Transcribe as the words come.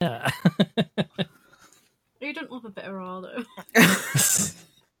Yeah. You don't love a bit of Raw, though. Let's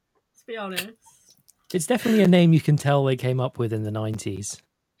be honest. It's definitely a name you can tell they came up with in the 90s.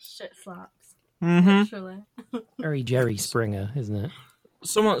 Shit slaps. Mm-hmm. Literally. Very Jerry Springer, isn't it?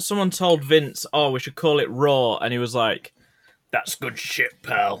 Someone told Vince, "Oh, we should call it Raw," and he was like, "That's good shit,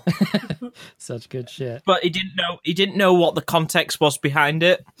 pal." Such good shit. But he didn't know what the context was behind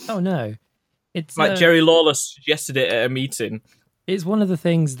it. Oh no, it's Like Jerry Lawler suggested it at a meeting. It's one of the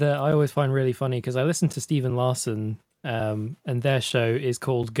things that I always find really funny because I listen to Stephen Larson, and their show is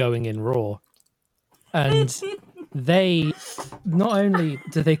called Going in Raw, and they not only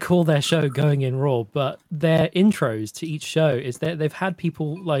do they call their show Going in Raw, but their intros to each show is that they've had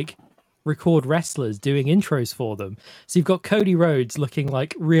people like record wrestlers doing intros for them. So you've got Cody Rhodes looking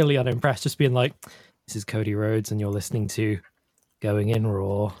like really unimpressed, just being like, "This is Cody Rhodes, and you're listening to Going in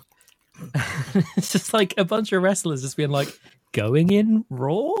Raw." It's just like a bunch of wrestlers just being like, "Going in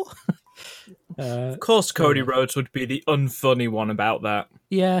Raw?" Of course, Cody Rhodes would be the unfunny one about that.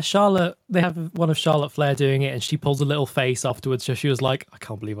 Yeah, Charlotte, they have one of Charlotte Flair doing it, and she pulls a little face afterwards. So she was like, "I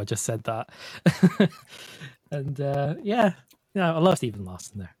can't believe I just said that." And yeah, I love Stephen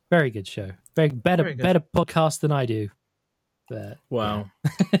Larson there. Very good show. Better podcast than I do. But, wow.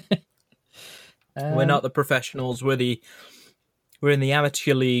 Yeah. We're not the professionals. We're in the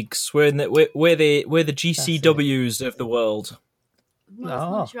amateur leagues. We're the GCWs of the world. Well, as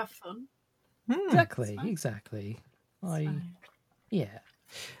long as you have fun. Exactly. Yeah.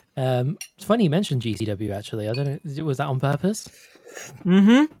 It's funny you mentioned GCW, actually. I don't know, was that on purpose?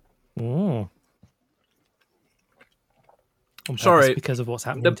 Mm-hmm. On purpose Sorry. because of what's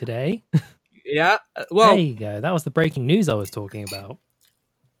happening today? Yeah, well... There you go. That was the breaking news I was talking about.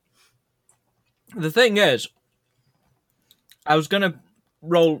 The thing is, I was going to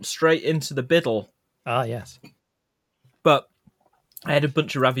roll straight into the biddle. Ah, yes. But I had a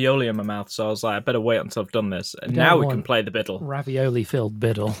bunch of ravioli in my mouth, so I was like, I better wait until I've done this. And now we can play the biddle. Ravioli-filled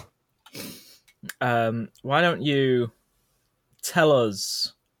biddle. Why don't you tell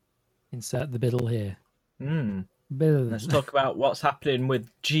us? Insert the biddle here. Let's talk about what's happening with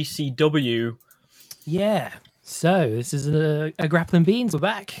GCW. Yeah. So this is a Grapplin' Beans. We're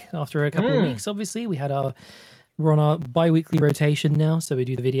back after a couple of weeks. Obviously, we're on our bi-weekly rotation now, so we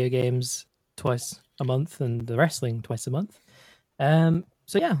do the video games twice a month and the wrestling twice a month. So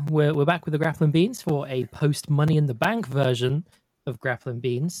yeah, we're back with the Grapplin' Beans for a post Money in the Bank version of Grapplin'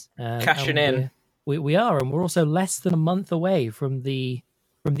 Beans. Cashing in. We are, and we're also less than a month away from the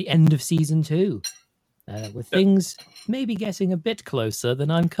end of season 2. With things maybe getting a bit closer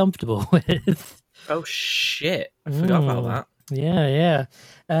than I'm comfortable with. Oh shit! I forgot about that. Yeah.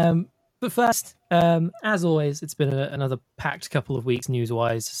 But first, as always, it's been another packed couple of weeks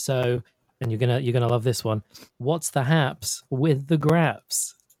news-wise. So, and you're gonna love this one. What's the haps with the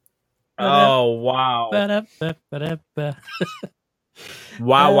Graps? Oh wow!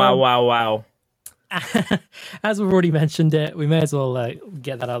 Wow! As we've already mentioned it, we may as well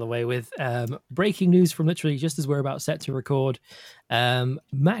get that out of the way with breaking news from literally just as we're about set to record.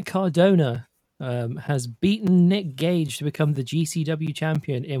 Matt Cardona has beaten Nick Gage to become the GCW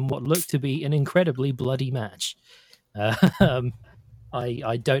champion in what looked to be an incredibly bloody match. I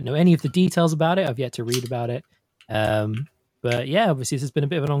don't know any of the details about it. I've yet to read about it. But yeah, obviously this has been a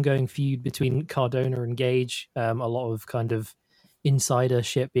bit of an ongoing feud between Cardona and Gage. A lot of kind of insider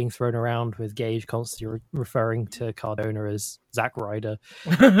shit being thrown around with Gage constantly referring to Cardona as Zack Ryder.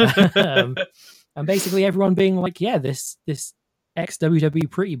 And basically everyone being like, yeah, this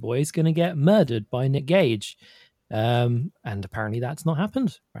ex-WWE pretty boy is going to get murdered by Nick Gage. And apparently that's not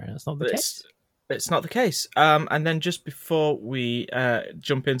happened. That's not the case. It's not the case. And then just before we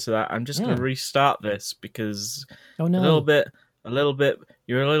jump into that, I'm just going to restart this because a little bit,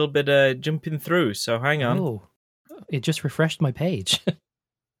 you're a little bit jumping through. So hang on. Oh, it just refreshed my page.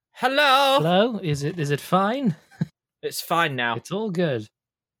 Hello. Is it fine? It's fine now. It's all good.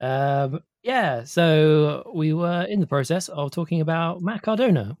 Yeah. So we were in the process of talking about Matt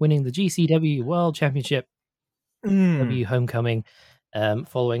Cardona winning the GCW World Championship, W Homecoming,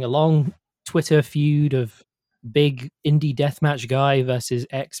 following a long Twitter feud of big indie deathmatch guy versus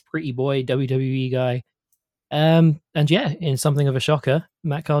ex pretty boy WWE guy. And yeah, in something of a shocker,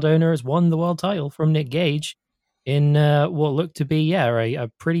 Matt Cardona has won the world title from Nick Gage in what looked to be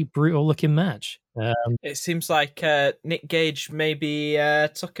a pretty brutal looking match. It seems like Nick Gage maybe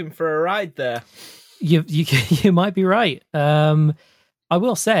took him for a ride there. You might be right. I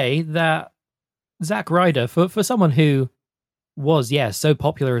will say that Zack Ryder, for someone who was so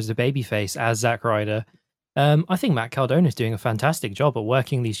popular as a babyface as Zack Ryder, I think Matt Cardona is doing a fantastic job at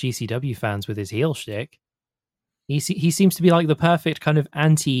working these GCW fans with his heel shtick. He seems to be like the perfect kind of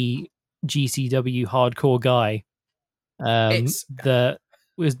anti GCW hardcore guy. That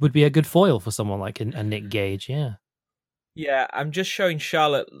would be a good foil for someone like a Nick Gage. Yeah. Yeah, I'm just showing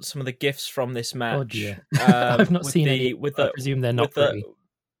Charlotte some of the gifs from this match. Oh dear, I've not seen any. I presume they're not pretty.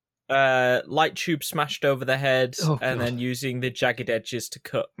 Light tube smashed over the head, and then using the jagged edges to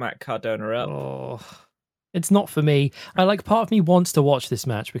cut Matt Cardona up. Oh, it's not for me. Part of me wants to watch this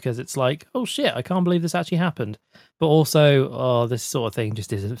match because it's like, oh shit, I can't believe this actually happened. But also, this sort of thing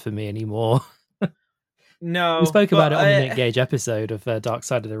just isn't for me anymore. No, we spoke about it on the Nick Gage episode of Dark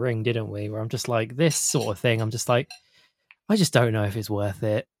Side of the Ring, didn't we? Where I'm just like, this sort of thing. I'm just like, I just don't know if it's worth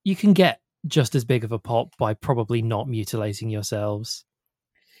it. You can get just as big of a pop by probably not mutilating yourselves.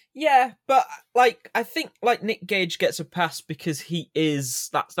 Yeah, but I think Nick Gage gets a pass because he is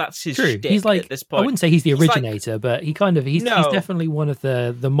that's his shtick he's at this point. I wouldn't say he's the originator, but he's definitely one of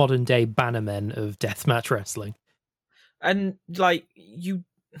the modern day bannermen of deathmatch wrestling. And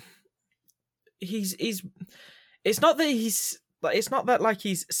he's it's not that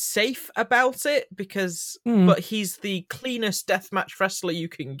he's safe about it because but he's the cleanest deathmatch wrestler you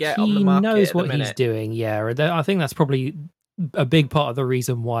can get on the market. He knows what he's doing, yeah. I think that's probably a big part of the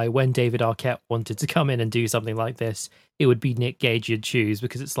reason why when David Arquette wanted to come in and do something like this, it would be Nick Gage you'd choose,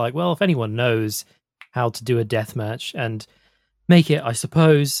 because it's like, well, if anyone knows how to do a death match and make it, I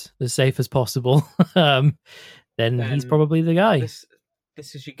suppose, as safe as possible, then he's probably the guy. This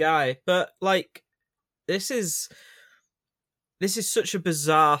is your guy. But this is such a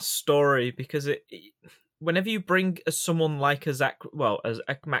bizarre story because whenever you bring someone like as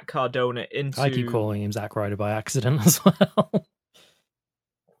Matt Cardona into... I keep calling him Zack Ryder by accident as well.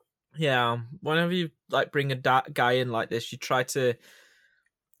 Yeah, whenever you bring a guy in like this, you try to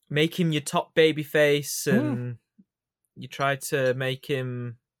make him your top babyface, and you try to make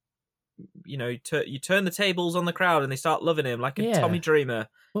him, you turn the tables on the crowd and they start loving him, like a Tommy Dreamer.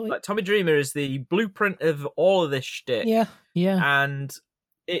 Well, Tommy Dreamer is the blueprint of all of this shtick. Yeah. And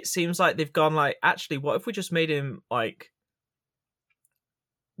it seems like they've gone actually, what if we just made him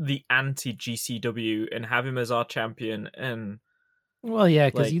the anti-GCW and have him as our champion? And well, yeah,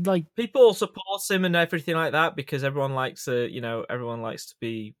 because people support him and everything like that because everyone likes everyone likes to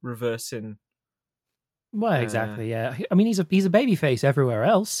be reversing. Well, exactly, yeah. I mean, he's a babyface everywhere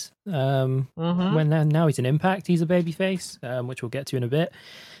else. When now he's in Impact, he's a babyface, which we'll get to in a bit.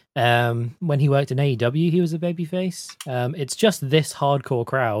 When he worked in AEW, he was a babyface. It's just this hardcore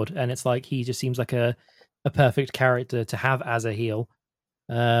crowd, and it's like he just seems like a perfect character to have as a heel.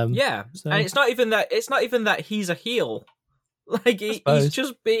 And it's not even that he's a heel. He's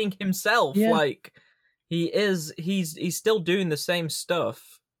just being himself. Yeah. He's still doing the same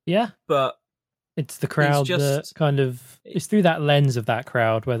stuff. Yeah, but it's the crowd that kind of... It's through that lens of that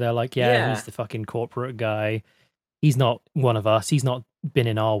crowd where they're like, he's the fucking corporate guy. He's not one of us. He's not been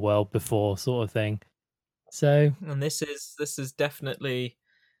in our world before, sort of thing. So... And this is definitely...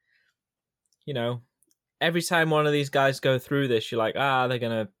 every time one of these guys go through this, you're like, they're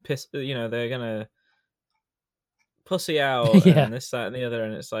going to piss... they're going to pussy out and this, that, and the other.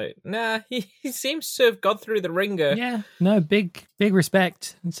 And it's like, nah, he seems to have gone through the ringer. Yeah, no, big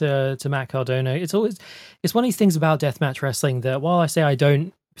respect to Matt Cardona. It's one of these things about deathmatch wrestling that while I say I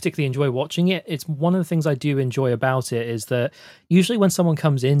don't particularly enjoy watching it, it's one of the things I do enjoy about it is that usually when someone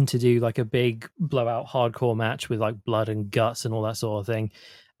comes in to do a big blowout hardcore match with blood and guts and all that sort of thing,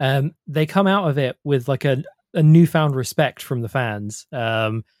 they come out of it with a newfound respect from the fans.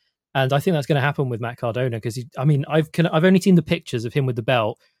 And I think that's going to happen with Matt Cardona because I've only seen the pictures of him with the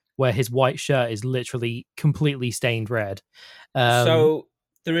belt where his white shirt is literally completely stained red. So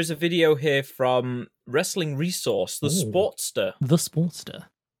there is a video here from Wrestling Resource, the Sportster. The Sportster.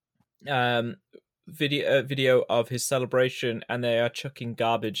 Video of his celebration, and they are chucking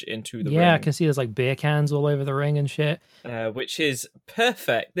garbage into the ring. Yeah, I can see there's beer cans all over the ring and shit. Which is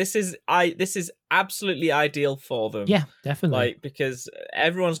perfect. This is absolutely ideal for them. Yeah, definitely. Because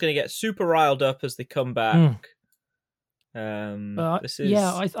everyone's going to get super riled up as they come back. This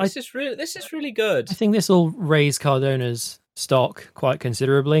is really good. I think this will raise Cardona's stock quite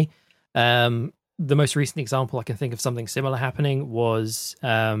considerably. The most recent example I can think of something similar happening was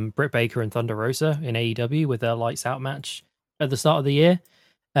Britt Baker and Thunder Rosa in AEW with their Lights Out match at the start of the year.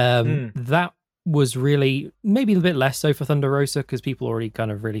 That was really maybe a bit less so for Thunder Rosa because people already kind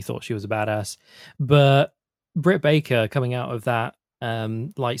of really thought she was a badass. But Britt Baker coming out of that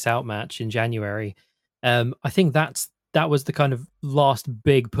Lights Out match in January, I think that was the kind of last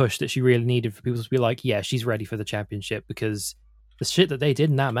big push that she really needed for people to be like, yeah, she's ready for the championship, because the shit that they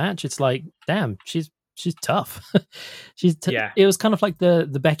did in that match, it's like, damn, she's tough. Yeah. It was kind of like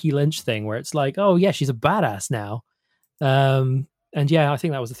the Becky Lynch thing where it's like, oh yeah, she's a badass now. And yeah, I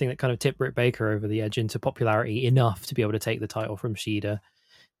think that was the thing that kind of tipped Britt Baker over the edge into popularity enough to be able to take the title from Shida.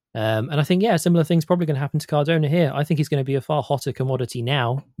 And I think, yeah, similar thing's probably going to happen to Cardona here. I think he's going to be a far hotter commodity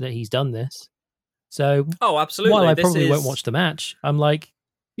now that he's done this. So, absolutely. While I probably won't watch the match, I'm like,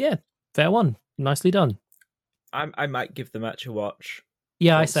 yeah, fair one, nicely done. I might give the match a watch.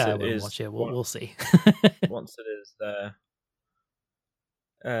 Yeah, I say I won't watch it. We'll see. Once it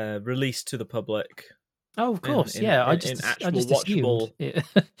is released to the public. Oh, of course, I just watchable.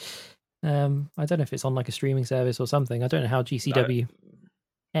 I don't know if it's on like a streaming service or something. I don't know how GCW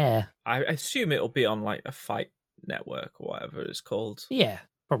air. I assume it'll be on like a Fight Network or whatever it's called. Yeah,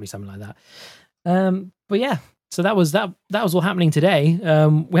 probably something like that. But yeah, so that was all happening today.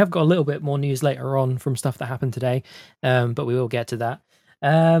 We have got a little bit more news later on from stuff that happened today, but we will get to that.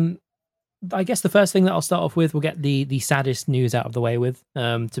 I guess the first thing that I'll start off with, we'll get the saddest news out of the way with,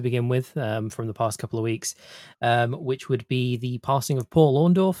 to begin with, from the past couple of weeks, which would be the passing of Paul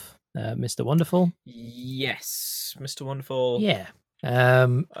Orndorff, Mr. Wonderful. Yes, Mr. Wonderful. Yeah.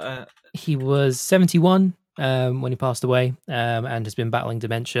 He was 71 when he passed away, and has been battling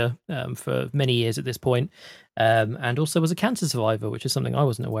dementia for many years at this point, and also was a cancer survivor, which is something I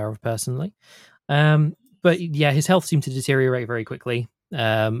wasn't aware of personally. But yeah, his health seemed to deteriorate very quickly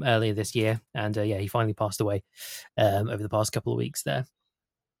earlier this year, and he finally passed away over the past couple of weeks there.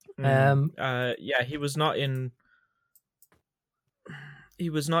 He was not in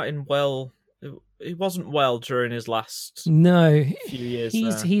well. He wasn't well during his last few years.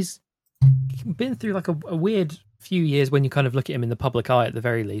 He's been through like a weird few years when you kind of look at him in the public eye at the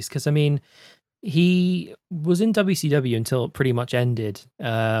very least, because I mean, he was in WCW until it pretty much ended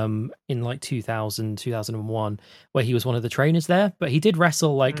in like 2000, 2001, where he was one of the trainers there, but he did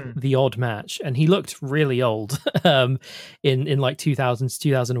wrestle like the odd match, and he looked really old in like 2000s,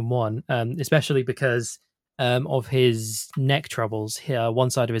 2001, especially because of his neck troubles. One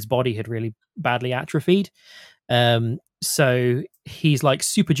side of his body had really badly atrophied. So he's like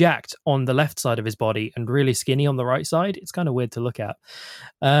super jacked on the left side of his body and really skinny on the right side. It's kind of weird to look at.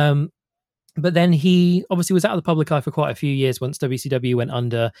 But then he obviously was out of the public eye for quite a few years once WCW went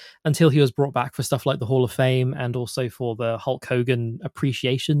under, until he was brought back for stuff like the Hall of Fame and also for the Hulk Hogan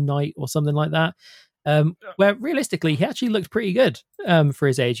Appreciation Night or something like that, where realistically he actually looked pretty good for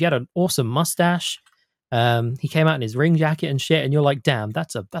his age. He had an awesome mustache. He came out in his ring jacket and shit, and you're like, damn,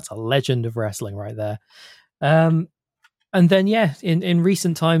 that's a legend of wrestling right there. And then, yeah, in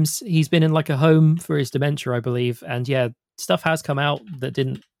recent times, he's been in like a home for his dementia, I believe. And yeah, stuff has come out that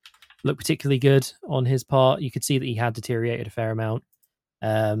didn't look particularly good on his part. You could see that he had deteriorated a fair amount.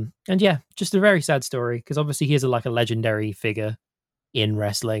 And yeah, just a very sad story, because obviously he is like a legendary figure in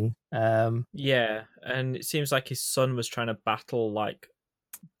wrestling. Yeah, and it seems like his son was trying to battle like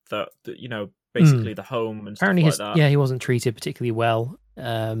the basically the home and apparently stuff like that. Yeah, he wasn't treated particularly well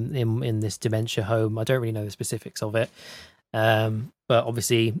in this dementia home. I don't really know the specifics of it, but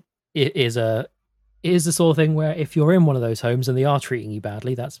obviously it is the sort of thing where if you're in one of those homes and they are treating you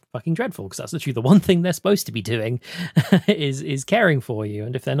badly, that's fucking dreadful, because that's literally the one thing they're supposed to be doing is caring for you.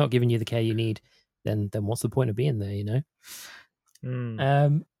 And if they're not giving you the care you need, then what's the point of being there, you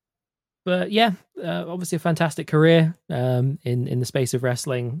know? But yeah, obviously a fantastic career in the space of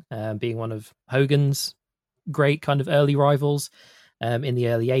wrestling, being one of Hogan's great kind of early rivals in the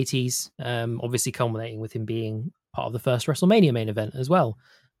early 80s, obviously culminating with him being part of the first WrestleMania main event as well,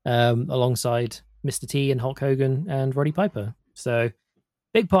 alongside Mr. T and Hulk Hogan and Roddy Piper. So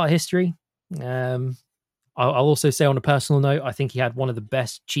big part of history. I'll also say on a personal note, I think he had one of the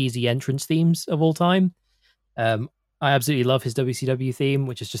best cheesy entrance themes of all time. I absolutely love his WCW theme,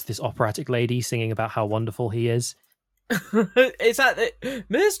 which is just this operatic lady singing about how wonderful he is. Is that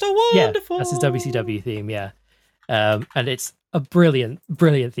Mr. Wonderful? Yeah, that's his WCW theme, yeah. And it's a brilliant,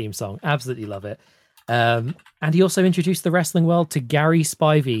 brilliant theme song. Absolutely love it. And he also introduced the wrestling world to Gary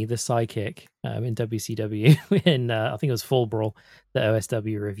Spivey, the sidekick, in WCW, in I think it was Fall Brawl that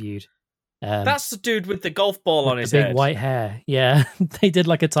OSW reviewed. That's the dude with the golf ball on his big head. White hair. Yeah, they did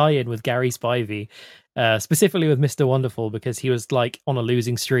like a tie-in with Gary Spivey, specifically with Mr. Wonderful, because he was like on a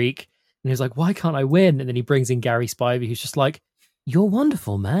losing streak, and he was like, "Why can't I win?" And then he brings in Gary Spivey, who's just like, "You're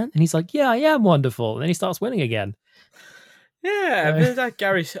wonderful, man," and he's like, "Yeah, I am wonderful," and then he starts winning again. Yeah, but that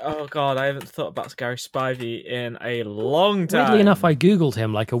Gary. Oh god, I haven't thought about Gary Spivey in a long time. Weirdly enough, I googled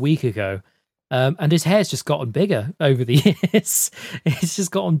him like a week ago, and his hair's just gotten bigger over the years. It's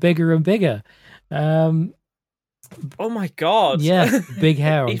just gotten bigger and bigger. Oh my god! Yeah, big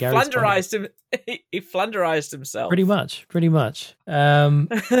hair on he Gary flanderized him. He flanderized himself. Pretty much. But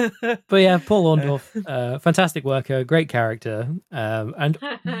yeah, Paul Orndorff, fantastic worker, great character, and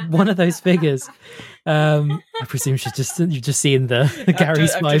one of those figures. I presume you've just seen the Gary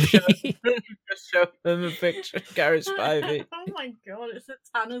Spivey. Just show them a picture of Gary Spivey. Oh my god, it's a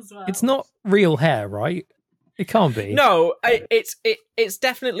tan as well. It's not real hair, right? It can't be. No, it's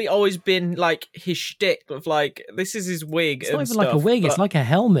definitely always been like his shtick of like this is his wig. It's not even stuff, like a wig; it's like a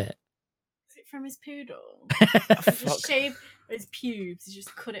helmet. Is it from his poodle? Just shaved his pubes. He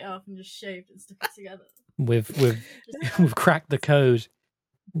just cut it off and just shaved and stuck it together. We've cracked the code.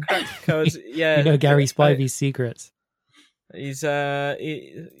 Cracked the codes, yeah. You know Gary Spivey's secrets. He's there's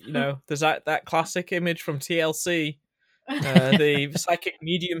that classic image from TLC, the psychic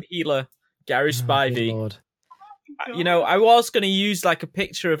medium healer Gary Spivey. Lord. I was going to use like a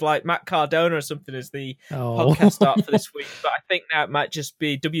picture of like Matt Cardona or something as the podcast art for this week, but I think now it might just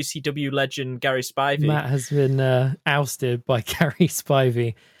be WCW legend Gary Spivey. Matt has been ousted by Gary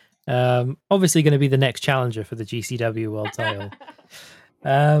Spivey. Obviously going to be the next challenger for the GCW world title.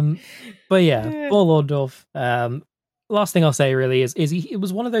 But yeah, Paul Orndorff. Last thing I'll say really is it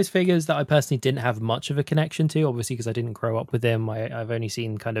was one of those figures that I personally didn't have much of a connection to, obviously because I didn't grow up with him. I've only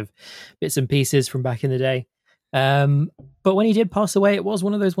seen kind of bits and pieces from back in the day. But when he did pass away, it was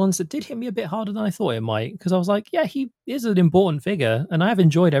one of those ones that did hit me a bit harder than I thought it might, because I was like, yeah, he is an important figure and I've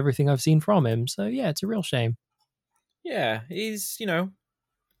enjoyed everything I've seen from him. So yeah, it's a real shame. Yeah, he's,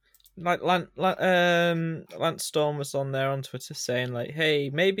 like Lance Storm was on there on Twitter saying like, hey,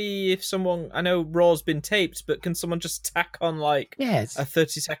 maybe if someone, I know Raw's been taped, but can someone just tack on like a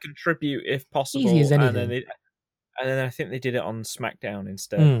 30-second tribute if possible? Easy as anything. And then I think they did it on SmackDown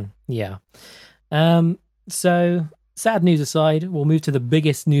instead. Yeah. So sad news aside, we'll move to the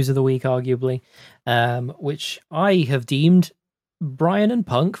biggest news of the week, arguably, which I have deemed Bryan and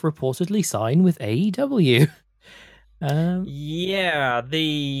Punk reportedly sign with AEW.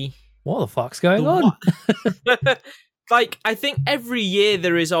 What the fuck's going on? Like, I think every year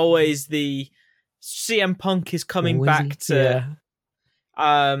there is always the CM Punk is coming back to,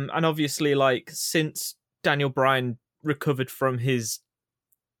 and obviously, like, since Daniel Bryan recovered from his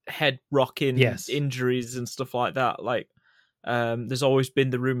head rocking injuries and stuff like that, like, there's always been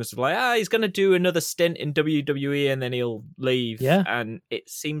the rumors of like, he's going to do another stint in WWE and then he'll leave. Yeah. And it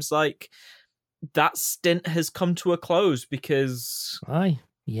seems like that stint has come to a close because I'm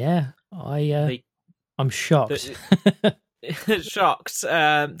shocked. Shocked.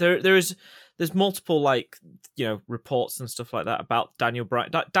 There's multiple like reports and stuff like that about Daniel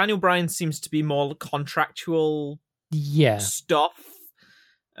Bryan. Daniel Bryan seems to be more contractual stuff.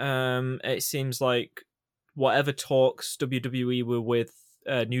 It seems like whatever talks WWE were with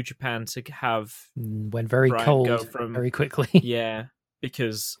New Japan to have went very Bryan cold very quickly. Yeah,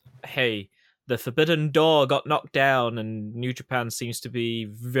 because hey, the Forbidden Door got knocked down, and New Japan seems to be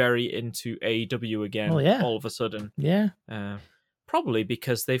very into AEW again. All of a sudden, probably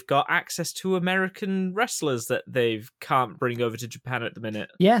because they've got access to American wrestlers that they can't bring over to Japan at the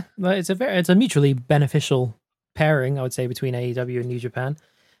minute. Yeah, well, it's a mutually beneficial pairing, I would say, between AEW and New Japan.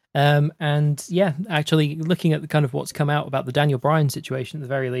 And yeah, actually looking at the kind of what's come out about the Daniel Bryan situation at the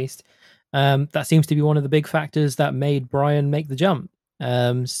very least, that seems to be one of the big factors that made Bryan make the jump.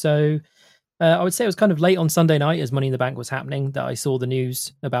 So I would say it was kind of late on Sunday night as Money in the Bank was happening that I saw the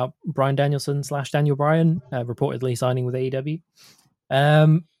news about Bryan Danielson / Daniel Bryan reportedly signing with AEW.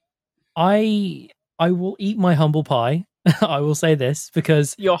 I will eat my humble pie. I will say this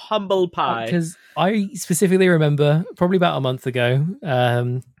because your humble pie. Because I specifically remember probably about a month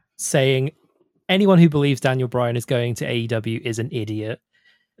ago saying anyone who believes Daniel Bryan is going to AEW is an idiot.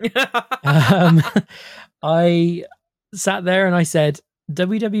 I sat there and I said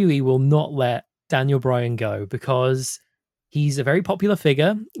WWE will not let Daniel Bryan go because he's a very popular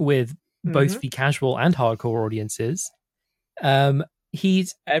figure with both the casual and hardcore audiences.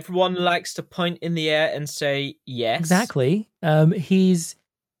 Everyone likes to point in the air and say yes. Exactly. He's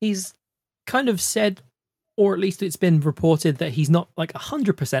kind of said, or at least it's been reported, that he's not like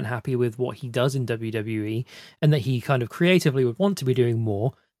 100% happy with what he does in WWE and that he kind of creatively would want to be doing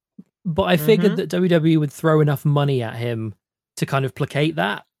more. But I figured that WWE would throw enough money at him to kind of placate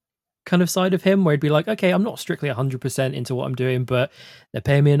that kind of side of him, where he'd be like, okay, I'm not strictly 100% into what I'm doing, but they're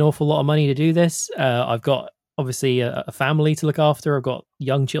paying me an awful lot of money to do this. I've got obviously a family to look after. I've got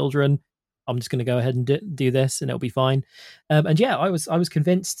young children. I'm just going to go ahead and do this and it'll be fine. And yeah, I was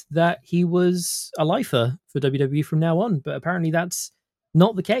convinced that he was a lifer for WWE from now on, but apparently that's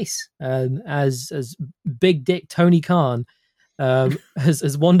not the case. As Big Dick Tony Khan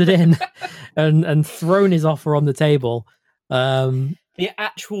has wandered in and thrown his offer on the table. The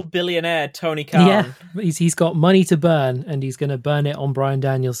actual billionaire Tony Khan. Yeah, he's got money to burn, and he's going to burn it on Bryan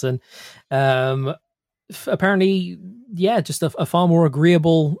Danielson. Apparently, yeah, just a far more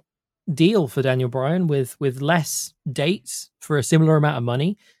agreeable deal for Daniel Bryan with less dates for a similar amount of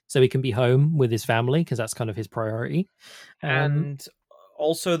money, so he can be home with his family because that's kind of his priority. And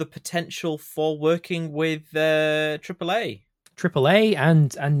also the potential for working with AAA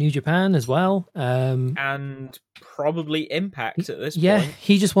and New Japan as well, and probably Impact at this point. Yeah,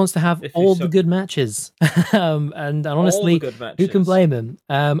 he just wants to have all the good matches, and honestly, who can blame him?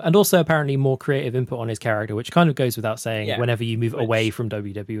 And also apparently more creative input on his character, which kind of goes without saying. Whenever you move away from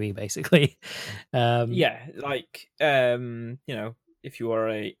WWE, basically, if you are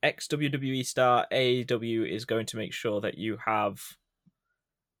a ex WWE star, AEW is going to make sure that you have.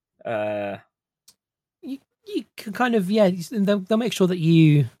 You can kind of they'll make sure that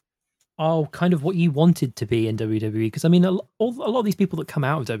you are kind of what you wanted to be in WWE, because I mean a lot of these people that come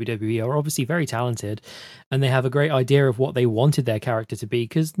out of WWE are obviously very talented and they have a great idea of what they wanted their character to be,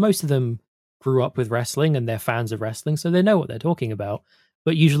 because most of them grew up with wrestling and they're fans of wrestling, so they know what they're talking about.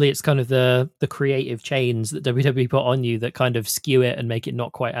 But usually it's kind of the creative chains that WWE put on you that kind of skew it and make it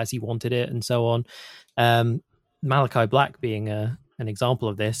not quite as you wanted it, and so on. Malachi Black being an example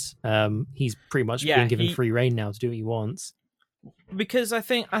of this. He's pretty much being given free reign now to do what he wants. Because I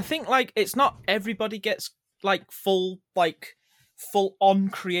think like it's not everybody gets like full on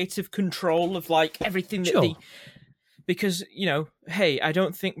creative control of like everything that they. Because, hey, I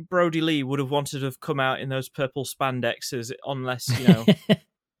don't think Brody Lee would have wanted to have come out in those purple spandexes unless,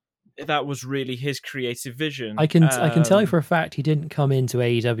 that was really his creative vision. I can tell you for a fact he didn't come into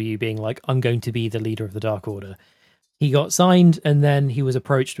AEW being like, I'm going to be the leader of the Dark Order. He got signed and then he was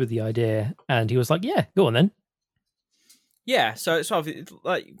approached with the idea and he was like, yeah, go on then. Yeah, so it's sort of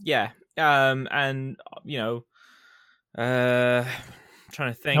like, yeah. Trying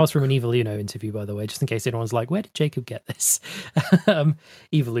to think. That was from an Evil Uno interview, by the way, just in case anyone's like, where did Jacob get this?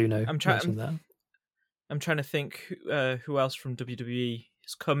 Evil Uno mentioned that. I'm trying to think who else from WWE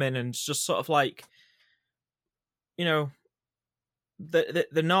has come in and just sort of like, they're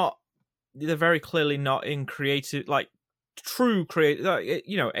very clearly not in creative, like true creative,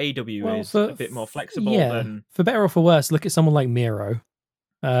 AW is a bit more flexible than... For better or for worse, look at someone like Miro.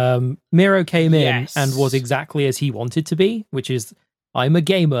 Miro came in and was exactly as he wanted to be, which is, I'm a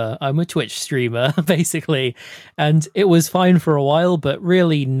gamer, I'm a Twitch streamer, basically. And it was fine for a while, but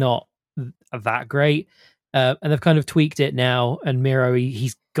really not that great. And they've kind of tweaked it now. And Miro,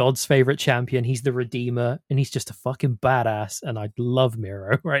 he's God's favorite champion. He's the Redeemer, and he's just a fucking badass. And I love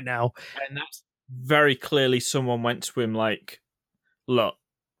Miro right now. And that's very clearly someone went to him like, look,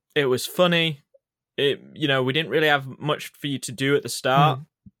 it was funny. We didn't really have much for you to do at the start.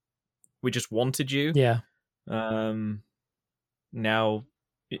 We just wanted you. Yeah. Now,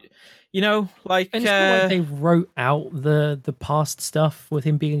 and it's not like they wrote out the past stuff with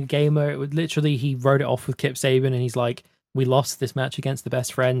him being a gamer. It would literally, he wrote it off with Kip Sabian, and he's like, we lost this match against the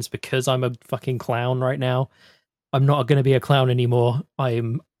best friends because I'm a fucking clown right now. I'm not going to be a clown anymore.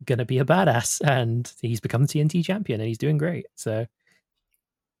 I'm going to be a badass. And he's become TNT champion and he's doing great. So,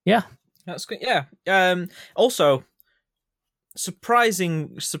 yeah. That's good. Yeah. Also,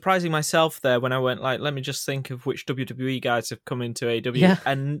 surprising myself there when I went like, let me just think of which WWE guys have come into AEW,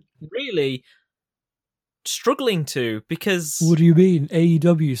 and really struggling to, because what do you mean?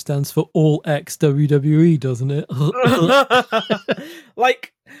 AEW stands for All Ex WWE, doesn't it?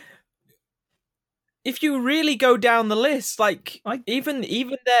 Like, if you really go down the list, like even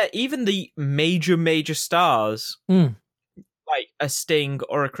the major stars, like a Sting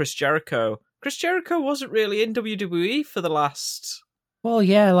or a Chris Jericho. Chris Jericho wasn't really in WWE for the last... Well,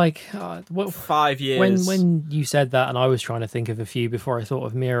 yeah, like... 5 years. When you said that, and I was trying to think of a few before I thought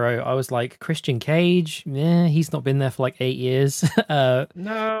of Miro, I was like, Christian Cage? He's not been there for like 8 years. No.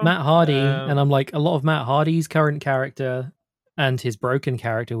 Matt Hardy, and I'm like, a lot of Matt Hardy's current character and his broken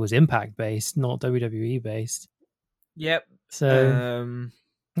character was Impact-based, not WWE-based. Yep. So,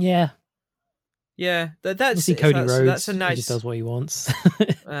 yeah. Yeah, that's Cody Rhodes. That's a nice. He just does what he wants.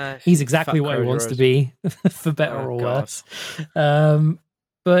 He's exactly what Cody he wants Rhodes. To be, for better or worse.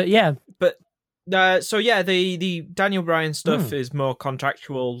 But yeah, so yeah, the Daniel Bryan stuff is more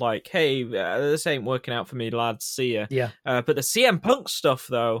contractual. Like, hey, this ain't working out for me, lads. See ya. Yeah. But the CM Punk stuff,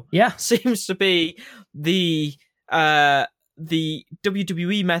 though, seems to be the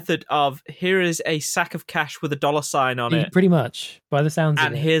WWE method of, here is a sack of cash with a $sign on it. Pretty much, by the sounds of it.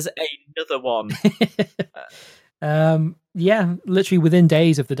 And here's another one. Yeah, literally within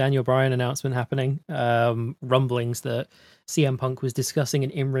days of the Daniel Bryan announcement happening, rumblings that CM Punk was discussing an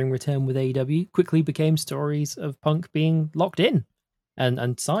in-ring return with AEW quickly became stories of Punk being locked in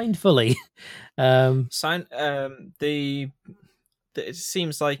and signed fully. It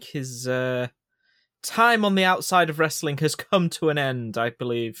seems like his time on the outside of wrestling has come to an end, I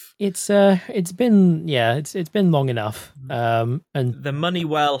believe. It's been long enough. And the money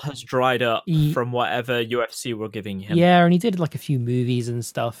well has dried up from whatever UFC were giving him. Yeah, and he did like a few movies and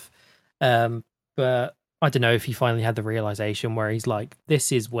stuff. But I don't know if he finally had the realization where he's like,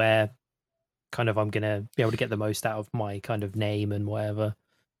 this is where kind of I'm gonna be able to get the most out of my kind of name and whatever.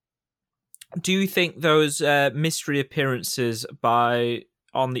 Do you think those mystery appearances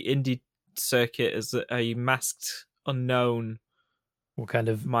on the indie circuit as a masked unknown what kind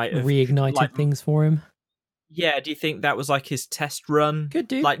of might have reignited things for him? Yeah, do you think that was like his test run? Could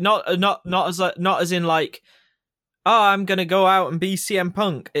do. Like not as in like, oh, I'm gonna go out and be CM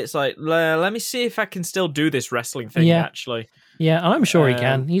Punk. It's like, let me see if I can still do this wrestling thing. Actually, yeah, I'm sure he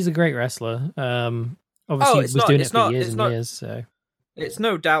can. He's a great wrestler. Obviously, he was doing it for years and years. So it's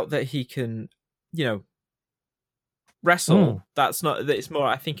no doubt that he can, wrestle. That's not. It's more.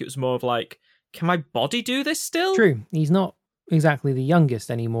 I think it was more of like, can my body do this still? True. He's not exactly the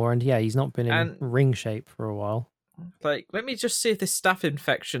youngest anymore, and he's not been in ring shape for a while. Like, let me just see if this staph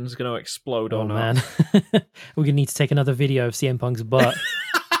infection is going to explode or not. Man. We're going to need to take another video of CM Punk's butt.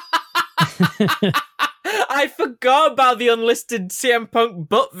 I forgot about the unlisted CM Punk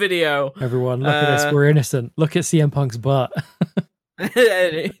butt video. Everyone, look at this. We're innocent. Look at CM Punk's butt.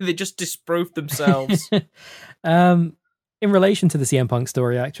 They just disprove themselves. In relation to the CM Punk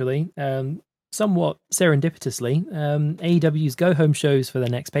story, actually, somewhat serendipitously, AEW's go-home shows for their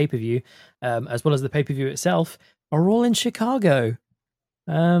next pay-per-view, as well as the pay-per-view itself, are all in Chicago.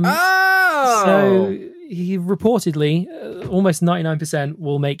 So he reportedly, almost 99%,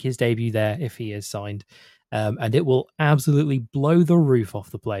 will make his debut there if he is signed. And it will absolutely blow the roof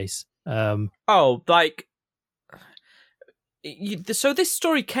off the place. So this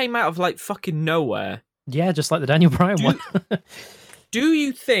story came out of like fucking nowhere. Yeah, just like the Daniel Bryan one. Do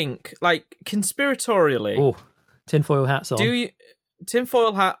you think, like, conspiratorially... tinfoil hats on.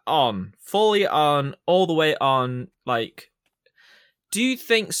 Tinfoil hat on, fully on, all the way on, like... Do you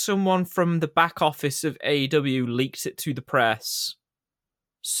think someone from the back office of AEW leaked it to the press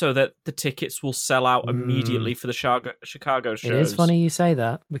so that the tickets will sell out immediately for the Chicago shows? It is funny you say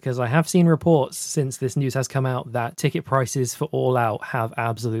that, because I have seen reports since this news has come out that ticket prices for All Out have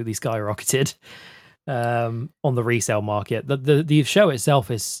absolutely skyrocketed. On the resale market, the show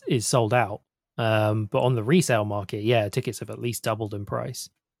itself is sold out, but on the resale market, tickets have at least doubled in price.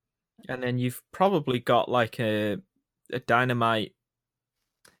 And then you've probably got like a Dynamite,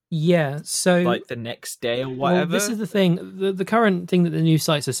 so like the next day or whatever. Well, this is the thing. The current thing that the news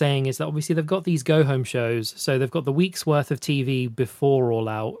sites are saying is that obviously they've got these go home shows, so they've got the week's worth of TV before All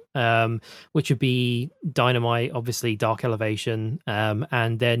Out, which would be Dynamite, obviously Dark Elevation,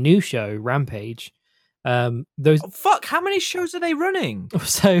 and their new show Rampage. Fuck, how many shows are they running?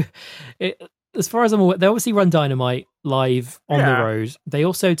 So as far as I'm aware, they obviously run Dynamite live on the road. They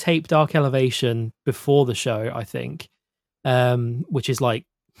also tape Dark Elevation before the show, I think, which is like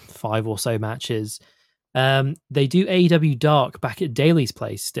 5 or so matches. They do AEW Dark back at Daly's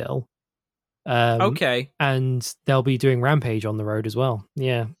place still. Okay. And they'll be doing Rampage on the road as well.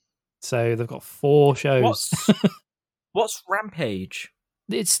 Yeah. So they've got 4 shows. What's Rampage?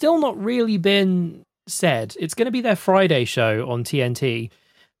 It's still not really been said. It's going to be their Friday show on TNT,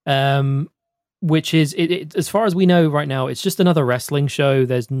 which is, as far as we know right now, it's just another wrestling show.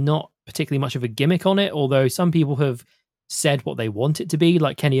 There's not particularly much of a gimmick on it, although some people have said what they want it to be.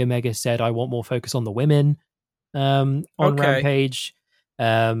 Like Kenny Omega said, I want more focus on the women on Rampage.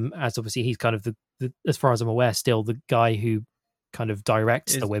 As obviously he's kind of the, as far as I'm aware, still the guy who kind of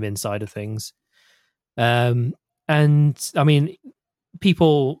directs the women's side of things. And I mean,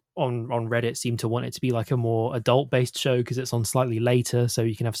 people on Reddit seem to want it to be like a more adult-based show because it's on slightly later, so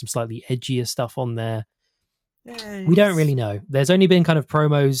you can have some slightly edgier stuff on there. Yes. We don't really know. There's only been kind of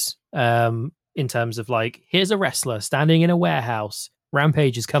promos in terms of like, here's a wrestler standing in a warehouse.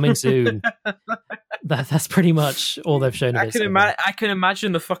 Rampage is coming soon. That's pretty much all they've shown. I can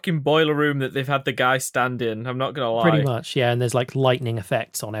imagine the fucking boiler room that they've had the guy stand in. I'm not gonna lie. Pretty much, yeah. And there's like lightning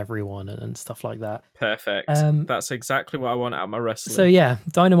effects on everyone and stuff like that. Perfect. That's exactly what I want out of my wrestling. So yeah,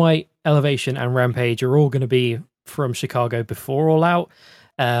 Dynamite, Elevation, and Rampage are all going to be from Chicago before All Out.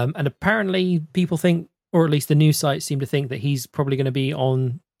 And apparently, people think, or at least the news sites seem to think, that he's probably going to be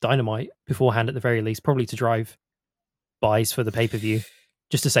on Dynamite beforehand at the very least, probably to drive buys for the pay-per-view,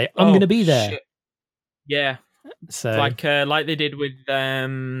 just to say I'm going to be there. Shit. Yeah, So like they did with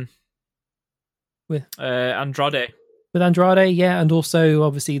Andrade. With Andrade, yeah, and also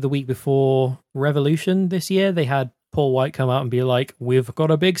obviously the week before Revolution this year, they had Paul White come out and be like, "We've got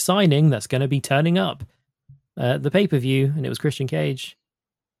a big signing that's going to be turning up at the pay-per-view," and it was Christian Cage.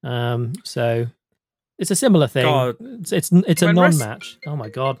 So it's a similar thing. God. It's a non-match. Oh my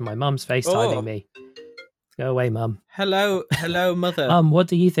god, my mum's FaceTiming me. Go away, mum. Hello, mother. What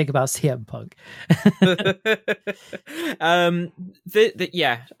do you think about CM Punk?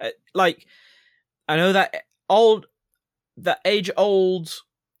 Yeah, like I know that age-old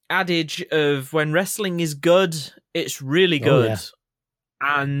adage of when wrestling is good, it's really good.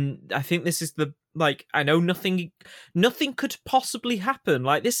 And I think this is I know nothing could possibly happen.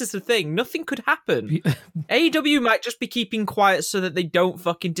 Like, this is the thing. Nothing could happen. AEW might just be keeping quiet so that they don't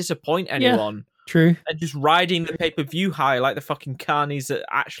fucking disappoint anyone. Yeah, true. And just riding the pay-per-view high like the fucking carnies that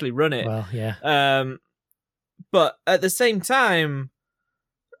actually run it. Well, yeah. But at the same time,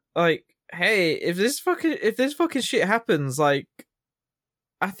 like, hey, if this fucking shit happens, like,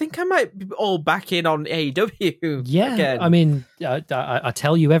 I think I might be all back in on AEW. Yeah, again. I mean, I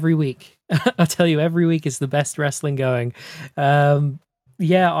tell you every week. I tell you every week is the best wrestling going. I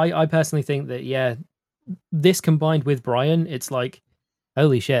personally think that, this combined with Bryan, it's like,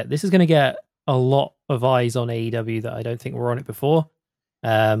 holy shit, this is going to get a lot of eyes on AEW that I don't think were on it before.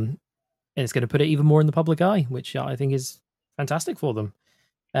 And it's going to put it even more in the public eye, which I think is fantastic for them.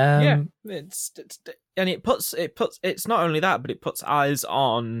 It's not only that, but it puts eyes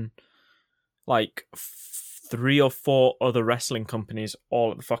on like 3 or 4 other wrestling companies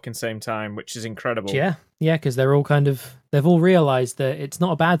all at the fucking same time, which is incredible. Yeah, because they've all realized that it's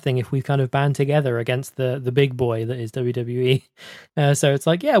not a bad thing if we kind of band together against the big boy that is WWE. So it's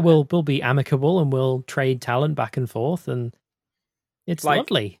like, we'll be amicable and we'll trade talent back and forth, and it's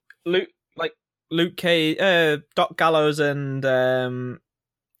lovely. Luke Cage, Doc Gallows, and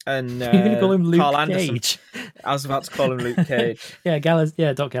you're gonna call him Luke Carl Cage. Anderson. I was about to call him Luke Cage. Doc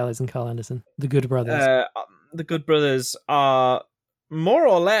Gallows and Carl Anderson, the Good Brothers. The Good Brothers are more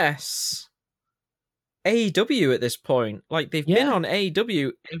or less AEW at this point. Like, they've been on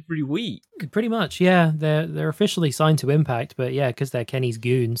AEW every week, pretty much. Yeah, they're officially signed to Impact, but because they're Kenny's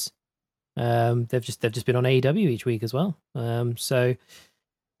goons, they've just been on AEW each week as well. So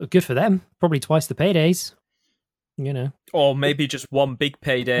good for them. Probably twice the paydays. Or maybe just one big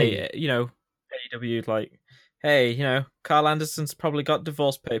payday. AEW, like, hey, Carl Anderson's probably got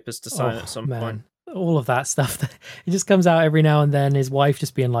divorce papers to sign at some point. All of that stuff. It just comes out every now and then. His wife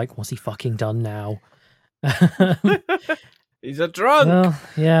just being like, what's he fucking done now? He's a drunk. Well,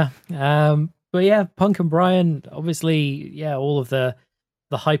 yeah. But Punk and Bryan, obviously, all of the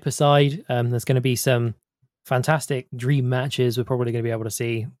hyper side. There's going to be some fantastic dream matches we're probably going to be able to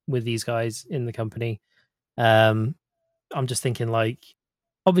see with these guys in the company. I'm just thinking, like,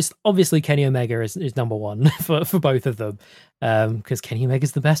 obviously Kenny Omega is number one for both of them, because Kenny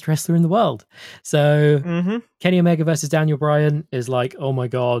Omega's the best wrestler in the world. So Kenny Omega versus Daniel Bryan is like, oh my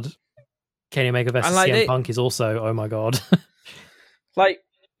god. Kenny Omega versus CM Punk is also, oh my god. Like,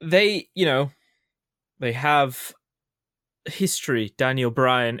 they have history, Daniel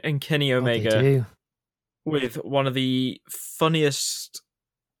Bryan and Kenny Omega, with one of the funniest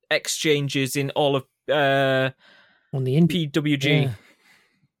exchanges in all of on the PWG,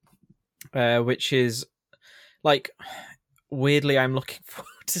 which is, like, weirdly, I'm looking forward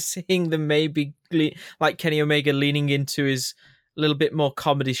to seeing them maybe like Kenny Omega leaning into his little bit more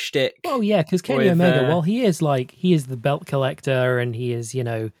comedy shtick. Oh yeah, because Kenny Omega, while he is the belt collector and he is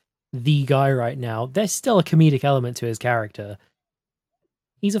the guy right now, there's still a comedic element to his character.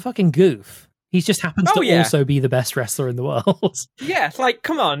 He's a fucking goof. He just happens to also be the best wrestler in the world. Yeah, like,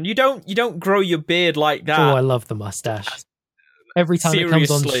 come on, you don't grow your beard like that. Oh, I love the mustache. Every time it comes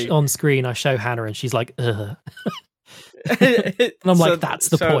on screen, I show Hannah and she's like, ugh. And I'm like, that's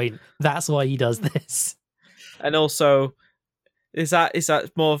the point. That's why he does this. And also, is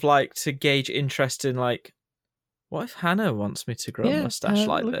that more of like to gauge interest in, like, what if Hannah wants me to grow a mustache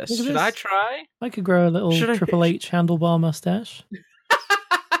like this? Should I try? I could grow a little Triple H handlebar mustache.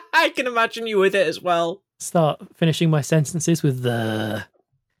 I can imagine you with it as well. Start finishing my sentences with the.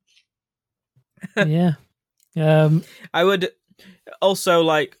 Yeah. I would also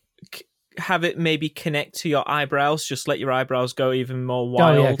like have it maybe connect to your eyebrows. Just let your eyebrows go even more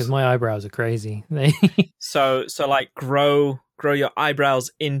wild. Oh yeah, because my eyebrows are crazy. So like grow your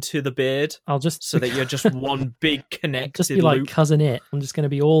eyebrows into the beard. I'll just so that you're just one big connected. Just be like loop. Cousin It. I'm just going to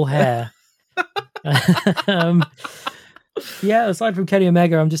be all hair. Yeah, aside from Kenny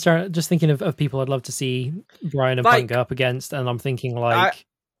Omega, I'm just thinking of people I'd love to see Bryan and Punk up against, and I'm thinking, like,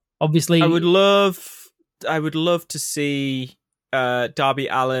 obviously, I would love would love to see Darby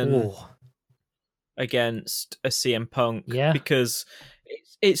Allin against a CM Punk, because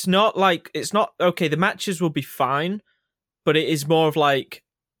it's not okay. The matches will be fine, but it is more of like,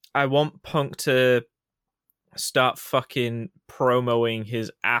 I want Punk to start fucking promoing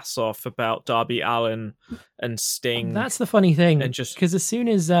his ass off about Darby Allin and Sting. That's the funny thing, and just because as soon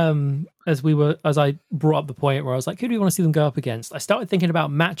as I brought up the point where I was like, who do we want to see them go up against? I started thinking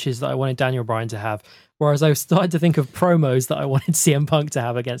about matches that I wanted Daniel Bryan to have, whereas I started to think of promos that I wanted CM Punk to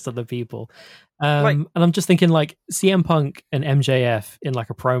have against other people. And I'm just thinking like CM Punk and MJF in like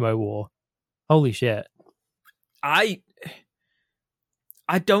a promo war. Holy shit! I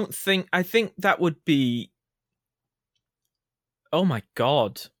think that would be. Oh my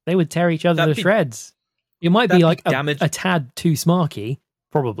god. They would tear each other to shreds. It might be like a tad too smarky,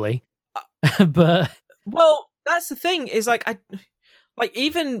 probably. But well, that's the thing, is like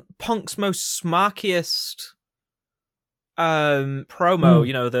even Punk's most smarkiest promo,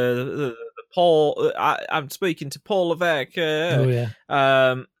 you know, the Paul I'm speaking to Paul Levesque.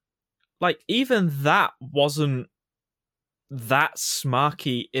 Like even that wasn't that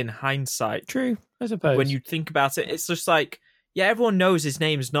smarky in hindsight. True, I suppose. When you think about it, it's just like, yeah, everyone knows his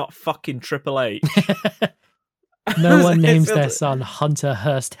name's not fucking Triple H. No one names their son Hunter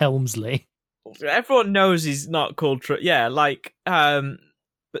Hearst Helmsley. Everyone knows he's not called and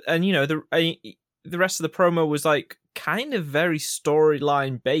you know, the rest of the promo was like kind of very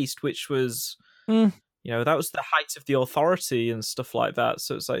storyline based, which was you know, that was the height of the Authority and stuff like that.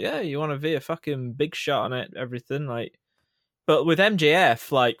 So it's like, yeah, you want to be a fucking big shot on it, everything, like. But with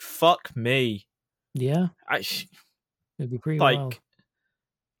MJF, like, fuck me. Yeah. It'd be pretty wild.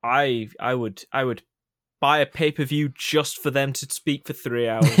 I would buy a pay-per-view just for them to speak for 3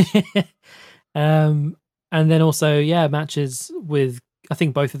 hours. And then also, matches with, I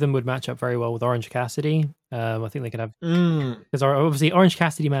think both of them would match up very well with Orange Cassidy. I think they could have, because obviously Orange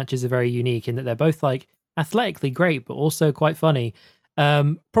Cassidy matches are very unique in that they're both like athletically great, but also quite funny.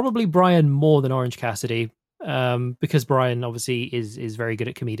 Probably Bryan more than Orange Cassidy, because Bryan obviously is very good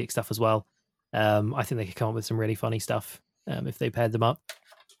at comedic stuff as well. I think they could come up with some really funny stuff if they paired them up.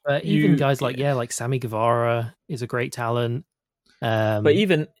 But even guys like Sammy Guevara is a great talent. But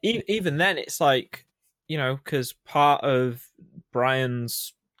even then, it's like, you know, because part of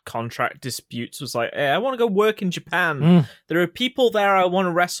Bryan's contract disputes was like, hey, I want to go work in Japan. There are people there I want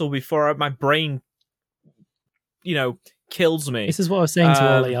to wrestle before my brain, you know, kills me. This is what I was saying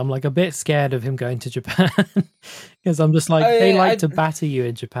to Ollie. I'm like a bit scared of him going to Japan because I'm just like, they like to batter you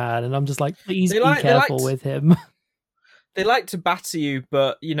in Japan, and I'm just like, please be careful with him. They like to batter you,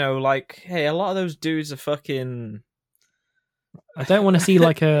 but you know, like, hey, a lot of those dudes are fucking. I don't want to see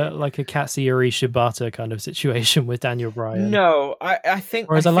like a Katsuyori Shibata kind of situation with Daniel Bryan. No, I think.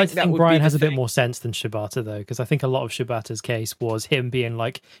 Whereas I like to think Bryan has a bit more sense than Shibata, though, because I think a lot of Shibata's case was him being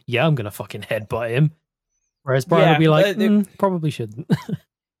like, yeah, I'm gonna fucking headbutt him. Whereas Bryan will be like, probably shouldn't.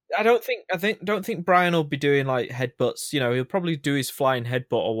 I don't think Bryan will be doing like headbutts. You know, he'll probably do his flying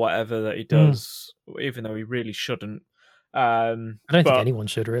headbutt or whatever that he does, even though he really shouldn't. I don't think anyone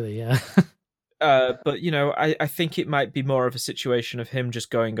should really, yeah. But you know, I think it might be more of a situation of him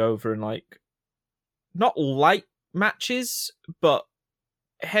just going over and like, not light matches, but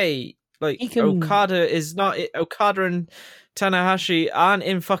hey, like Okada and Tanahashi aren't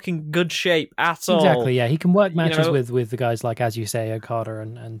in fucking good shape at all. Exactly, yeah. He can work matches with the guys like, as you say, Okada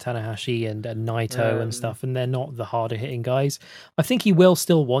and Tanahashi and Naito and stuff, and they're not the harder hitting guys. I think he will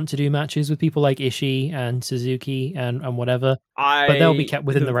still want to do matches with people like Ishii and Suzuki and whatever, but they'll be kept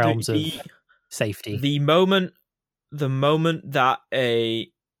within the realms of safety. The moment that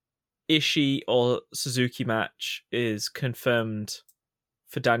a Ishii or Suzuki match is confirmed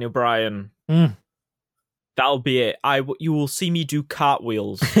for Daniel Bryan, that'll be it. You will see me do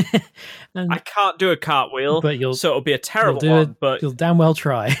cartwheels. I can't do a cartwheel, so it'll be a terrible one. But you'll damn well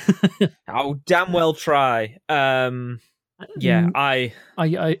try. I'll damn well try. I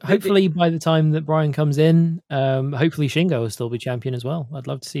hopefully by the time that Bryan comes in, hopefully Shingo will still be champion as well. I'd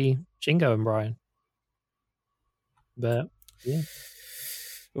love to see Shingo and Bryan. But yeah.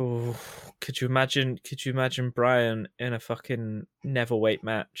 Oh, could you imagine Bryan in a fucking neverweight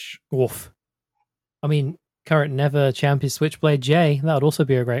match? Oof. I mean, current never champion Switchblade Jay, that would also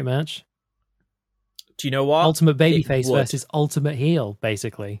be a great match. Do you know what? Ultimate babyface versus ultimate heel,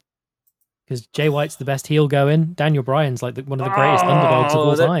 basically. Because Jay White's the best heel going. Daniel Bryan's like one of the greatest underdogs of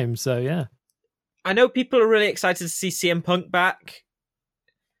all time. So yeah. I know people are really excited to see CM Punk back,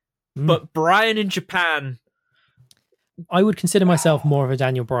 but Bryan in Japan. I would consider myself more of a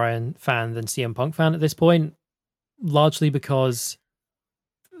Daniel Bryan fan than CM Punk fan at this point, largely because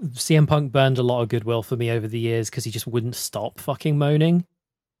CM Punk burned a lot of goodwill for me over the years because he just wouldn't stop fucking moaning.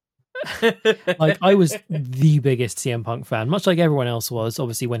 Like, I was the biggest CM Punk fan, much like everyone else was,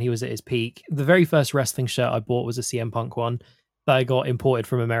 obviously, when he was at his peak. The very first wrestling shirt I bought was a CM Punk one that I got imported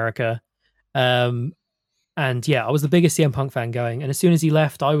from America. And yeah, I was the biggest CM Punk fan going. And as soon as he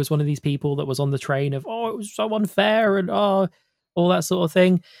left, I was one of these people that was on the train of, oh, it was so unfair and all that sort of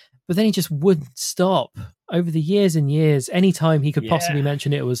thing. But then he just wouldn't stop over the years and years. Anytime he could possibly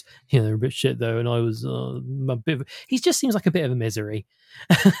mention it, it was, they're a bit shit though. And I was a bit he just seems like a bit of a misery.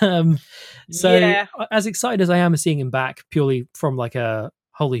 As excited as I am of seeing him back, purely from like a,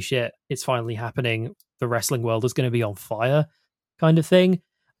 holy shit, it's finally happening, the wrestling world is going to be on fire kind of thing,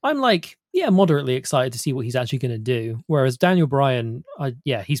 I'm like, moderately excited to see what he's actually going to do. Whereas Daniel Bryan,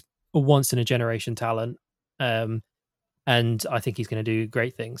 he's a once in a generation talent. And I think he's going to do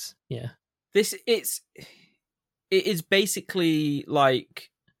great things. Yeah. It is basically like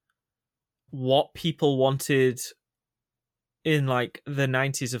what people wanted in like the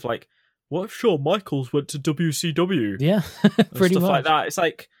 90s of like, what if Shawn Michaels went to WCW? Yeah. Pretty stuff much like that. It's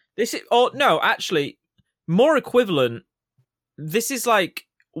like this is actually more equivalent. This is like,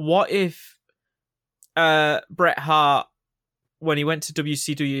 what if Bret Hart, when he went to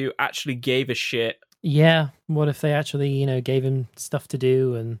WCW, actually gave a shit? Yeah, what if they actually, gave him stuff to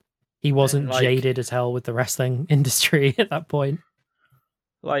do and he wasn't jaded as hell with the wrestling industry at that point?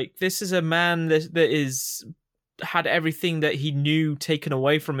 Like, this is a man that had everything that he knew taken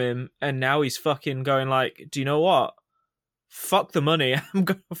away from him, and now he's fucking going like, do you know what? Fuck the money.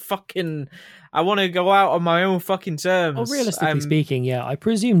 I want to go out on my own fucking terms. Well, realistically speaking, I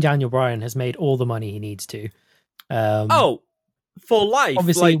presume Daniel Bryan has made all the money he needs to. For life.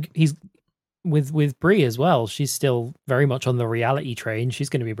 Obviously, he's with Brie as well. She's still very much on the reality train. She's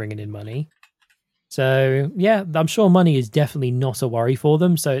going to be bringing in money. So, I'm sure money is definitely not a worry for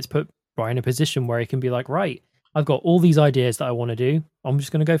them. So it's put Bryan in a position where he can be like, right, I've got all these ideas that I want to do. I'm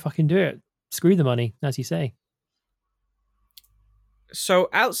just going to go fucking do it. Screw the money, as you say. So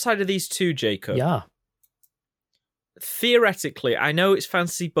outside of these two, Jacob, theoretically, I know it's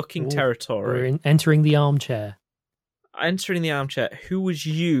fantasy booking territory. We're entering the armchair. Who would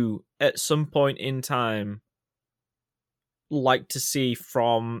you, at some point in time, like to see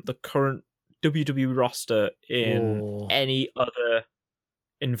from the current WWE roster in any other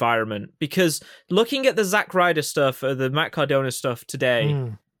environment? Because looking at the Zack Ryder stuff, or the Matt Cardona stuff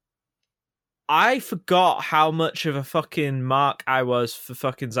today, I forgot how much of a fucking mark I was for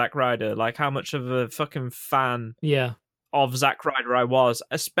fucking Zack Ryder. Like, how much of a fucking fan of Zack Ryder I was.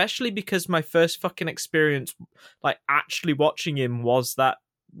 Especially because my first fucking experience, like, actually watching him was that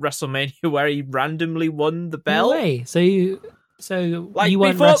WrestleMania where he randomly won the belt. No way. So you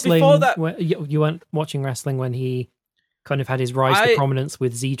weren't wrestling... You weren't watching wrestling when he kind of had his rise to prominence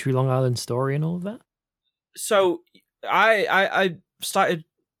with Z True Long Island Story and all of that? So, I started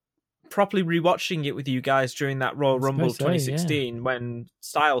properly rewatching it with you guys during that Royal Rumble 2016 when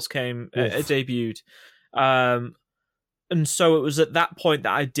Styles debuted, and so it was at that point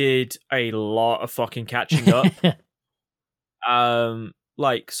that I did a lot of fucking catching up.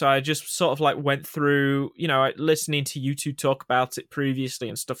 So I just sort of like went through, listening to you two talk about it previously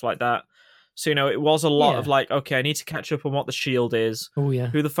and stuff like that. So, it was a lot of like, okay, I need to catch up on what the Shield is. Oh yeah,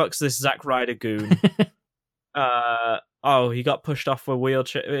 who the fuck's this Zack Ryder goon? He got pushed off a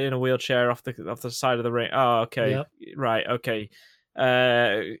wheelchair off the side of the ring. Oh, okay. Yep. Right, okay.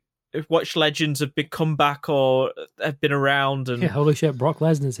 Which legends have come back or have been around? And holy shit, Brock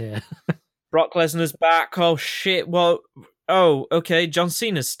Lesnar's here. Brock Lesnar's back. Oh, shit. Well, okay. John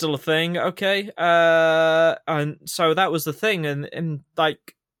Cena's still a thing. Okay. And so that was the thing. And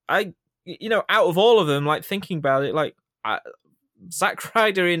like, I, out of all of them, like, thinking about it, like, Zack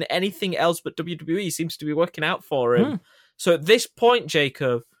Ryder in anything else but WWE seems to be working out for him. So at this point,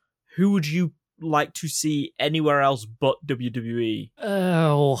 Jacob, who would you like to see anywhere else but WWE?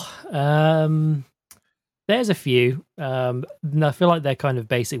 There's a few. I feel like they're kind of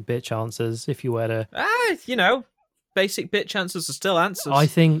basic bitch answers. If you were to, basic bitch answers are still answers. I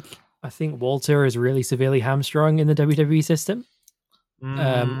think Walter is really severely hamstrung in the WWE system.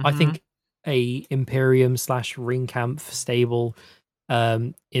 I think a Imperium / Ring Camp stable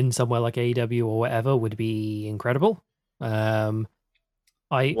in somewhere like AEW or whatever would be incredible. Walter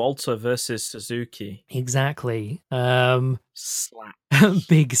versus Suzuki. Exactly. Slap.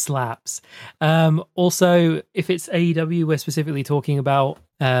 Big slaps. Also, if it's AEW we're specifically talking about,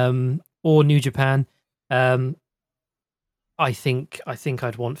 or New Japan, I think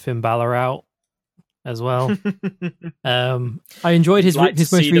I'd want Finn Balor out as well. I enjoyed his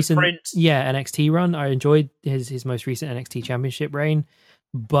most recent NXT run. I enjoyed his most recent NXT championship reign.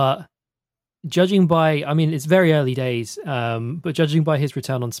 but judging by, I mean, it's very early days, but judging by his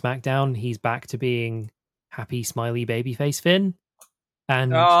return on SmackDown, he's back to being happy, smiley babyface Finn.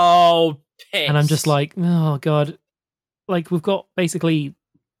 And I'm just like, oh god, like we've got basically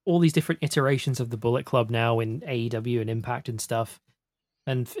all these different iterations of the Bullet Club now in AEW and Impact and stuff.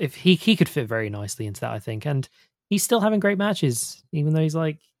 And if he could fit very nicely into that, I think. And he's still having great matches, even though he's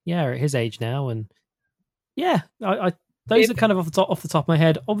like, at his age now. And those are kind of off the top of my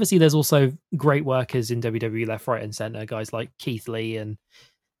head. Obviously, there's also great workers in WWE left, right, and center. Guys like Keith Lee and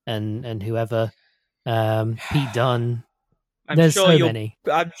whoever, Pete Dunne. There's so many.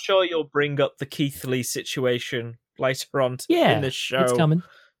 I'm sure you'll bring up the Keith Lee situation later on in the show.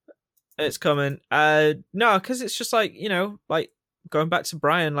 It's coming. No, because it's just like, like going back to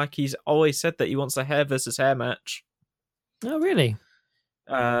Bryan, like he's always said that he wants a hair versus hair match. Oh, really?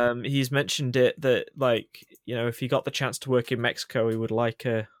 He's mentioned it that, like, if he got the chance to work in Mexico, he would like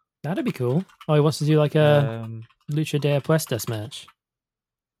a... That'd be cool. Oh, he wants to do like a Lucha de Apuestas match.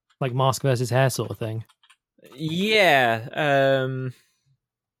 Like mask versus hair sort of thing. Yeah.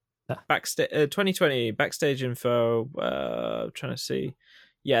 Backstage 2020 backstage info. I'm trying to see.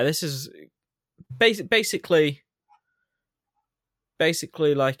 Yeah, this is basically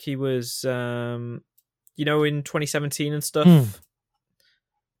like he was, in 2017 and stuff,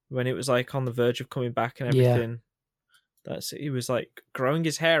 when it was like on the verge of coming back and everything. He was like growing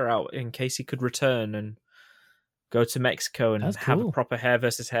his hair out in case he could return and go to Mexico and have a proper hair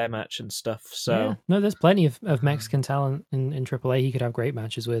versus hair match and stuff. So no, there's plenty of Mexican talent in AAA he could have great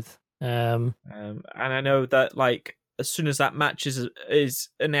matches with. And I know that, like, as soon as that match is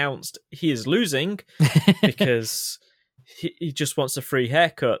announced, he is losing because he just wants a free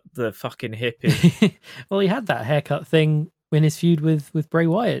haircut, the fucking hippie. Well, he had that haircut thing in his feud with Bray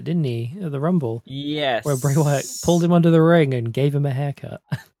Wyatt, didn't he? At the Rumble. Yes. Where Bray Wyatt pulled him under the ring and gave him a haircut.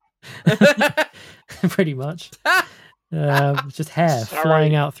 Pretty much. Just hair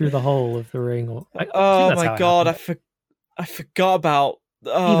flying out through the hole of the ring. Oh my god, I forgot about...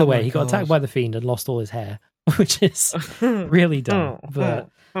 Either way, he got attacked by the Fiend and lost all his hair, which is really dumb. But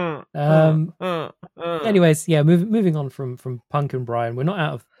anyways, moving on from Punk and Bryan, we're not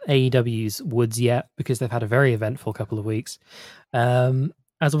out of AEW's woods yet because they've had a very eventful couple of weeks. As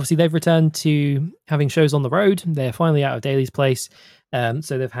obviously they've returned to having shows on the road. They're finally out of Daly's place.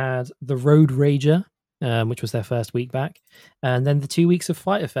 So they've had the Road Rager, which was their first week back, and then the 2 weeks of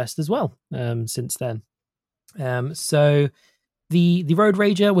Fyter Fest as well since then. So the Road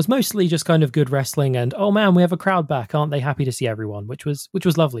Rager was mostly just kind of good wrestling and, oh man, we have a crowd back, aren't they happy to see everyone, which was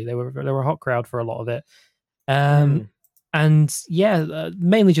lovely. They were a hot crowd for a lot of it. And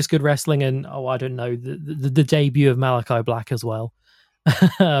mainly just good wrestling and, I don't know, the debut of Malachi Black as well.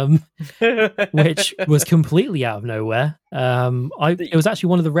 Which was completely out of nowhere. It was actually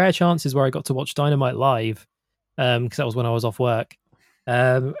one of the rare chances where I got to watch Dynamite live, because that was when I was off work.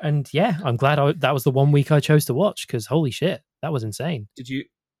 I'm glad that was the 1 week I chose to watch, because holy shit, that was insane. Did you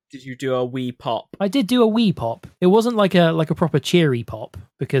do a wee pop? I did do a wee pop. It wasn't like a proper cheery pop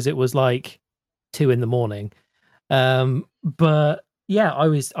because it was like 2 a.m. But yeah, I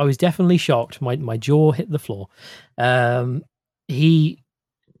was definitely shocked. My jaw hit the floor. He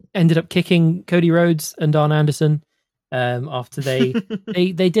ended up kicking Cody Rhodes and Arn Anderson after they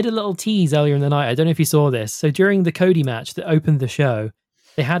did a little tease earlier in the night. I don't know if you saw this. So during the Cody match that opened the show,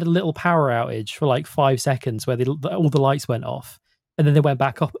 they had a little power outage for like 5 seconds where all the lights went off, and then they went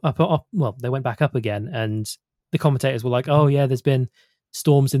back up. Well, they went back up again, and the commentators were like, "Oh yeah, there's been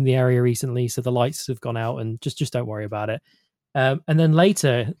storms in the area recently, so the lights have gone out, and just don't worry about it." And then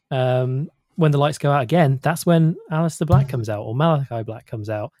later, when the lights go out again, that's when Aleister Black comes out, or Malachi Black comes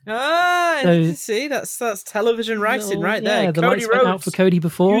out. See, that's television writing right there. Yeah, the Cody lights went out for Cody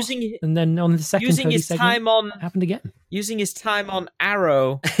before, and then on the second using Cody his segment, time on happened again. Using his time on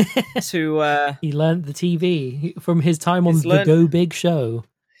Arrow to he learned the TV from his time on the Go Big show.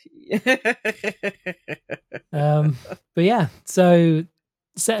 But yeah, so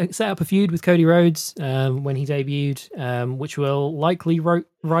set up a feud with Cody Rhodes when he debuted, which will likely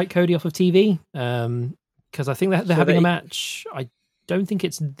write Cody off of TV, because I think they're having a match. I don't think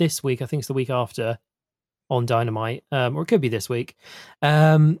it's this week. I think it's the week after on Dynamite, or it could be this week.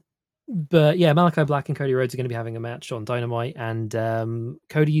 But yeah, Malachi Black and Cody Rhodes are going to be having a match on Dynamite, and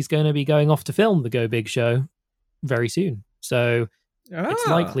Cody's going to be going off to film the Go Big show very soon. So it's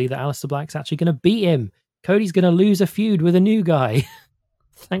likely that Aleister Black's actually going to beat him. Cody's going to lose a feud with a new guy.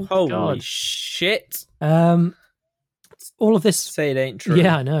 Thank God. Holy shit. All of this... Say it ain't true.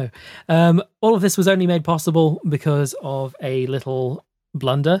 Yeah, I know. All of this was only made possible because of a little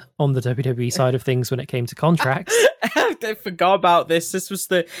blunder on the WWE side of things when it came to contracts. I forgot about this.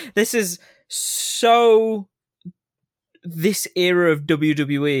 This is so this era of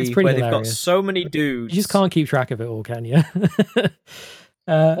WWE where they've got so many dudes. You just can't keep track of it all, can you?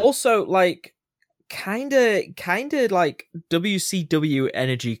 Also, like, kind of like WCW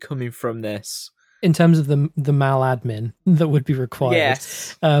energy coming from this. In terms of the maladmin that would be required.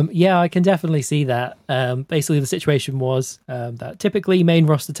 Yes. Yeah, I can definitely see that. Basically, the situation was that typically main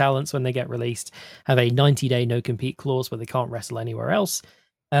roster talents, when they get released, have a 90-day no-compete clause where they can't wrestle anywhere else.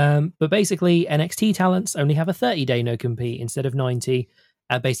 But basically, NXT talents only have a 30-day no-compete instead of 90.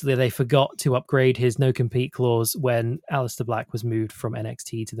 Basically, they forgot to upgrade his no-compete clause when Aleister Black was moved from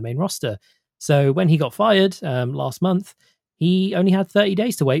NXT to the main roster. So when he got fired last month, he only had 30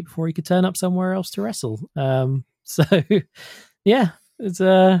 days to wait before he could turn up somewhere else to wrestle. So, yeah, it's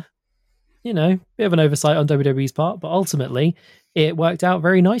a bit of an oversight on WWE's part, but ultimately it worked out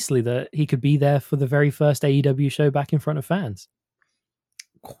very nicely that he could be there for the very first AEW show back in front of fans.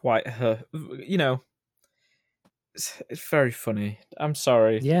 Quite it's very funny. I'm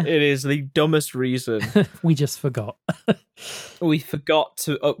sorry. Yeah. It is the dumbest reason. We just forgot. We forgot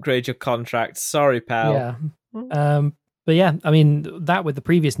to upgrade your contract. Sorry, pal. Yeah. But yeah, I mean, that with the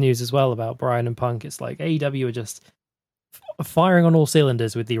previous news as well about Bryan and Punk, it's like AEW are just firing on all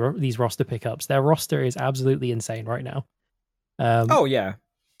cylinders with these roster pickups. Their roster is absolutely insane right now. Oh, yeah.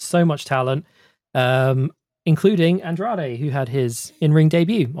 So much talent, including Andrade, who had his in-ring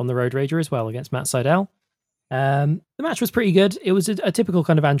debut on the Road Rager as well against Matt Sydal. The match was pretty good. It was a typical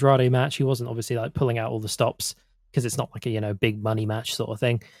kind of Andrade match. He wasn't obviously like pulling out all the stops because it's not like a big money match sort of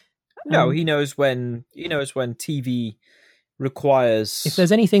thing. No, he knows when TV requires. If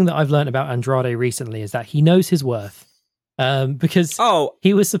there's anything that I've learned about Andrade recently is that he knows his worth. Because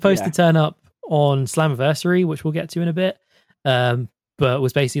he was supposed to turn up on Slammiversary, which we'll get to in a bit, but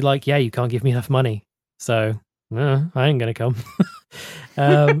was basically like, yeah, you can't give me enough money, so I ain't gonna come.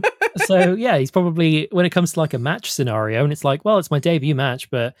 So yeah, he's probably, when it comes to like a match scenario, and it's like, well, it's my debut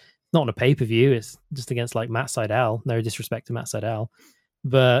match, but not on a pay-per-view, it's just against like Matt Sydal. No disrespect to Matt Sydal.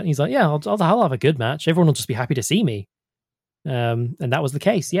 But he's like, yeah, I'll have a good match. Everyone will just be happy to see me. And that was the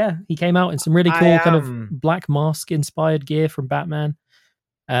case. Yeah, he came out in some really cool kind of Black Mask inspired gear from Batman.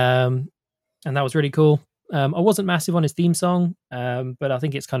 And that was really cool. I wasn't massive on his theme song, but I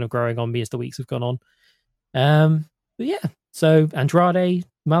think it's kind of growing on me as the weeks have gone on. But yeah, so Andrade,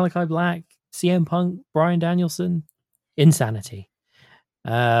 Malachi Black, CM Punk, Bryan Danielson, insanity.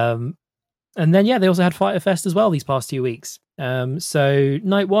 And then, yeah, they also had Fyter Fest as well these past 2 weeks. So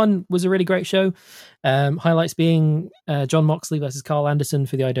night one was a really great show. Highlights being Jon Moxley versus Carl Anderson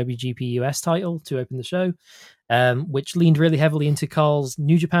for the IWGP US title to open the show, which leaned really heavily into Carl's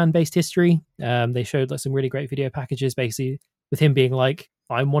New Japan-based history. They showed like some really great video packages, basically, with him being like,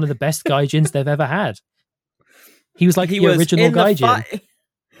 I'm one of the best Gaijins they've ever had. He was like the original Gaijin.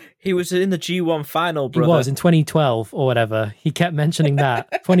 He was in the G1 final, brother. He was in 2012 or whatever. He kept mentioning that.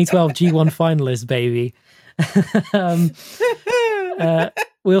 2012 G1 finalist, baby.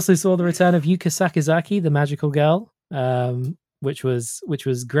 We also saw the return of Yuka Sakazaki, the magical girl, which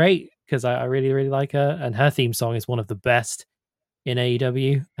was great because I really, really like her. And her theme song is one of the best in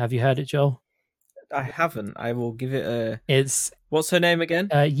AEW. Have you heard it, Joel? I haven't. I will give it a... What's her name again?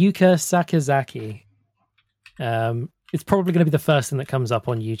 Yuka Sakazaki. It's probably going to be the first thing that comes up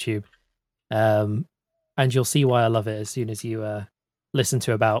on YouTube. And you'll see why I love it as soon as you listen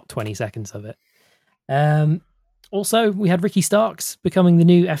to about 20 seconds of it. Also, we had Ricky Starks becoming the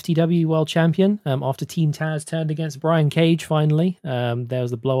new FTW World Champion after Team Taz turned against Brian Cage, finally. There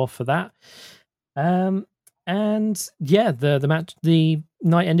was the blow-off for that. And yeah, the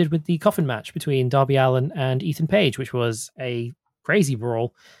night ended with the coffin match between Darby Allin and Ethan Page, which was a crazy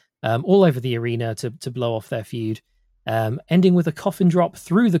brawl all over the arena to blow off their feud. Ending with a coffin drop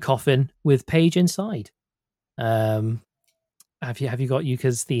through the coffin with Paige inside. Have you got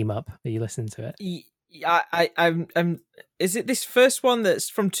Yuka's theme up? Are you listening to it? I'm. Is it this first one that's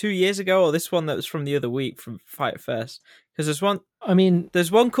from 2 years ago, or this one that was from the other week from Fyter Fest? Because there's one. I mean,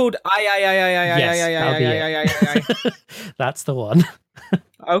 there's one called I. That's the one.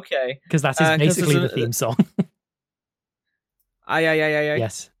 Okay, because that is basically the theme song. I.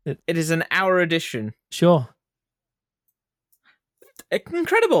 Yes, it is an hour edition. Sure.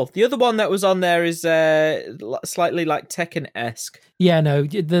 Incredible. The other one that was on there is slightly like Tekken-esque. Yeah, no,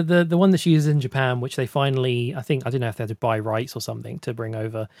 the one that she uses in Japan, which they finally, I don't know if they had to buy rights or something to bring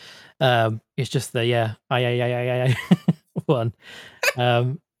over. It's just the I one.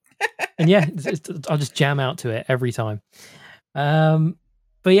 And yeah, I'll just jam out to it every time.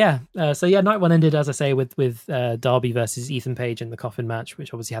 But yeah, night one ended, as I say, with Darby versus Ethan Page in the coffin match,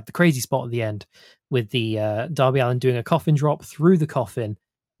 which obviously had the crazy spot at the end with the Darby Allin doing a coffin drop through the coffin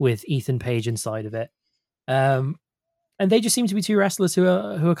with Ethan Page inside of it. And they just seem to be two wrestlers who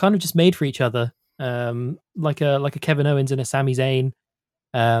are kind of just made for each other, like a Kevin Owens and a Sami Zayn.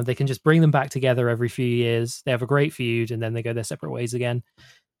 They can just bring them back together every few years. They have a great feud, and then they go their separate ways again.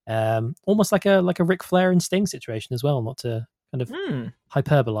 Almost like a Ric Flair and Sting situation as well, not to kind of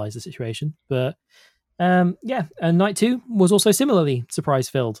hyperbolize the situation. But and night two was also similarly surprise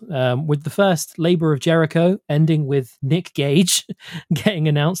filled, with the first Labor of Jericho ending with Nick Gage getting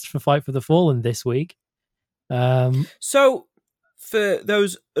announced for Fight for the Fallen this week. So for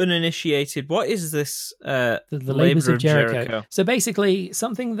those uninitiated, what is this the Labors of Jericho? So basically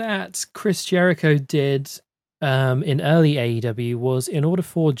something that Chris Jericho did in early AEW was, in order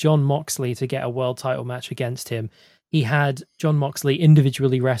for Jon Moxley to get a world title match against him, he had Jon Moxley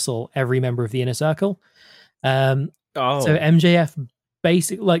individually wrestle every member of the Inner Circle. So MJF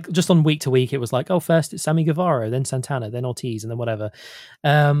basically, like, just on week to week, it was like, first it's Sammy Guevara, then Santana, then Ortiz, and then whatever.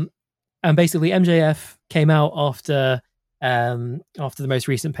 And basically MJF came out after the most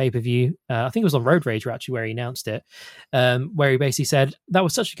recent pay-per-view. I think it was on Road Rage actually where he announced it, where he basically said, that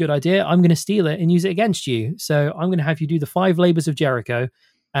was such a good idea, I'm going to steal it and use it against you. So I'm going to have you do the 5 Labors of Jericho,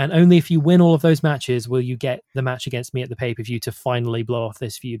 and only if you win all of those matches will you get the match against me at the pay-per-view to finally blow off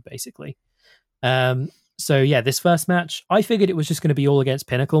this feud, basically. So yeah, this first match, I figured it was just going to be all against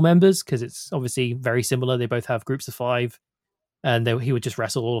Pinnacle members, because it's obviously very similar. They both have groups of 5, and he would just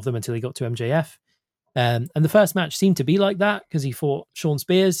wrestle all of them until he got to MJF. And the first match seemed to be like that, because he fought Shawn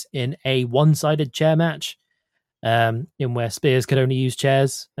Spears in a one-sided chair match, in where Spears could only use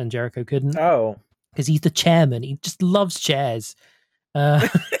chairs and Jericho couldn't. Oh. Because he's the chairman. He just loves chairs.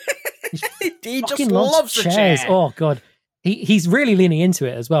 He just loves the chairs. Oh, God. He's really leaning into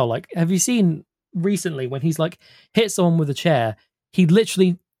it as well. Like, have you seen recently when he's like hit someone with a chair, he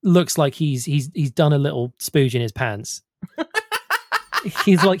literally looks like he's done a little spooge in his pants.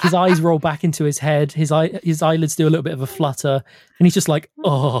 He's like, his eyes roll back into his head, his eyelids do a little bit of a flutter, and he's just like,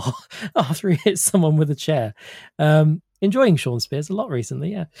 after he hits someone with a chair. Enjoying Shawn Spears a lot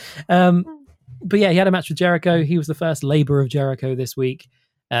recently, yeah. But yeah, he had a match with Jericho. He was the first Labor of Jericho this week.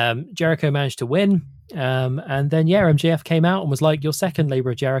 Jericho managed to win, and then MJF came out and was like, your second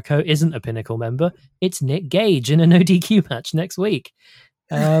Labor of Jericho isn't a Pinnacle member, it's Nick Gage in a no DQ match next week.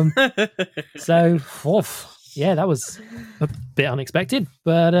 So that was a bit unexpected,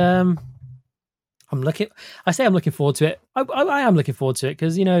 but I'm looking forward to it. I am looking forward to it,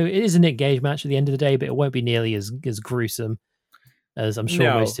 because, it is a Nick Gage match at the end of the day, but it won't be nearly as gruesome as I'm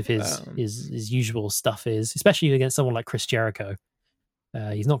sure most of his usual stuff is, especially against someone like Chris Jericho.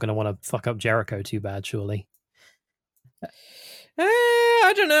 He's not going to want to fuck up Jericho too bad, surely.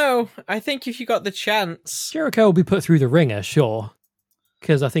 I don't know. I think if you got the chance, Jericho will be put through the ringer, sure,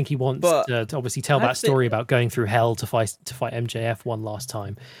 because I think he wants to obviously tell that story about going through hell to fight MJF one last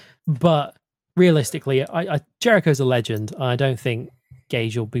time. But realistically, Jericho's a legend. I don't think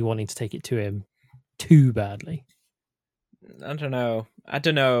Gage will be wanting to take it to him too badly. I don't know.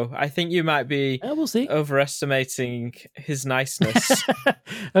 I think you might be we'll see. Overestimating his niceness.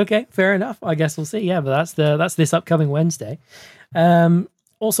 Okay, fair enough. I guess we'll see. Yeah, but that's this upcoming Wednesday.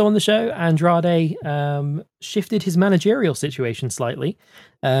 Also on the show, Andrade shifted his managerial situation slightly.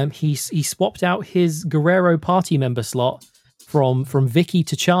 He swapped out his Guerrero party member slot from Vicky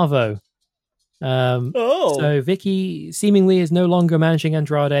to Chavo. So Vicky seemingly is no longer managing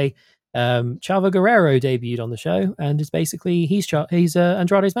Andrade. Chavo Guerrero debuted on the show and is basically he's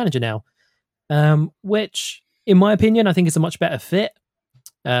Andrade's manager now, which in my opinion I think is a much better fit.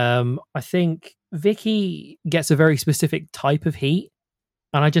 I think Vicky gets a very specific type of heat,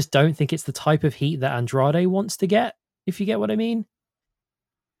 and I just don't think it's the type of heat that Andrade wants to get, if you get what I mean.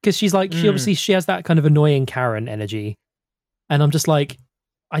 Because she's like, she has that kind of annoying Karen energy, and I'm just like,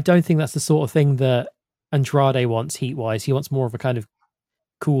 I don't think that's the sort of thing that Andrade wants heat wise. He wants more of a kind of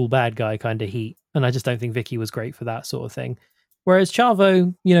cool bad guy kind of heat, and I just don't think Vicky was great for that sort of thing. Whereas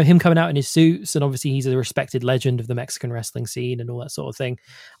Chavo, him coming out in his suits, and obviously he's a respected legend of the Mexican wrestling scene and all that sort of thing,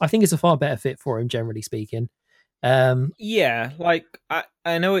 I think it's a far better fit for him, generally speaking. Like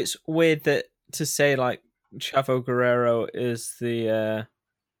I know it's weird to say like Chavo Guerrero is the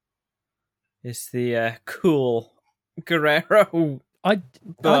cool Guerrero. I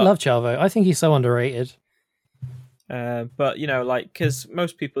love Chavo. I think he's so underrated. But because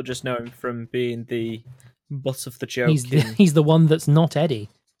most people just know him from being the butt of the joke. He's the one that's not Eddie.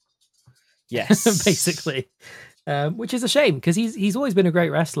 Yes, basically, which is a shame, because he's always been a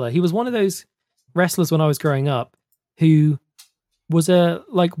great wrestler. He was one of those wrestlers when I was growing up who was a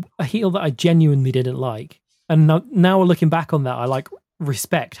heel that I genuinely didn't like. And now looking back on that, I like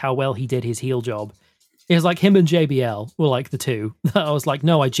respect how well he did his heel job. It was like him and JBL were like the two that I was like,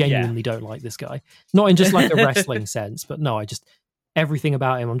 no, I genuinely don't like this guy. Not in just like a wrestling sense, but no, everything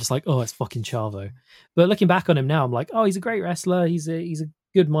about him, I'm just like, oh, it's fucking Chavo. But looking back on him now, I'm like, oh, he's a great wrestler. He's a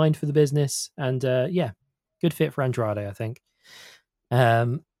good mind for the business. And good fit for Andrade, I think.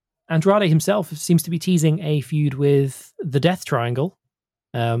 Andrade himself seems to be teasing a feud with the Death Triangle,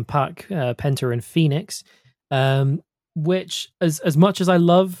 Pac, Penta, and Phoenix, which as much as I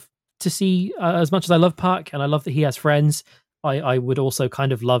love to see, as much as I love Pac and I love that he has friends, I would also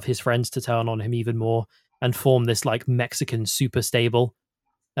kind of love his friends to turn on him even more and form this like Mexican super stable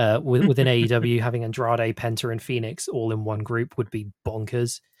within AEW. Having Andrade, Penta, and Phoenix all in one group would be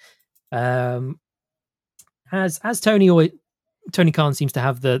bonkers. As Tony Khan seems to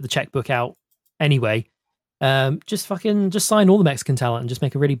have the checkbook out anyway, just sign all the Mexican talent and just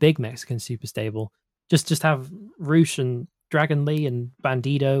make a really big Mexican super stable. Just have Roosh and Dragon Lee and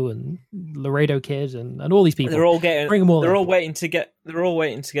Bandido and Laredo Kid and all these people. They're all getting. Bring them all. They're all waiting to get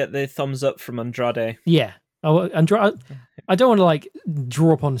the thumbs up from Andrade. Yeah, Andrade. I don't want to like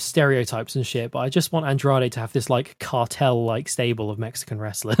draw upon stereotypes and shit, but I just want Andrade to have this like cartel like stable of Mexican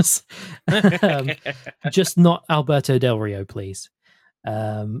wrestlers. Just not Alberto Del Rio, please.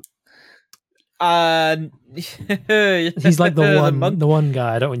 He's like the one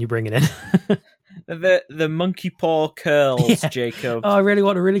guy I don't want you bringing in. The monkey paw curls, yeah. Jacob. Oh, I really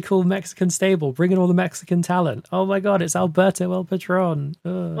want a really cool Mexican stable. Bring in all the Mexican talent. Oh my god, it's Alberto El Patron.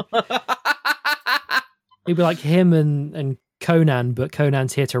 He'd be like him and Conan, but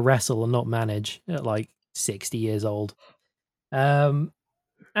Conan's here to wrestle and not manage at like 60 years old. And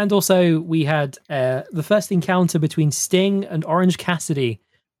also we had the first encounter between Sting and Orange Cassidy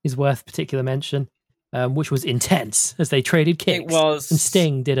is worth particular mention, which was intense as they traded kicks. It was. And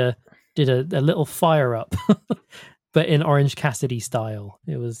Sting did a little fire up, but in Orange Cassidy style.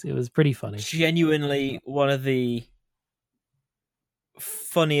 It was pretty funny. Genuinely one of the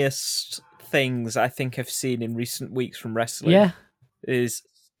funniest things I think I've seen in recent weeks from wrestling. Yeah, is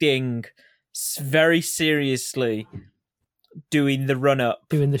Sting very seriously doing the run up,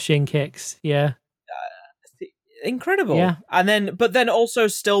 doing the shin kicks. Yeah. Incredible. Yeah. But then also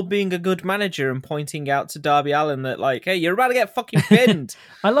still being a good manager and pointing out to Darby Allin that like, hey, you're about to get fucking pinned.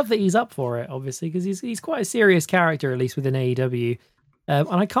 I love that he's up for it, obviously, because he's quite a serious character, at least within AEW. And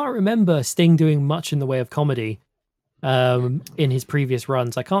I can't remember Sting doing much in the way of comedy in his previous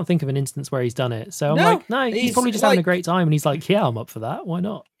runs. I can't think of an instance where he's done it. So I'm like, no, he's probably just having a great time. And he's like, yeah, I'm up for that. Why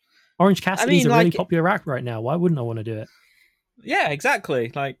not? Orange Cassidy's a really popular act right now. Why wouldn't I want to do it? Yeah,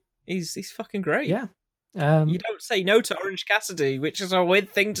 exactly. Like, he's fucking great. Yeah. You don't say no to Orange Cassidy, which is a weird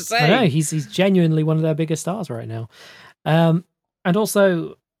thing to say. I know, he's genuinely one of their biggest stars right now. And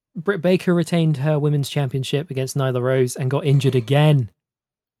also, Britt Baker retained her women's championship against Nyla Rose and got injured again.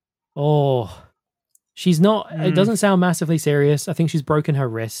 Oh, she's not. It doesn't sound massively serious. I think she's broken her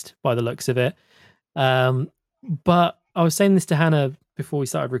wrist by the looks of it. But I was saying this to Hannah before we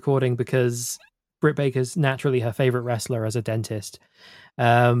started recording because Britt Baker's naturally her favorite wrestler as a dentist,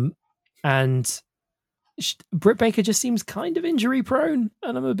 and Britt Baker just seems kind of injury prone,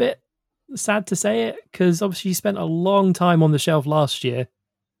 and I'm a bit sad to say it because obviously she spent a long time on the shelf last year,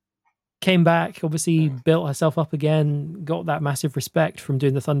 came back, obviously built herself up again, got that massive respect from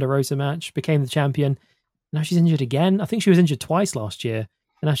doing the Thunder Rosa match, became the champion. Now she's injured again. I think she was injured twice last year,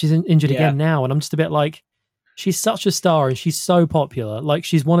 and now she's injured again now, and I'm just a bit like, she's such a star and she's so popular. Like,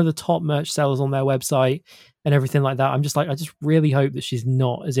 she's one of the top merch sellers on their website and everything like that. I'm just like, I just really hope that she's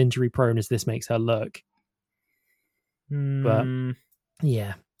not as injury prone as this makes her look. But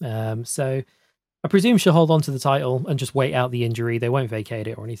yeah, so I presume she'll hold on to the title and just wait out the injury. They won't vacate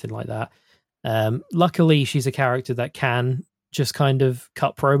it or anything like that. Luckily, she's a character that can just kind of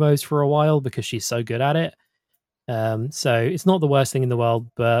cut promos for a while because she's so good at it. So it's not the worst thing in the world,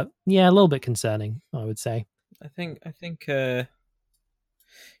 but yeah, a little bit concerning, I would say. I think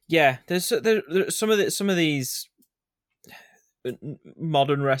yeah, there's some of these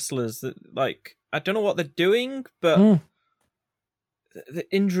modern wrestlers that, like, I don't know what they're doing, but the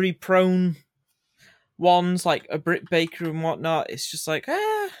injury prone ones like a Britt Baker and whatnot, it's just like,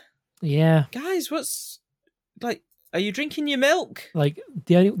 yeah, guys, what's, like, are you drinking your milk? Like,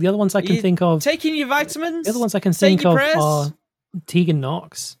 the other ones I can think of, taking your vitamins. The other ones I can think of are Tegan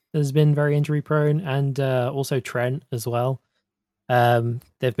Knox has been very injury prone, and also Trent as well.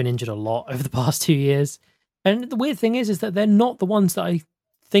 They've been injured a lot over the past 2 years. And the weird thing is that they're not the ones that I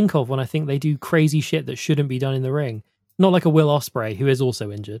think of when I think they do crazy shit that shouldn't be done in the ring. Not like a Will Ospreay, who is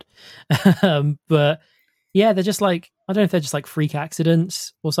also injured. But Yeah, they're just like, I don't know if they're just like freak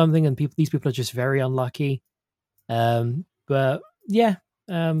accidents or something, and these people are just very unlucky. But yeah,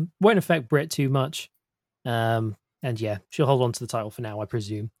 won't affect Britt too much. And yeah, she'll hold on to the title for now, I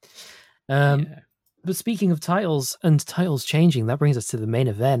presume. But speaking of titles and titles changing, that brings us to the main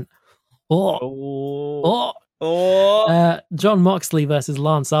event. John Moxley versus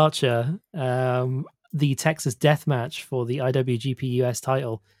Lance Archer, the Texas Death Match for the IWGP US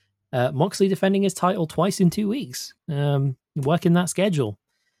title. Moxley defending his title twice in 2 weeks, working that schedule.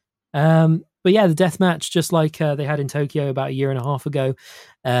 But yeah, the death match, just like they had in Tokyo about a year and a half ago,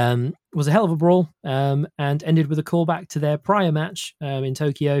 was a hell of a brawl, and ended with a callback to their prior match in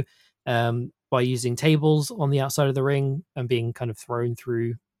Tokyo, by using tables on the outside of the ring and being kind of thrown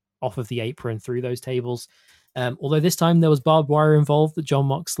through off of the apron through those tables. Although this time there was barbed wire involved that John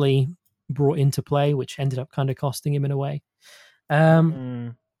Moxley brought into play, which ended up kind of costing him in a way.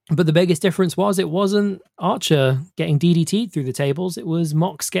 But the biggest difference was it wasn't Archer getting DDT'd through the tables. It was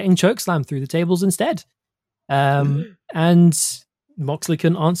Mox getting chokeslammed through the tables instead. And Moxley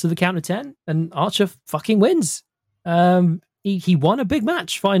couldn't answer the count of 10, and Archer fucking wins. He won a big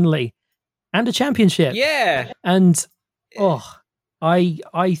match finally, and a championship. Yeah. And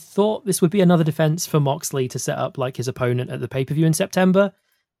I thought this would be another defense for Moxley to set up like his opponent at the pay-per-view in September.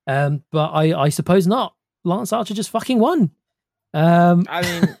 But I suppose not. Lance Archer just fucking won. I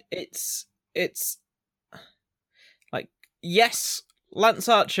mean, it's like, yes, Lance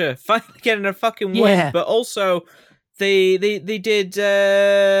Archer finally getting a fucking win, but also they did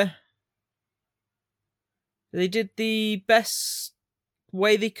the best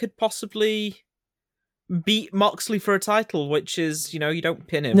way they could possibly beat Moxley for a title, which is, you don't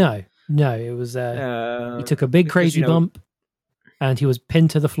pin him. No, it was he took a big crazy bump, and he was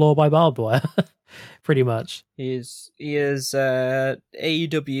pinned to the floor by barbed wire. Pretty much. He is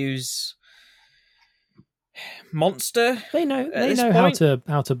AEW's monster. They know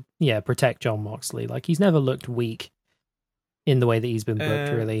how to protect John Moxley. Like, he's never looked weak in the way that he's been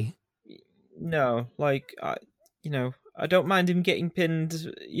booked, really. No, like I don't mind him getting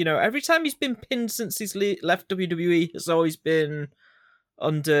pinned. Every time he's been pinned since he's left WWE, it's always been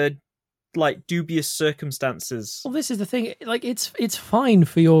under like dubious circumstances. Well, this is the thing. Like, it's fine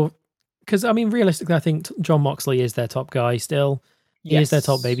for your. Because, I mean, realistically, I think John Moxley is their top guy still. He is their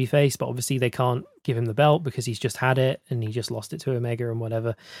top babyface, but obviously they can't give him the belt because he's just had it and he just lost it to Omega and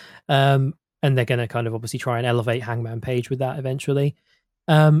whatever. And they're going to kind of obviously try and elevate Hangman Page with that eventually.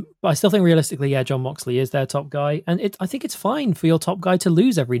 But I still think realistically, John Moxley is their top guy. And I think it's fine for your top guy to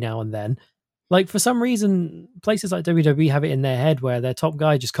lose every now and then. Like, for some reason, places like WWE have it in their head where their top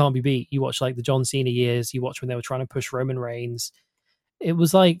guy just can't be beat. You watch like the John Cena years, you watch when they were trying to push Roman Reigns. It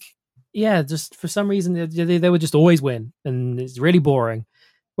was like, just for some reason they would just always win, and it's really boring.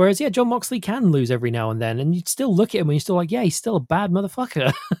 Whereas, John Moxley can lose every now and then, and you'd still look at him and you're still like, he's still a bad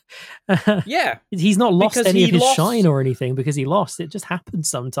motherfucker. He's not lost any of his shine or anything because he lost. It just happens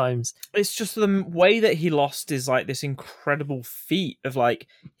sometimes. It's just the way that he lost is like this incredible feat of like,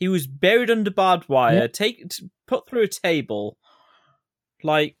 he was buried under barbed wire, put through a table,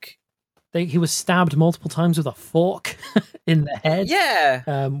 like. He was stabbed multiple times with a fork in the head.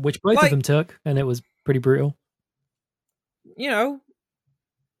 Yeah. Which both of them took, and it was pretty brutal.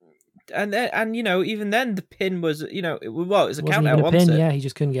 And even then the pin was, it was a count out, wasn't it? Yeah, he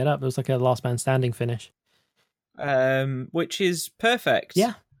just couldn't get up. It was like a last man standing finish. Which is perfect.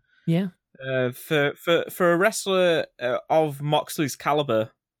 Yeah. For a wrestler of Moxley's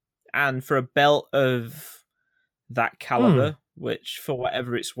caliber, and for a belt of that caliber, which for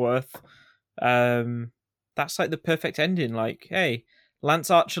whatever it's worth, that's like the perfect ending. Like, hey, Lance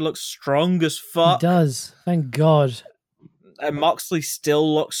Archer looks strong as fuck. He does, thank God. And Moxley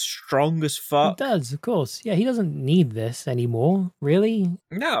still looks strong as fuck. He does, of course. Yeah, he doesn't need this anymore, really.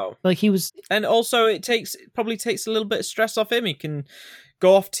 No. Like, he was. And also it probably takes a little bit of stress off him. He can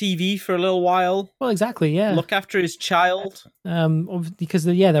go off TV for a little while. Well, exactly, yeah. Look after his child. Because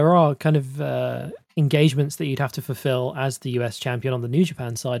there are kind of engagements that you'd have to fulfill as the US champion on the New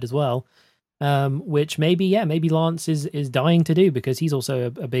Japan side as well. Which maybe Lance is dying to do, because he's also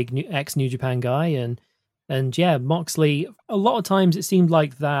a big ex-New Japan guy, and Moxley, a lot of times it seemed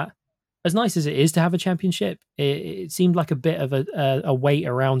like that, as nice as it is to have a championship, it seemed like a bit of a weight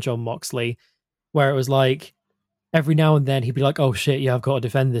around John Moxley, where it was like every now and then he'd be like, oh shit, I've got to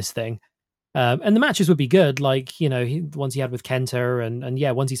defend this thing. And the matches would be good, like, ones he had with Kenta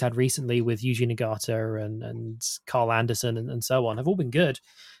and ones he's had recently with Yuji Nagata and Carl Anderson and so on have all been good.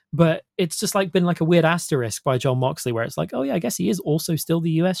 But it's just like been like a weird asterisk by John Moxley, where it's like, oh yeah, I guess he is also still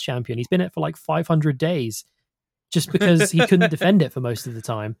the US champion. He's been it for like 500 days just because he couldn't defend it for most of the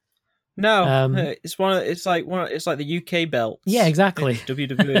time. No, it's like the UK belts. Yeah, exactly.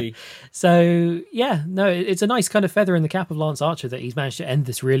 WWE. So yeah, no, it's a nice kind of feather in the cap of Lance Archer that he's managed to end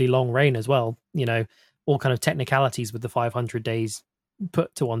this really long reign as well. You know, all kind of technicalities with the 500 days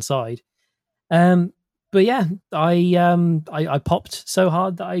put to one side. But yeah, I popped so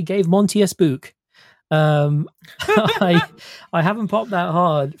hard that I gave Monty a spook. I haven't popped that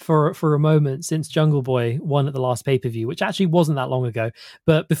hard for a moment since Jungle Boy won at the last pay-per-view, which actually wasn't that long ago.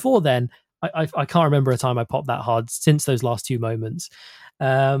 But before then, I can't remember a time I popped that hard since those last two moments.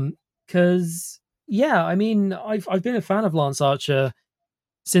 Because yeah, I mean, I've been a fan of Lance Archer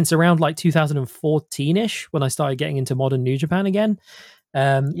since around like 2014ish when I started getting into modern New Japan again.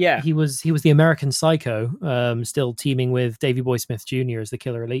 He was the American Psycho, still teaming with Davey Boy Smith Jr. as the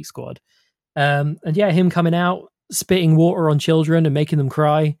Killer Elite Squad. And yeah, him coming out, spitting water on children and making them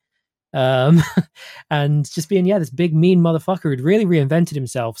cry. And just being, this big mean motherfucker who'd really reinvented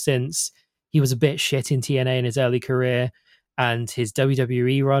himself since he was a bit shit in TNA in his early career. And his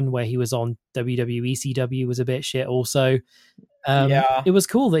WWE run where he was on WWE CW was a bit shit also. It was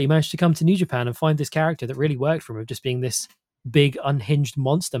cool that he managed to come to New Japan and find this character that really worked for him of just being this big unhinged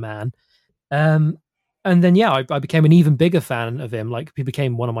monster man. And then I became an even bigger fan of him. Like, he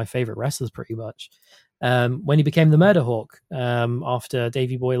became one of my favorite wrestlers pretty much when he became the Murder Hawk after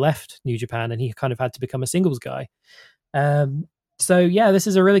Davey Boy left New Japan and he kind of had to become a singles guy. So yeah, this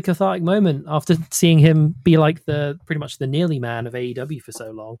is a really cathartic moment after seeing him be like pretty much the nearly man of AEW for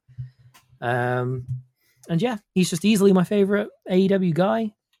so long. And yeah, he's just easily my favorite AEW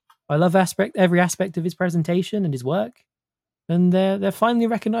guy. I love every aspect of his presentation and his work. And they're finally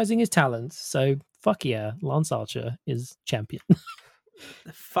recognizing his talents. So fuck yeah, Lance Archer is champion.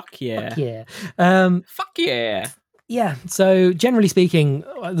 Fuck yeah. Fuck yeah. Fuck yeah. Yeah, so generally speaking,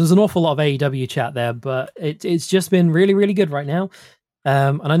 there's an awful lot of AEW chat there, but it's just been really, really good right now.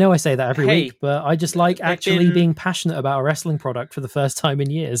 And I know I say that every week, but I just like actually being passionate about a wrestling product for the first time in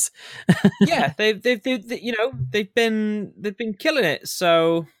years. Yeah, they've been killing it.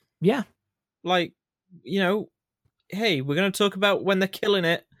 So yeah, like, hey, we're going to talk about when they're killing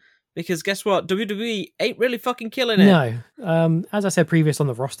it, because guess what? WWE ain't really fucking killing it. No. As I said previous on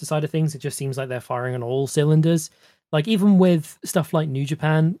the roster side of things, it just seems like they're firing on all cylinders. Like, even with stuff like New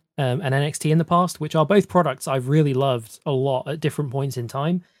Japan and NXT in the past, which are both products I've really loved a lot at different points in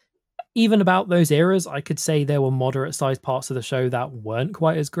time, even about those eras, I could say there were moderate-sized parts of the show that weren't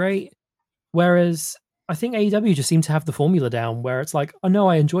quite as great. Whereas I think AEW just seemed to have the formula down, where it's like, I know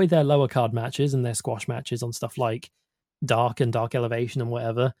I enjoyed their lower card matches and their squash matches on stuff like Dark and Dark Elevation and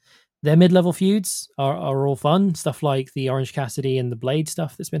whatever. Their mid-level feuds are all fun. Stuff like the Orange Cassidy and the Blade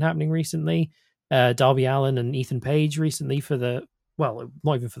stuff that's been happening recently. Darby Allin and Ethan Page recently for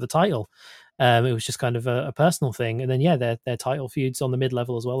not even for the title. It was just kind of a personal thing. And then, their title feuds on the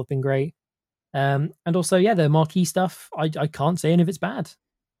mid-level as well have been great. And also, their marquee stuff, I can't say any of it's bad.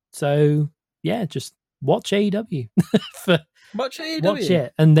 So, just watch AEW. Watch AEW. Watch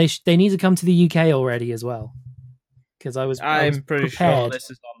it. And they need to come to the UK already as well. Because I'm pretty sure this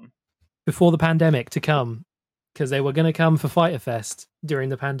is on before the pandemic to come, because they were going to come for Fyter Fest during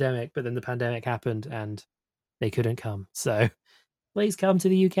the pandemic, but then the pandemic happened and they couldn't come. So please come to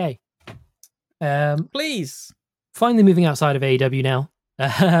the UK. Please. Finally, moving outside of AEW now,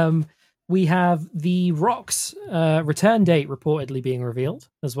 we have The Rock's return date reportedly being revealed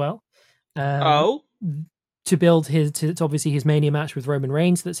as well. To build to obviously his Mania match with Roman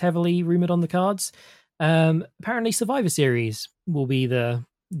Reigns that's heavily rumored on the cards. Apparently Survivor Series will be the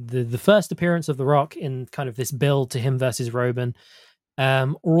first appearance of The Rock in kind of this build to him versus Roman.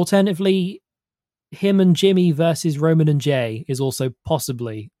 Or alternatively, him and Jimmy versus Roman and Jay is also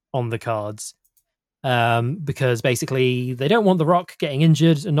possibly on the cards. Because basically they don't want The Rock getting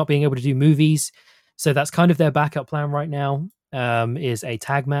injured and not being able to do movies. So that's kind of their backup plan right now, is a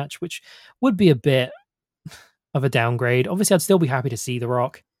tag match, which would be a bit of a downgrade. Obviously, I'd still be happy to see The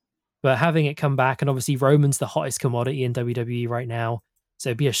Rock. But having it come back, and obviously Roman's the hottest commodity in WWE right now, so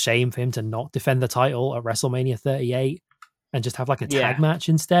it'd be a shame for him to not defend the title at WrestleMania 38 and just have like a tag match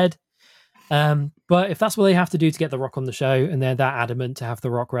instead. But if that's what they have to do to get The Rock on the show, and they're that adamant to have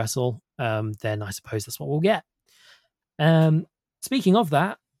The Rock wrestle, then I suppose that's what we'll get. Speaking of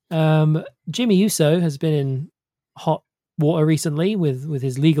that, Jimmy Uso has been in hot water recently with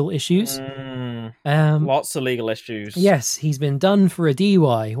his legal issues. Lots of legal issues. Yes, he's been done for a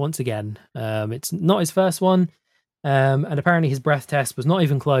DUI once again. It's not his first one. And apparently his breath test was not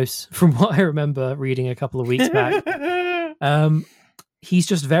even close from what I remember reading a couple of weeks back. He's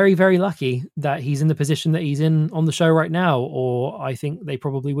just very, very lucky that he's in the position that he's in on the show right now, or I think they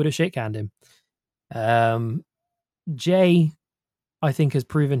probably would have shit-canned him. Jay I think, has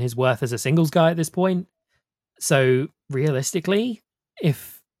proven his worth as a singles guy at this point. So realistically,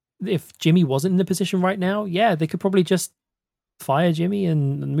 if Jimmy wasn't in the position right now, yeah, they could probably just fire Jimmy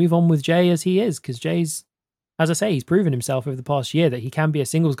and move on with Jay as he is, because Jay's, as I say, he's proven himself over the past year that he can be a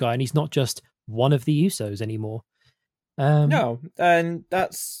singles guy, and he's not just one of the Usos anymore. No, and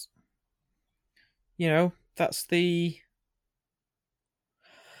that's that's the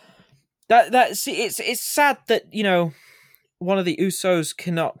that's it's sad that one of the Usos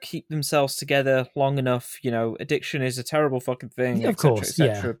cannot keep themselves together long enough. Addiction is a terrible fucking thing, of course,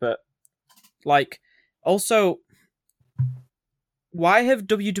 etc. But also, why have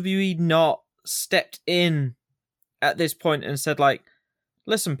WWE not stepped in at this point and said,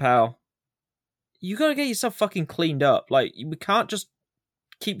 listen, pal, you gotta get yourself fucking cleaned up. We can't just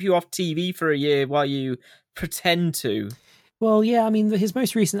keep you off TV for a year while you pretend to. Well, yeah, I mean, his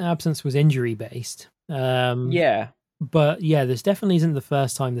most recent absence was injury based. Yeah. But yeah, this definitely isn't the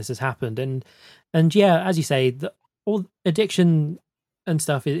first time this has happened. And yeah, as you say, all addiction and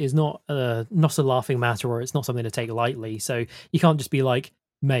stuff is not a laughing matter, or it's not something to take lightly. So you can't just be like,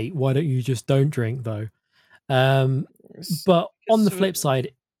 mate, why don't you just don't drink though? But on the flip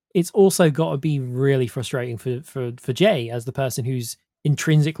side, it's also got to be really frustrating for Jay as the person who's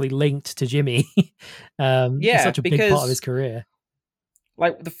intrinsically linked to Jimmy. Such a big part of his career.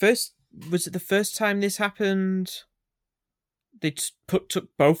 Was it the first time this happened? They took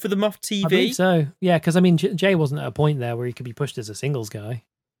both of them off TV? I believe so. Yeah, because I mean, Jay wasn't at a point there where he could be pushed as a singles guy.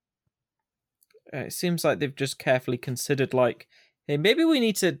 It seems like they've just carefully considered, hey, maybe we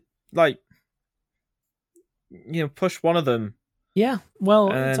need to, push one of them. Yeah,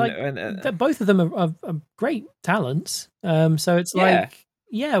 well, it's both of them are great talents. So it's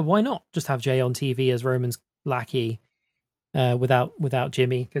why not just have Jay on TV as Roman's lackey without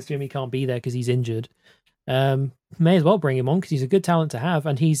Jimmy, because Jimmy can't be there because he's injured. May as well bring him on because he's a good talent to have,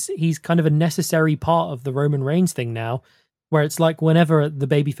 and he's kind of a necessary part of the Roman Reigns thing now, where it's like whenever the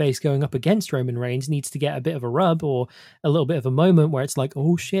babyface going up against Roman Reigns needs to get a bit of a rub or a little bit of a moment where it's like,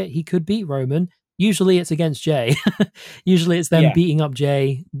 oh shit, he could beat Roman. Usually it's against Jay. Usually it's them beating up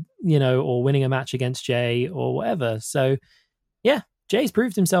Jay, or winning a match against Jay or whatever. So yeah, Jay's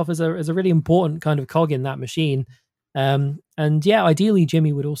proved himself as a really important kind of cog in that machine. And yeah, ideally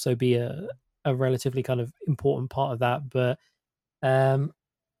Jimmy would also be a relatively kind of important part of that, but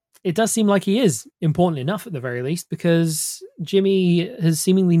it does seem like he is important enough at the very least, because Jimmy has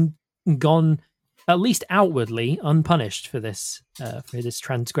seemingly gone, at least outwardly, unpunished for this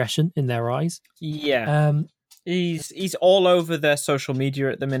transgression in their eyes. Yeah, he's all over their social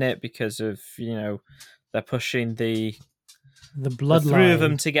media at the minute because of they're pushing the bloodline, the three of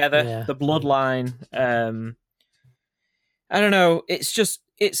them together, the bloodline. I don't know. It's just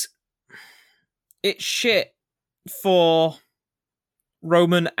it's shit for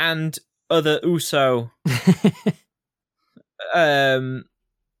Roman and other Uso.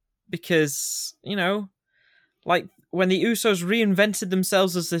 Because, when the Usos reinvented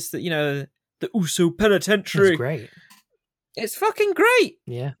themselves as this, the Uso Penitentiary. It's great. It's fucking great.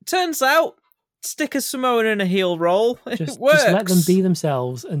 Yeah. Turns out, stick a Samoan in a heel role. It works. Just let them be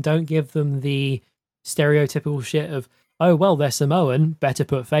themselves and don't give them the stereotypical shit of, oh, well, they're Samoan, better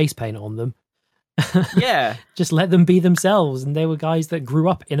put face paint on them. Yeah. Just let them be themselves. And they were guys that grew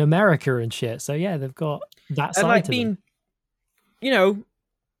up in America and shit. So yeah, they've got that side to them.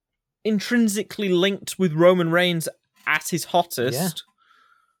 Intrinsically linked with Roman Reigns at his hottest.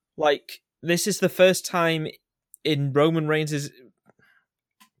 Yeah. This is the first time in Roman Reigns'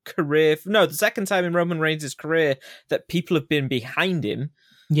 career, the second time in Roman Reigns' career that people have been behind him.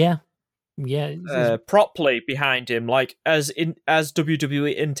 Yeah. Properly behind him, as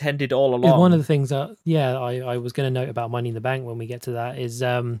WWE intended all along. One of the things that I was going to note about Money in the Bank when we get to that is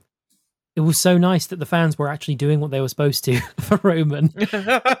it was so nice that the fans were actually doing what they were supposed to for Roman.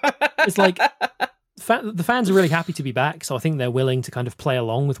 It's like the fans are really happy to be back, so I think they're willing to kind of play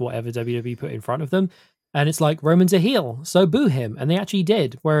along with whatever WWE put in front of them. And it's like, Roman's a heel, so boo him. And they actually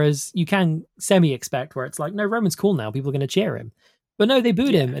did. Whereas you can semi-expect where it's like, no, Roman's cool now, people are going to cheer him. But no, they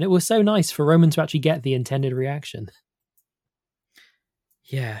booed him, and it was so nice for Roman to actually get the intended reaction.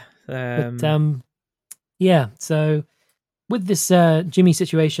 Yeah. So with this Jimmy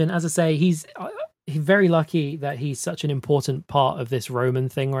situation, as I say, he's very lucky that he's such an important part of this Roman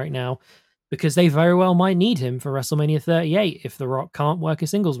thing right now, because they very well might need him for WrestleMania 38 if The Rock can't work a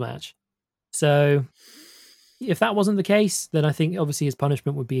singles match. So if that wasn't the case, then I think obviously his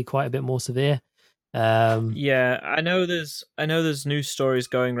punishment would be quite a bit more severe. I know there's news stories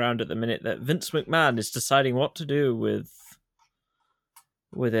going around at the minute that Vince McMahon is deciding what to do with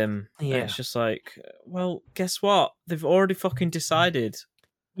with him. Yeah. And it's just like, well, guess what? They've already fucking decided.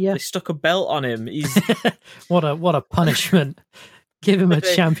 Yeah. They stuck a belt on him. He's what a punishment. Give him a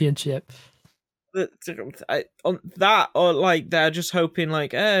championship. On that, or like they're just hoping,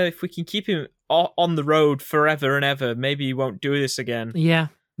 like, if we can keep him on the road forever and ever, maybe he won't do this again. Yeah,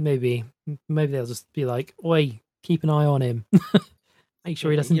 maybe they'll just be like, "Oi, keep an eye on him. Make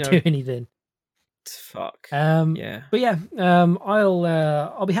sure he doesn't do anything." Fuck. Yeah. But yeah,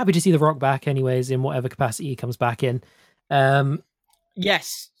 I'll be happy to see The Rock back, anyways, in whatever capacity he comes back in.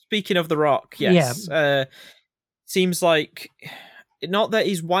 Yes. Speaking of The Rock, yes. Yeah. Seems like, not that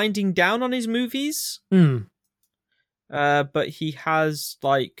he's winding down on his movies, but he has,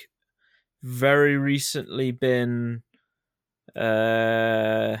 like, very recently been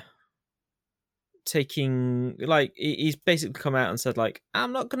taking, like, he's basically come out and said, like,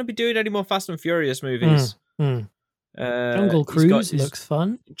 I'm not going to be doing any more Fast and Furious movies. Jungle Cruise looks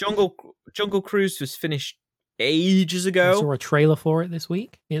fun. Jungle Cruise was finished ages ago. I saw a trailer for it this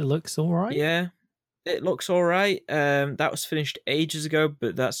week. It looks all right. Yeah. It looks all right. That was finished ages ago,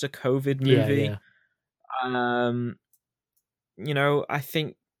 but that's a COVID movie. Yeah. I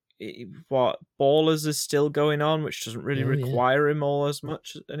think Ballers is still going on, which doesn't really require him all as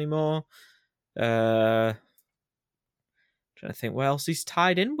much anymore. Trying to think what else he's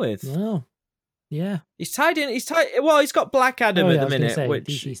tied in with. Oh, yeah. He's tied in. Well, he's got Black Adam at the minute, which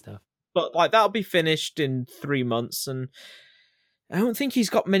DC stuff. But like that'll be finished in 3 months, and I don't think he's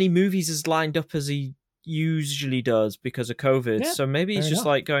got many movies as lined up as he usually does because of COVID. Yeah, so maybe he's just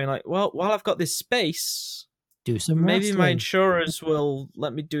like going like, well, while I've got this space, do some maybe wrestling. My insurers will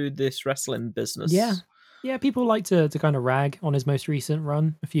let me do this wrestling business. Yeah. People like to kind of rag on his most recent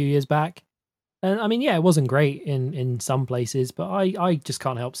run a few years back, and I mean, yeah, it wasn't great in some places, but I just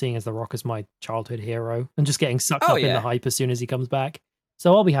can't help seeing as The Rock as my childhood hero and just getting sucked up in the hype as soon as he comes back.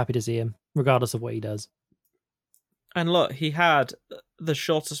 So I'll be happy to see him, regardless of what he does. And look, he had the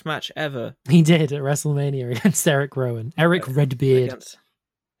shortest match ever. He did at WrestleMania against Eric Rowan. Eric Redbeard. Against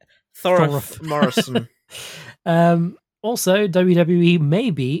Thorolf Morrison. Also, WWE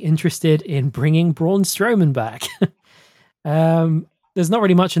may be interested in bringing Braun Strowman back. There's not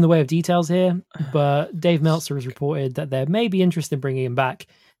really much in the way of details here, but Dave Meltzer has reported that there may be interest in bringing him back,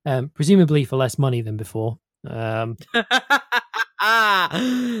 presumably for less money than before. So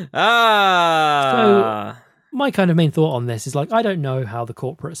my kind of main thought on this is like, I don't know how the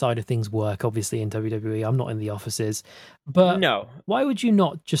corporate side of things work, obviously, in WWE. I'm not in the offices. But no. Why would you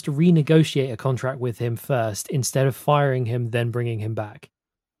not just renegotiate a contract with him first instead of firing him, then bringing him back?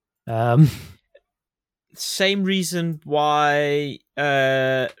 Same reason why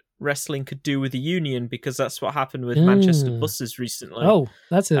wrestling could do with the union, because that's what happened with Manchester Buses recently. Oh,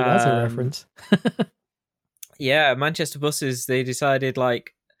 that's a reference. Yeah, Manchester Buses, they decided,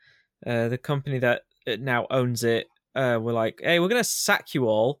 like, the company that now owns it were like, hey, we're going to sack you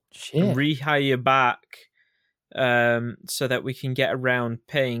all and rehire you back so that we can get around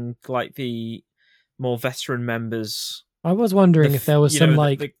paying, like, the more veteran members. I was wondering if there was some,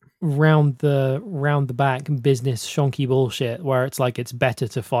 round the back business shonky bullshit where it's like it's better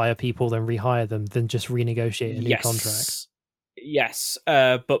to fire people than rehire them than just renegotiate a new contract. Yes,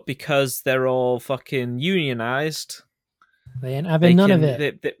 but because they're all fucking unionized, they ain't having none of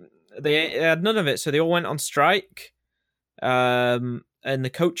it. They had none of it, so they all went on strike. And the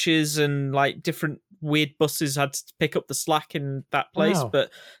coaches and like different weird buses had to pick up the slack in that place. Wow.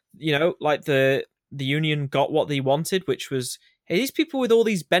 But like the union got what they wanted, which was, hey, these people with all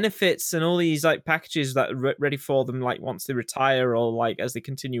these benefits and all these like packages that are ready for them, like once they retire or like as they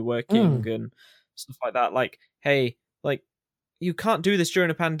continue working and stuff like that. Like, hey, like, you can't do this during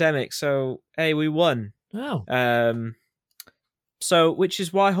a pandemic, so hey, we won. Wow. So, which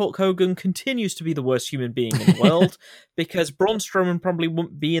is why Hulk Hogan continues to be the worst human being in the world, because Braun Strowman probably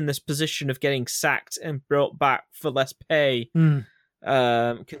wouldn't be in this position of getting sacked and brought back for less pay,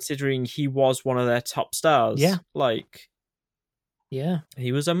 considering he was one of their top stars. Yeah.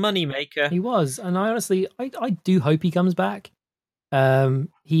 He was a money maker. He was, and I honestly do hope he comes back.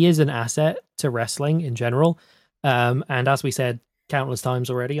 He is an asset to wrestling in general. And as we said countless times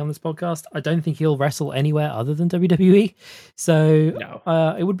already on this podcast, I don't think he'll wrestle anywhere other than WWE. So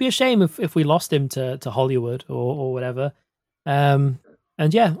it would be a shame if we lost him to Hollywood or whatever. And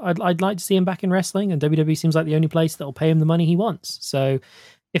yeah, I'd like to see him back in wrestling, and WWE seems like the only place that'll pay him the money he wants. So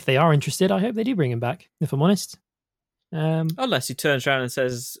if they are interested, I hope they do bring him back, if I'm honest. Unless he turns around and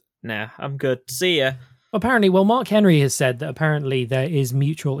says, nah, I'm good. See ya. Apparently, Mark Henry has said that apparently there is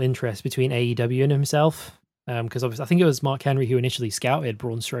mutual interest between AEW and himself. Because obviously, I think it was Mark Henry who initially scouted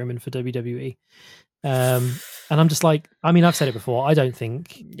Braun Strowman for WWE. And I'm just like, I mean, I've said it before. I don't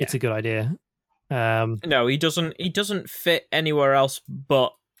think it's a good idea. No, he doesn't fit anywhere else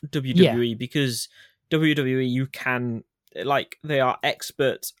but WWE because WWE, you can, like, they are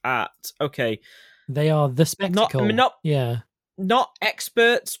experts at, they are the spectacle. Not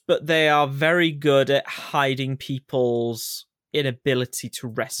experts, but they are very good at hiding people's inability to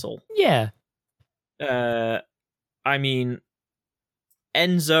wrestle. Yeah. I mean,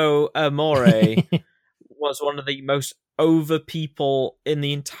 Enzo Amore was one of the most over people in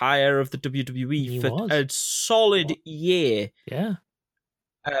the entire of the WWE for a solid year. Yeah.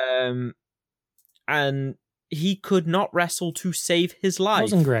 And he could not wrestle to save his life. It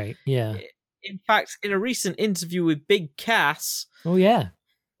wasn't great. Yeah. In fact, in a recent interview with Big Cass. Oh yeah.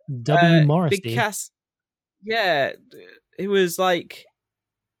 W. Morrissey. Big Cass. Yeah, it was like,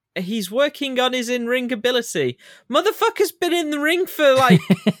 he's working on his in-ring ability. Motherfucker's been in the ring for like...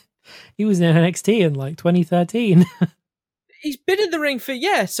 He was in NXT in like 2013. He's been in the ring for,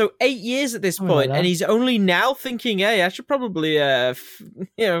 so 8 years at this point, and he's only now thinking, hey, I should probably,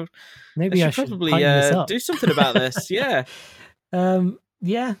 maybe I should probably do something about this. Yeah. Like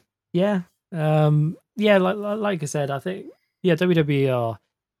I said, I think, WWE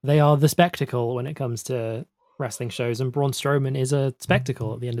they are the spectacle when it comes to wrestling shows, and Braun Strowman is a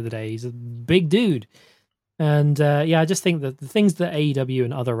spectacle at the end of the day. He's a big dude. And I just think that the things that AEW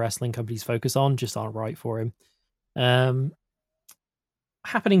and other wrestling companies focus on just aren't right for him.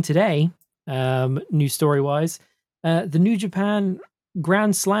 Happening today, news story-wise, the New Japan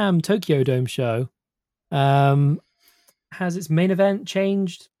Grand Slam Tokyo Dome show has its main event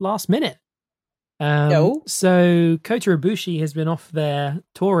changed last minute. So Kota Ibushi has been off their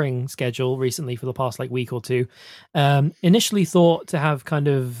touring schedule recently for the past week or two. Initially thought to have kind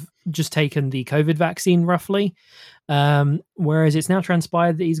of just taken the COVID vaccine roughly, whereas it's now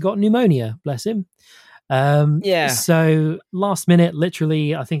transpired that he's got pneumonia, bless him. So last minute,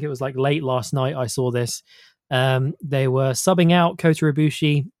 literally, I think it was late last night I saw this. They were subbing out Kota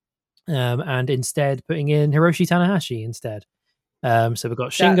Ibushi and instead putting in Hiroshi Tanahashi instead. So we've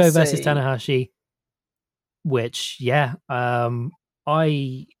got Shingo versus Tanahashi, which, I'm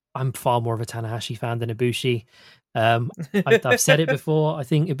far more of a Tanahashi fan than Ibushi. I've said it before. I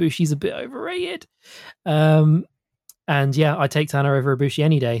think Ibushi's a bit overrated. And I take Tana over Ibushi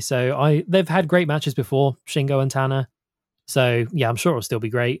any day. So they've had great matches before, Shingo and Tana. So I'm sure it'll still be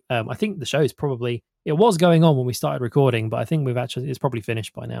great. I think the show is it was going on when we started recording, but I think it's probably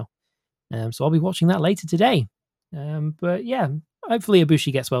finished by now. So I'll be watching that later today. But hopefully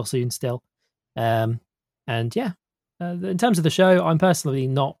Ibushi gets well soon still. In terms of the show, I'm personally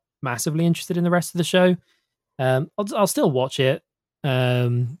not massively interested in the rest of the show. I'll still watch it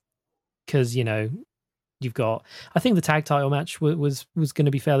because you've got, I think the tag title match was going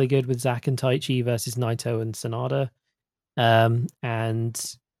to be fairly good with Zack and Taichi versus Naito and Sanada.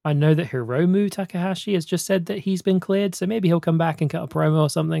 And I know that Hiromu Takahashi has just said that he's been cleared, so maybe he'll come back and cut a promo or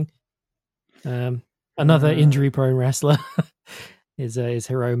something. Another injury-prone wrestler is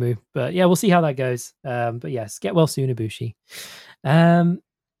Hiromu, but we'll see how that goes. But yes, get well soon, Ibushi.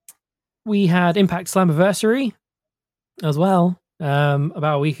 We had Impact Slammiversary as well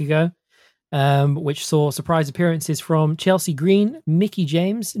about a week ago, which saw surprise appearances from Chelsea Green, Mickey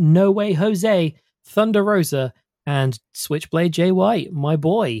James, No Way Jose, Thunder Rosa, and Switchblade Jay White, my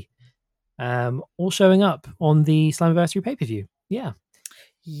boy, all showing up on the Slammiversary pay-per-view. Yeah,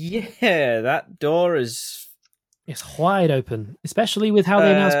 that door is... It's wide open, especially with how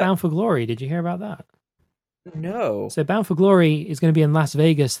they announced Bound for Glory. Did you hear about that? No. So Bound for Glory is going to be in Las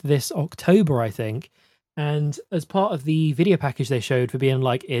Vegas this October, I think. And as part of the video package they showed for being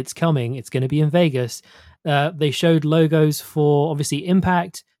it's coming, it's going to be in Vegas, they showed logos for, obviously,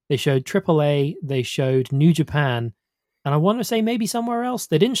 Impact. They showed AAA. They showed New Japan. And I want to say maybe somewhere else.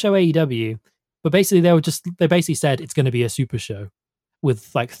 They didn't show AEW. But basically, they basically said it's going to be a super show with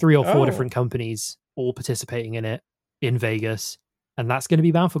 3 or 4 different companies all participating in it in Vegas. And that's going to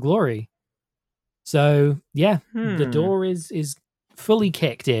be Bound for Glory. So, the door is fully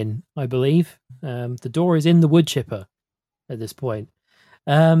kicked in, I believe. The door is in the wood chipper at this point.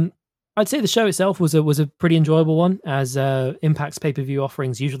 I'd say the show itself was a pretty enjoyable one, as Impact's pay-per-view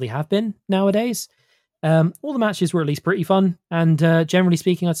offerings usually have been nowadays. All the matches were at least pretty fun, and generally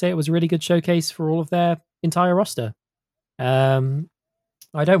speaking, I'd say it was a really good showcase for all of their entire roster.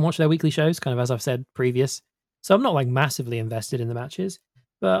 I don't watch their weekly shows, kind of as I've said previous, so I'm not massively invested in the matches,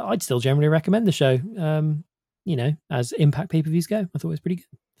 but I'd still generally recommend the show. As Impact pay-per-views go, I thought it was pretty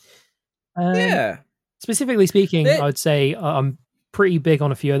good. Specifically speaking, I'd say I'm pretty big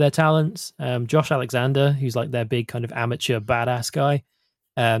on a few of their talents. Josh Alexander, who's their big kind of amateur badass guy.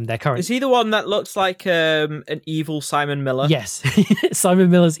 Their current Is he the one that looks like an evil Simon Miller? Yes, Simon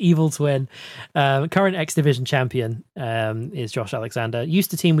Miller's evil twin. Current X Division champion is Josh Alexander.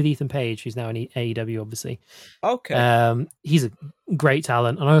 Used to team with Ethan Page, who's now in AEW, obviously. Okay. He's a great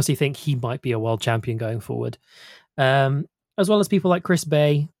talent, and I honestly think he might be a world champion going forward. As well as people like Chris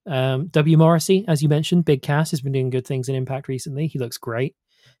Bay, W. Morrissey, as you mentioned. Big Cass has been doing good things in Impact recently. He looks great.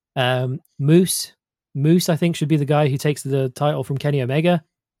 Moose, I think, should be the guy who takes the title from Kenny Omega.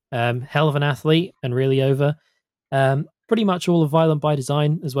 Hell of an athlete and really over. Pretty much all of Violent by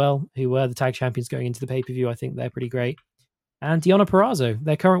Design as well, who were the tag champions going into the pay-per-view. I think they're pretty great. And Deonna Purrazzo,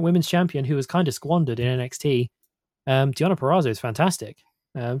 their current women's champion, who was kind of squandered in NXT. Deonna Purrazzo is fantastic.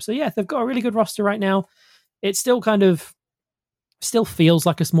 So yeah, they've got a really good roster right now. It still feels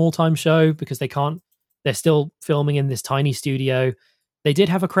like a small-time show because they're still filming in this tiny studio. They did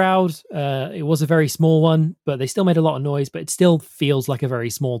have a crowd. It was a very small one, but they still made a lot of noise, but it still feels like a very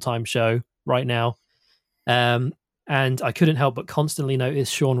small-time show right now. And I couldn't help but constantly notice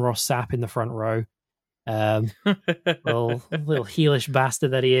Sean Ross Sapp in the front row. little heelish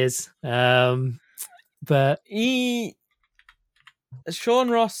bastard that he is. But Sean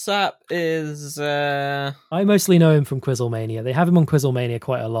Ross Sapp is... I mostly know him from Quizzlemania. They have him on Quizzlemania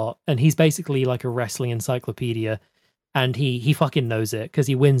quite a lot, and he's basically like a wrestling encyclopedia. And he fucking knows it because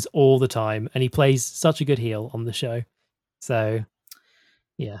he wins all the time and he plays such a good heel on the show. So,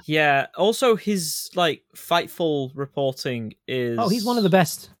 yeah. Yeah. Also, his like Fightful reporting is... Oh, he's one of the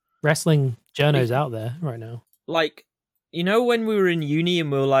best wrestling journos out there right now. Like, you know, when we were in uni and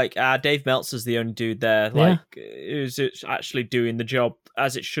we were like, Dave Meltzer's the only dude there. Like, who's actually doing the job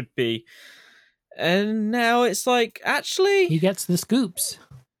as it should be. And now it's like, actually... He gets the scoops.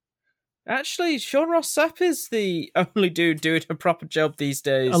 Actually, Sean Ross Sapp is the only dude doing a proper job these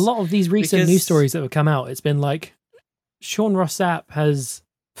days. A lot of these recent news stories that have come out, it's been like Sean Ross Sapp has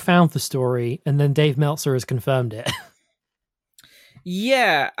found the story and then Dave Meltzer has confirmed it.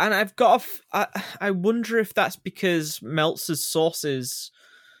 Yeah, and I've got I wonder if that's because Meltzer's sources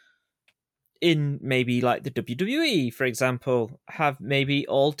in maybe like the WWE, for example, have maybe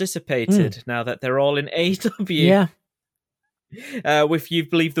all dissipated now that they're all in AEW. Yeah. If you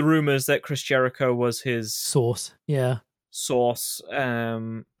believe the rumors that Chris Jericho was his source,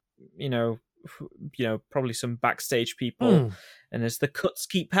 probably some backstage people, and as the cuts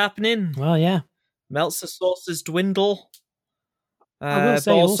keep happening, well, yeah, Meltzer sources dwindle. I will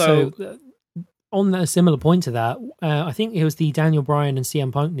say also on a similar point to that, I think it was the Daniel Bryan and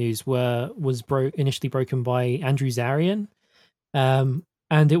CM Punk news was initially broken by Andrew Zarian, and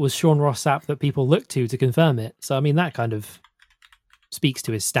it was Sean Ross Sapp that people looked to confirm it. So I mean, that kind of speaks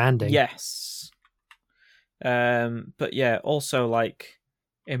to his standing. Yes. But yeah, also like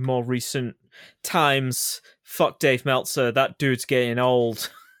in more recent times, fuck Dave Meltzer, that dude's getting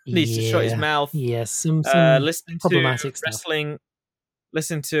old. Needs to shut his mouth. Yes, some listening problematic to stuff. Wrestling,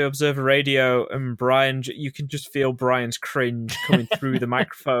 listen to Observer Radio and Bryan, you can just feel Bryan's cringe coming through the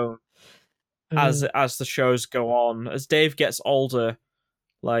microphone as the shows go on. As Dave gets older,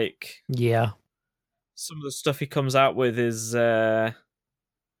 like some of the stuff he comes out with is would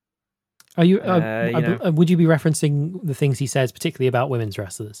you be referencing the things he says particularly about women's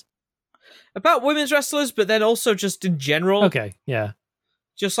wrestlers? About women's wrestlers, but then also just in general. Okay, yeah.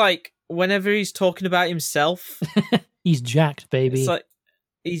 Just like whenever he's talking about himself, he's jacked, baby. It's like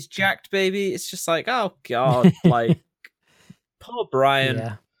he's jacked, baby. It's just like, oh god, like poor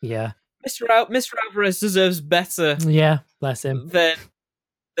Bryan. Yeah. Mr. Alvarez deserves better. Yeah, bless him.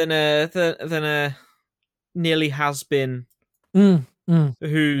 Than a nearly has been.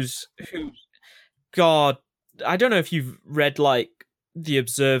 Who's God, I don't know if you've read like The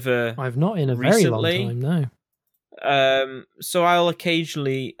Observer. I've not in a recently. very long time, no. So I'll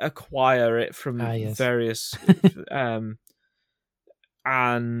occasionally acquire it from various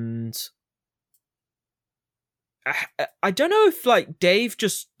and I don't know if like Dave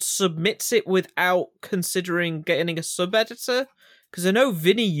just submits it without considering getting a sub editor, because I know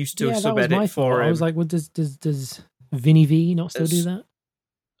Vinny used to sub edit for him. I was like, well, does Vinny V not still do that?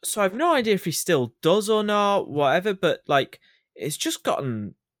 So I've no idea if he still does or not, whatever, but like it's just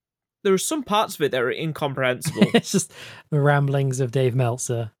gotten, there are some parts of it that are incomprehensible. It's just the ramblings of Dave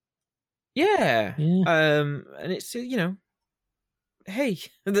Meltzer. Yeah. And it's, hey,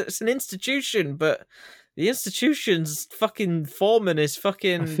 it's an institution, but the institution's fucking foreman is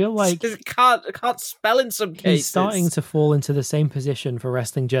fucking... I feel like... can't spell in some cases. He's starting to fall into the same position for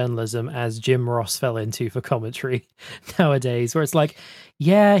wrestling journalism as Jim Ross fell into for commentary nowadays, where it's like,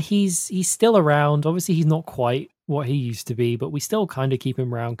 yeah, he's still around. Obviously, he's not quite what he used to be, but we still kind of keep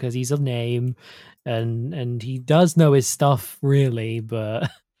him around because he's a name, and he does know his stuff really. But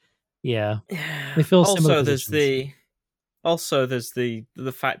yeah, they feel similar positions. There's the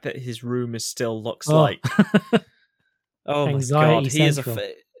fact that his room is still looks like. Oh my Anxiety god, he central.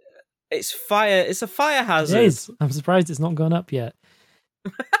 is it's fire. It's a fire hazard. It is. I'm surprised it's not gone up yet.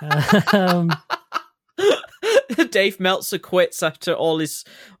 Dave Meltzer quits after all his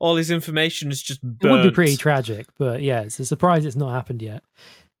information is just burnt. It would be pretty tragic, but yeah, it's a surprise it's not happened yet.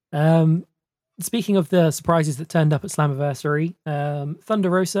 Speaking of the surprises that turned up at Slammiversary, Thunder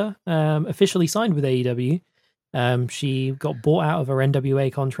Rosa officially signed with AEW. She got bought out of her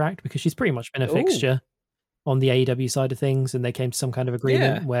NWA contract because she's pretty much been a fixture on the AEW side of things, and they came to some kind of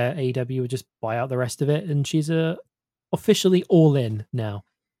agreement where AEW would just buy out the rest of it, and she's officially all in now,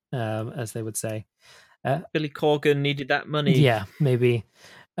 as they would say. Billy Corgan needed that money. Yeah, maybe.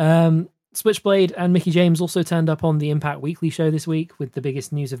 Switchblade and Mickie James also turned up on the Impact Weekly show this week, with the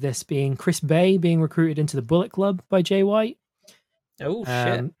biggest news of this being Chris Bay being recruited into the Bullet Club by Jay White. Oh,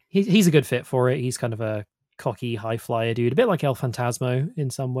 shit. He's a good fit for it. He's kind of a cocky, high flyer dude, a bit like El Phantasmo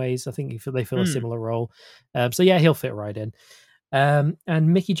in some ways. I think they fill a similar role. So yeah, he'll fit right in. And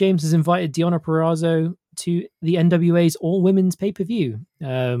Mickie James has invited Deonna Purrazzo to the NWA's all-women's pay-per-view,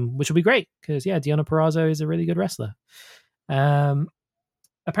 which will be great because, yeah, Deonna Purrazzo is a really good wrestler.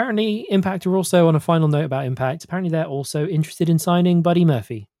 Apparently, Impact are also, on a final note about Impact, apparently they're also interested in signing Buddy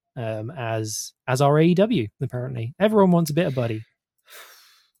Murphy as our AEW, apparently. Everyone wants a bit of Buddy.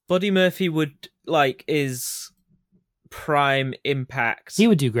 Buddy Murphy is prime Impact. He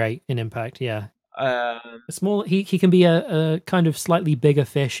would do great in Impact, yeah. He can be a kind of slightly bigger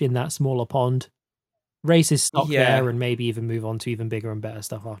fish in that smaller pond. Race his stock there and maybe even move on to even bigger and better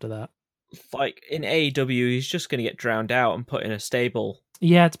stuff after that. Like in AEW, he's just going to get drowned out and put in a stable.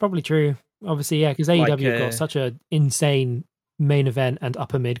 Yeah, it's probably true. Obviously, yeah, because AEW have got such an insane main event and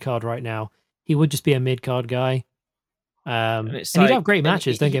upper mid card right now. He would just be a mid card guy. And he'd have great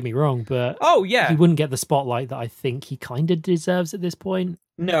matches, don't get me wrong, but he wouldn't get the spotlight that I think he kind of deserves at this point.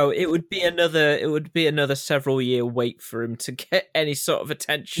 No, it would be another several year wait for him to get any sort of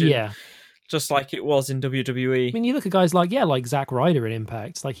attention. Yeah. Just like it was in WWE. I mean, you look at guys like Zack Ryder in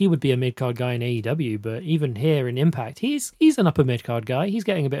Impact. Like, he would be a mid card guy in AEW, but even here in Impact, he's an upper mid card guy. He's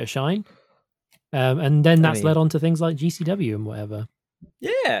getting a bit of shine. And then that's led on to things like GCW and whatever.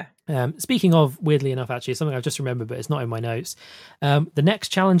 Yeah. Speaking of, weirdly enough, actually, something I've just remembered, but it's not in my notes. The next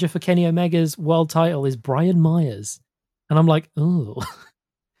challenger for Kenny Omega's world title is Brian Myers. And I'm like, oh.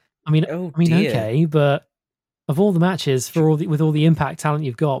 I mean, okay, but of all the matches with all the Impact talent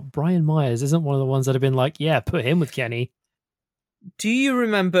you've got, Brian Myers isn't one of the ones that have been like, yeah, put him with Kenny. Do you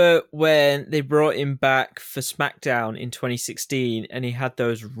remember when they brought him back for SmackDown in 2016 and he had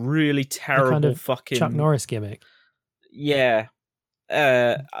those really terrible kind of fucking Chuck Norris gimmick? Yeah.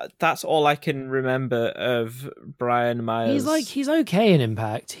 That's all I can remember of Brian Myers. He's okay in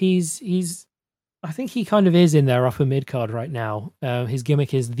Impact. I think he kind of is in their upper mid card right now. His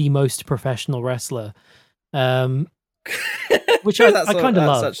gimmick is the most professional wrestler, which I kind of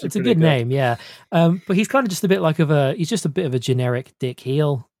love. It's a good name, yeah. But he's kind of just a bit he's just a bit of a generic dick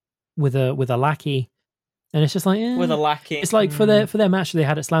heel with a lackey, and it's just like with a lackey. It's like for their match they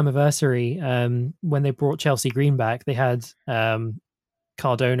had at Slammiversary, when they brought Chelsea Green back, they had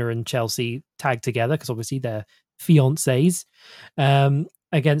Cardona and Chelsea tagged together because obviously they're fiancés,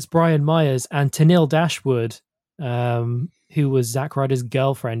 against Brian Myers and Tenille Dashwood, who was Zack Ryder's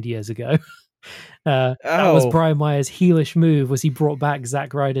girlfriend years ago. That was Brian Myers' heelish move, was he brought back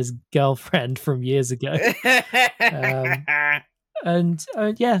Zack Ryder's girlfriend from years ago. And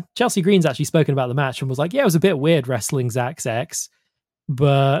Chelsea Green's actually spoken about the match and was like, yeah, it was a bit weird wrestling Zack's ex,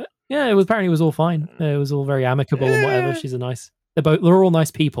 but yeah, apparently it was all fine. It was all very amicable and whatever. They're all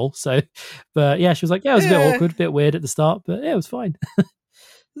nice people. So, but yeah, she was like, yeah, it was a bit awkward, a bit weird at the start, but yeah, it was fine.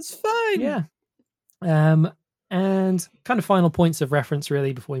 It's fine. Yeah. And kind of final points of reference,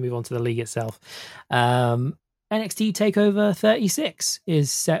 really, before we move on to the league itself. NXT TakeOver 36 is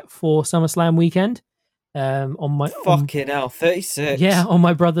set for SummerSlam weekend. Fucking hell, 36. Yeah, on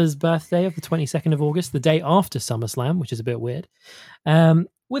my brother's birthday of the 22nd of August, the day after SummerSlam, which is a bit weird.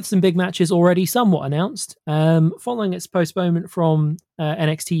 With some big matches already somewhat announced. Following its postponement from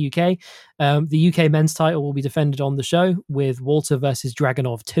NXT UK, the UK men's title will be defended on the show with Walter versus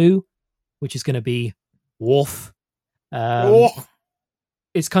Dragunov 2, which is going to be woof.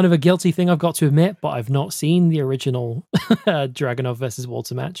 It's kind of a guilty thing I've got to admit, but I've not seen the original Dragunov versus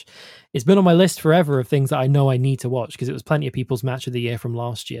Walter match. It's been on my list forever of things that I know I need to watch because it was plenty of people's match of the year from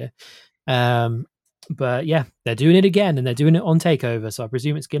last year. But yeah, they're doing it again and they're doing it on TakeOver, so I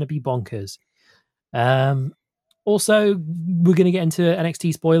presume it's going to be bonkers. Also, we're going to get into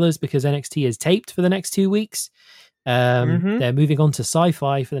NXT spoilers because NXT is taped for the next 2 weeks. They're moving on to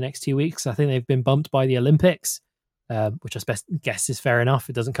Sci-Fi for the next 2 weeks. I think they've been bumped by the Olympics, which I guess is fair enough.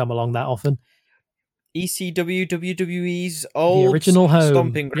 It doesn't come along that often. ECW, WWE's old the original home.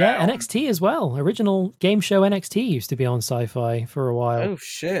 Stomping ground. Yeah, NXT as well. Original game show NXT used to be on Sci-Fi for a while. Oh,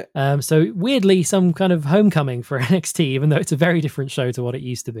 shit. So weirdly, some kind of homecoming for NXT, even though it's a very different show to what it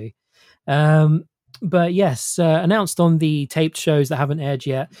used to be. But yes, announced on the taped shows that haven't aired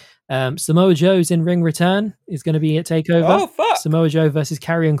yet, Samoa Joe's in-ring return is going to be at TakeOver. Oh, fuck! Samoa Joe versus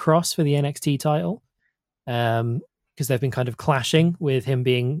Karrion Kross for the NXT title. Because they've been kind of clashing with him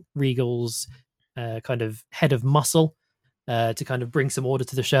being Regal's kind of head of muscle to kind of bring some order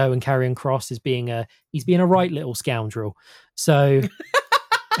to the show, and Karrion Kross is being a right little scoundrel. So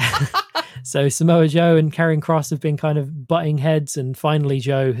so Samoa Joe and Karrion Kross have been kind of butting heads, and finally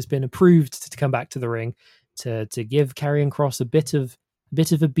Joe has been approved to come back to the ring to give Karrion Kross a bit of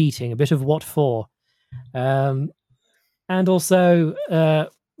a beating, a bit of what for. And also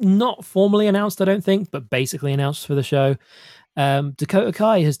not formally announced, I don't think, but basically announced for the show. Dakota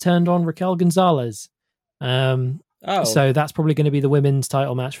Kai has turned on Raquel Gonzalez. So that's probably going to be the women's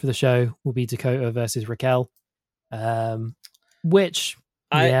title match for the show. Will be Dakota versus Raquel. Which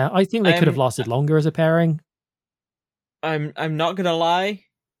I think they could have lasted longer as a pairing. I'm not gonna lie.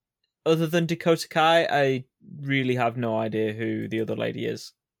 Other than Dakota Kai, I really have no idea who the other lady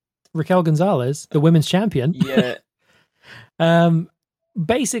is. Raquel Gonzalez, the women's champion. Yeah.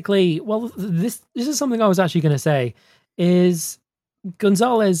 Basically, well, this is something I was actually going to say. Is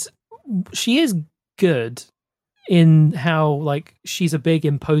Gonzalez, she is good in how, like, she's a big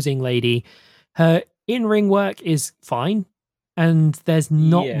imposing lady. Her in-ring work is fine, and there's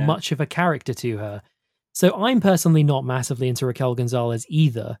not much of a character to her. So I'm personally not massively into Raquel Gonzalez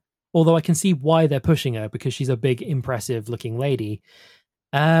either, although I can see why they're pushing her, because she's a big, impressive looking lady.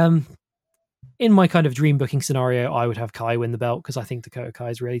 In my kind of dream booking scenario, I would have Kai win the belt because I think Dakota Kai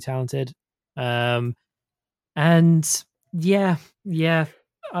is really talented. And I'm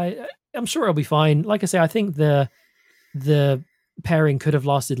sure it'll be fine. Like I say, I think the pairing could have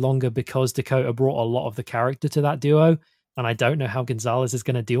lasted longer because Dakota brought a lot of the character to that duo, and I don't know how Gonzalez is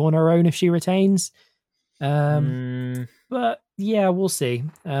going to do on her own if she retains. But yeah, we'll see.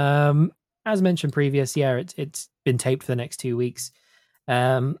 As mentioned previous, it's been taped for the next 2 weeks.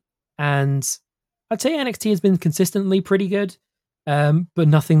 And I'd say NXT has been consistently pretty good, but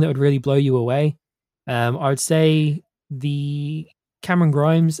nothing that would really blow you away. I would say the Cameron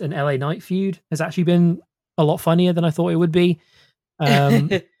Grimes and LA Knight feud has actually been a lot funnier than I thought it would be.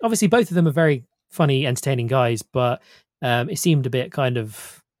 Obviously, both of them are very funny, entertaining guys, but it seemed a bit kind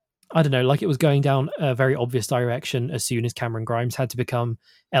of, I don't know, like it was going down a very obvious direction as soon as Cameron Grimes had to become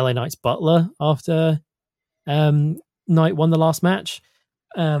LA Knight's butler after Knight won the last match.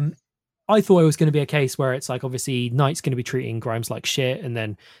 I thought it was going to be a case where it's like, obviously Knight's going to be treating Grimes like shit, and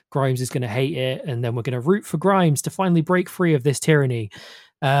then Grimes is going to hate it, and then we're going to root for Grimes to finally break free of this tyranny.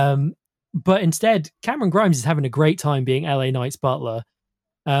 But instead, Cameron Grimes is having a great time being LA Knight's butler.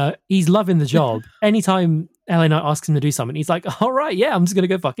 He's loving the job. Anytime LA Knight asks him to do something, he's like, all right, yeah, I'm just going to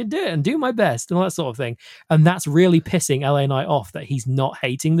go fucking do it and do my best and all that sort of thing. And that's really pissing LA Knight off that he's not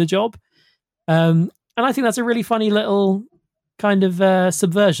hating the job. And I think that's a really funny little kind of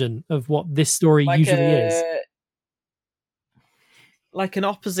subversion of what this story usually is. Like an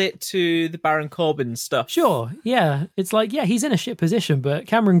opposite to the Baron Corbin stuff. Sure, yeah. It's like, yeah, he's in a shit position, but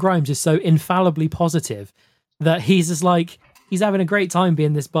Cameron Grimes is so infallibly positive that he's just like, he's having a great time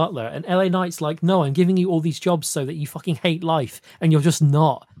being this butler. And LA Knight's like, no, I'm giving you all these jobs so that you fucking hate life, and you're just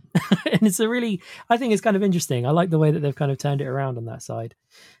not. And it's I think it's kind of interesting. I like the way that they've kind of turned it around on that side.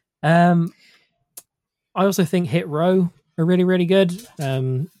 I also think Hit Row are really, really good.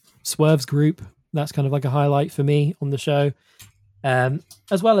 Swerve's group, that's kind of like a highlight for me on the show.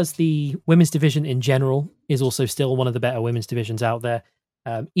 As well as the women's division in general is also still one of the better women's divisions out there.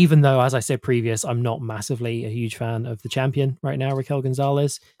 Even though, as I said previous, I'm not massively a huge fan of the champion right now, Raquel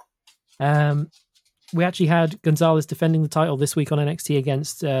Gonzalez. We actually had Gonzalez defending the title this week on NXT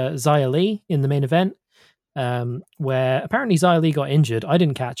against Xia Li in the main event, where apparently Xia Li got injured. I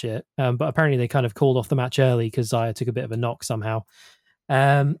didn't catch it, but apparently they kind of called off the match early because Xia took a bit of a knock somehow.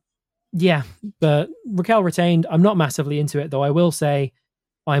 Yeah, but Raquel retained. I'm not massively into it, though. I will say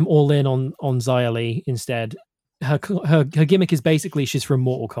I'm all in on Xia Li instead. Her gimmick is basically she's from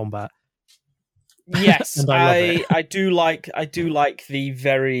Mortal Kombat. Yes, I do like the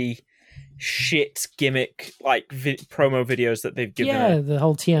very shit gimmick like promo videos that they've given. Yeah, the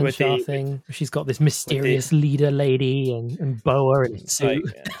whole Tian Sha thing. She's got this mysterious leader lady and boa and suit.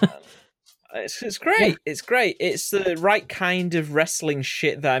 It's great. Yeah. It's great. It's the right kind of wrestling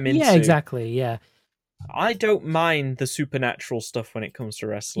shit that I'm into. Yeah, exactly. Yeah. I don't mind the supernatural stuff when it comes to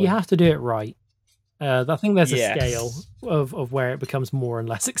wrestling. You have to do it right. I think there's a scale of where it becomes more and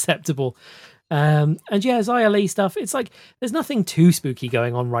less acceptable. And yeah, Xia Li stuff, it's like there's nothing too spooky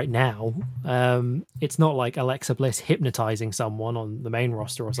going on right now. It's not like Alexa Bliss hypnotizing someone on the main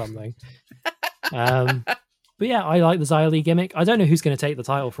roster or something. But yeah, I like the Xia Li gimmick. I don't know who's going to take the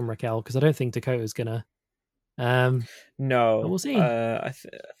title from Raquel because I don't think Dakota's going to. No, we'll see. I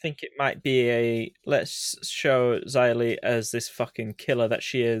think it might be let's show Xia Li as this fucking killer that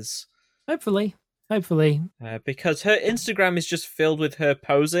she is. Hopefully. Because her Instagram is just filled with her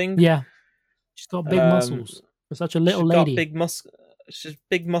posing. Yeah. She's got big muscles for such a little lady. She's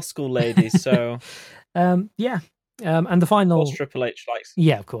big muscle lady, so... yeah. And the final... Of course Triple H likes.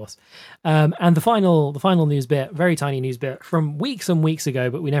 Yeah, of course. And the final news bit, very tiny news bit, from weeks and weeks ago,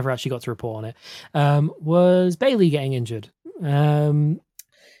 but we never actually got to report on it, was Bayley getting injured.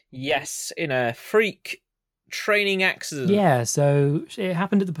 Yes, in a freak training accident. Yeah, so it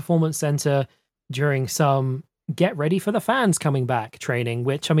happened at the Performance Center during some get ready for the fans coming back training,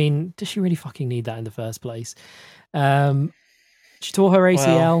 which, I mean, does she really fucking need that in the first place? She tore her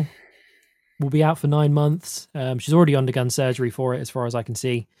ACL, will be out for 9 months. She's already undergone surgery for it, as far as I can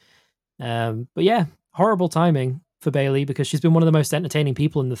see. But yeah, horrible timing for Bayley because she's been one of the most entertaining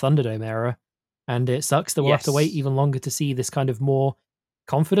people in the Thunderdome era. And it sucks that we'll have to wait even longer to see this kind of more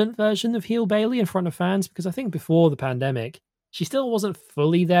confident version of heel Bayley in front of fans, because I think before the pandemic, she still wasn't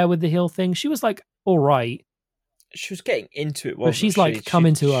fully there with the heel thing. She was like, all right. She was getting into it, wasn't but she's she? Like come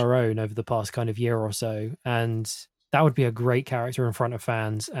into her own over the past kind of year or so. And that would be a great character in front of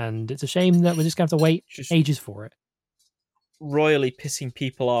fans. And it's a shame that we're just going to have to wait ages for it. Royally pissing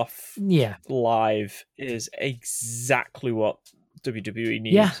people off live is exactly what WWE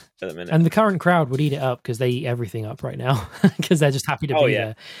needs at the minute. And the current crowd would eat it up because they eat everything up right now because they're just happy to be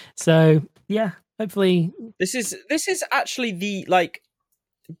there. So yeah, hopefully this is actually the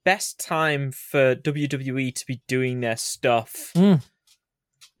best time for WWE to be doing their stuff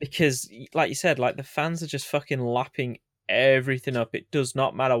because, like you said, the fans are just fucking lapping everything up. It does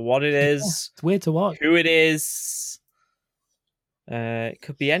not matter what it is. It's weird to watch. Who it is. It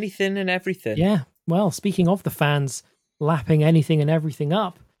could be anything and everything. Yeah. Well, speaking of the fans lapping anything and everything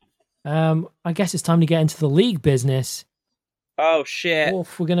up, I guess it's time to get into the league business. Oh shit.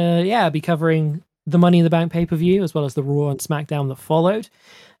 We're gonna be covering the Money in the Bank pay-per-view as well as the Raw and SmackDown that followed.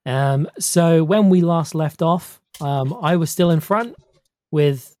 So when we last left off, I was still in front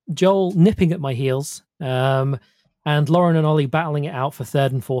with Joel nipping at my heels, and Lauren and Ollie battling it out for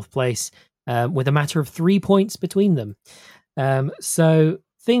third and fourth place, with a matter of 3 points between them. So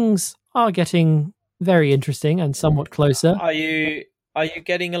things are getting very interesting and somewhat closer. Are you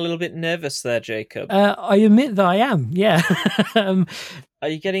getting a little bit nervous there, Jacob? I admit that I am, yeah. Are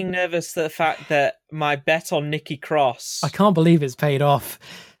you getting nervous at the fact that my bet on Nikki Cross... I can't believe it's paid off.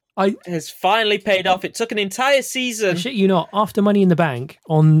 Has finally paid off. It took an entire season. I shit you not, after Money in the Bank,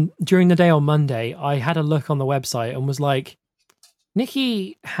 during the day on Monday, I had a look on the website and was like,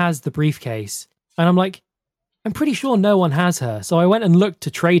 Nikki has the briefcase. And I'm like, I'm pretty sure no one has her. So I went and looked to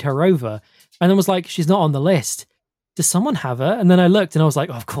trade her over. And then was like, she's not on the list. Does someone have her? And then I looked and I was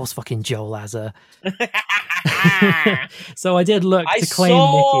like, oh, of course fucking Joel has her. So I did look to claim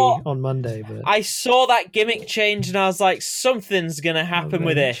Nikki on Monday. But I saw that gimmick change and I was like, something's going to happen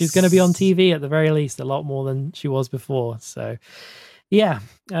with this. She's going to be on TV at the very least a lot more than she was before. So yeah,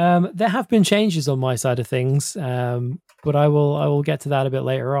 there have been changes on my side of things, but I will get to that a bit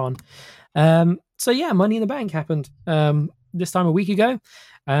later on. So yeah, Money in the Bank happened this time a week ago.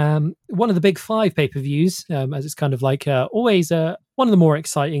 One of the big 5 pay-per-views, as it's kind of like always one of the more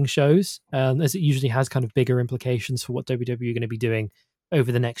exciting shows, as it usually has kind of bigger implications for what WWE are going to be doing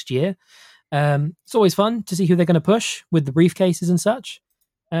over the next year. It's always fun to see who they're going to push with the briefcases and such.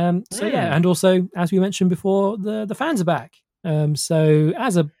 So yeah, and also, as we mentioned before, the fans are back. So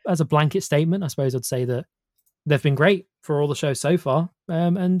as a blanket statement, I suppose I'd say that they've been great for all the shows so far.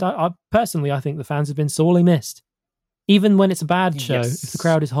 And I personally, I think the fans have been sorely missed. Even when it's a bad show, if the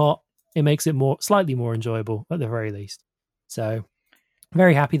crowd is hot, it makes it slightly more enjoyable at the very least. So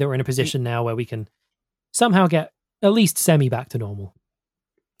very happy that we're in a position now where we can somehow get at least semi back to normal.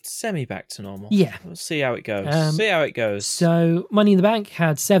 Semi back to normal. Yeah. We'll see how it goes. So Money in the Bank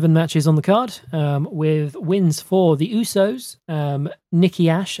had 7 matches on the card, with wins for the Usos, Nikki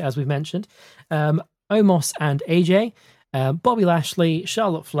Ash, as we've mentioned, Omos and AJ, Bobby Lashley,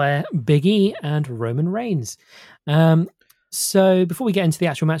 Charlotte Flair, Big E, and Roman Reigns. So before we get into the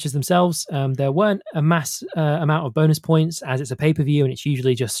actual matches themselves, there weren't a mass amount of bonus points as it's a pay-per-view and it's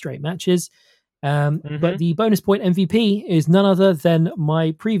usually just straight matches. But the bonus point MVP is none other than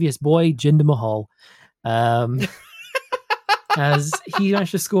my previous boy, Jinder Mahal. As he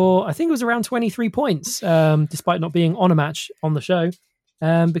managed to score, I think it was around 23 points, despite not being on a match on the show,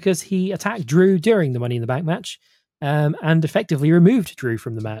 because he attacked Drew during the Money in the Bank match and effectively removed Drew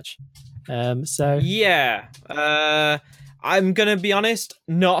from the match. I'm going to be honest,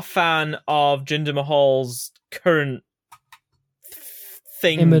 not a fan of Jinder Mahal's current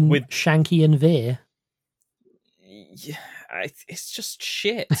thing him and with Shanky and Veer. Yeah, it's just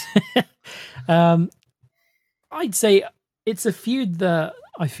shit. I'd say it's a feud that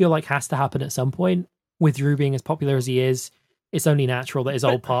I feel like has to happen at some point. With Drew being as popular as he is, it's only natural that his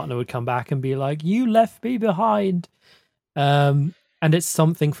old partner would come back and be like, "You left me behind." And it's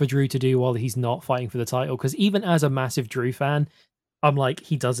something for Drew to do while he's not fighting for the title. Because even as a massive Drew fan, I'm like,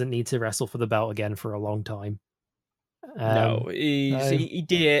 he doesn't need to wrestle for the belt again for a long time. No, he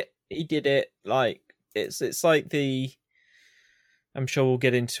did it. He did it. Like it's like the. I'm sure we'll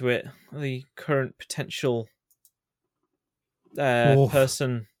get into it. The current potential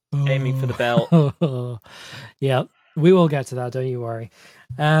person aiming for the belt. Yeah, we will get to that. Don't you worry.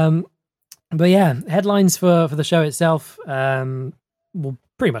 But yeah, headlines for the show itself. We'll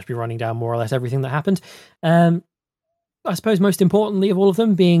pretty much be running down more or less everything that happened. I suppose most importantly of all of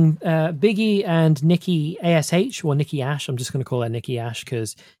them being Biggie and Nikki ASH, or Nikki Ash. I'm just going to call her Nikki Ash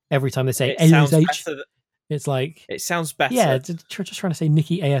because every time they say ASH, it's like... It sounds better. Yeah, just trying to say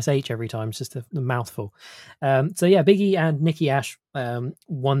Nikki ASH every time. It's just a mouthful. So yeah, Biggie and Nikki Ash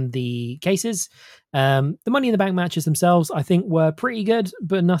won the cases. The Money in the Bank matches themselves, I think, were pretty good,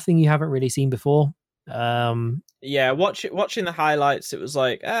 but nothing you haven't really seen before. Yeah, watching the highlights, it was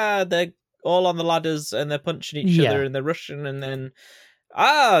like, they're all on the ladders and they're punching each other and they're rushing, and then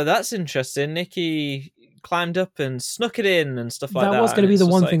that's interesting. Nikki climbed up and snuck it in and stuff like that. That was going to be the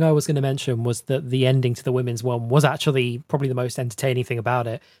one thing I was going to mention, was that the ending to the women's one was actually probably the most entertaining thing about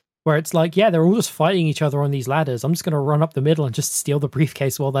it, where it's like, yeah, they're all just fighting each other on these ladders. I'm just going to run up the middle and just steal the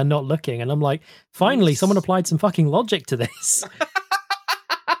briefcase while they're not looking. And I'm like, finally, someone applied some fucking logic to this.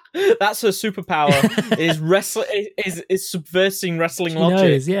 That's her superpower, is subversing wrestling logic.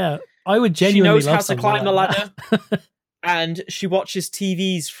 Knows, yeah. I would genuinely She knows how to climb the ladder. And she watches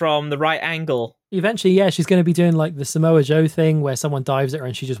TVs from the right angle. Eventually, yeah, she's going to be doing like the Samoa Joe thing where someone dives at her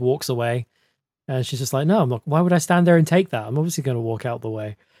and she just walks away. And she's just like, no, I'm not. Why would I stand there and take that? I'm obviously going to walk out the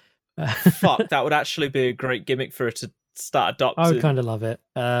way. Fuck, that would actually be a great gimmick for her to start adopting. I would kind of love it.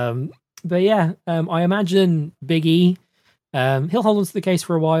 But yeah, I imagine Big E, he'll hold on to the case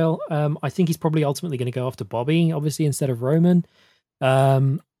for a while. I think he's probably ultimately going to go after Bobby, obviously, instead of Roman.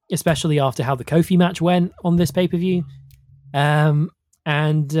 Especially after how the Kofi match went on this pay-per-view.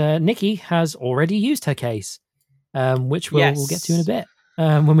 And Nikki has already used her case, which we'll get to in a bit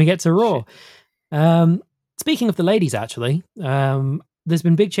when we get to Raw. Speaking of the ladies, actually, there's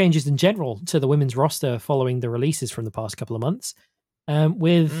been big changes in general to the women's roster following the releases from the past couple of months,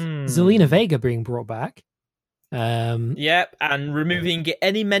 with Zelina Vega being brought back. Yep, and removing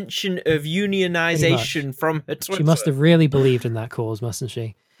any mention of unionization from her Twitter. She must have really believed in that cause, mustn't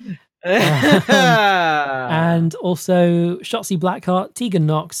she? And also Shotzi Blackheart, Tegan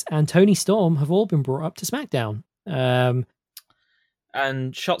Nox, and Toni Storm have all been brought up to SmackDown. And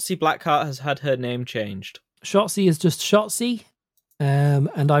Shotzi Blackheart has had her name changed. Shotzi is just Shotzi,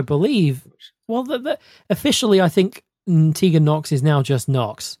 and I believe, well, officially, I think Tegan Nox is now just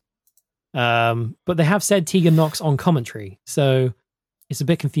Nox. But they have said Tegan Nox on commentary, so it's a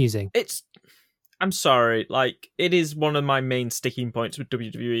bit confusing. I'm sorry, like, it is one of my main sticking points with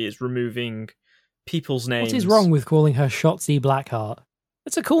WWE is removing people's names. What is wrong with calling her Shotzi Blackheart?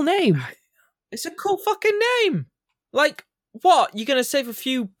 It's a cool name. It's a cool fucking name. Like, what? You're going to save a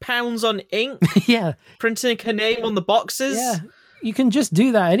few pounds on ink? Yeah. Printing her name on the boxes? Yeah. You can just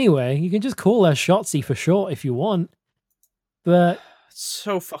do that anyway. You can just call her Shotzi for short if you want. But...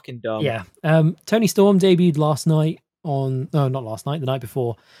 so fucking dumb. Yeah. Toni Storm debuted last night not last night, the night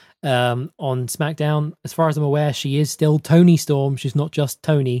before, on SmackDown. As far as I'm aware, she is still Toni Storm. She's not just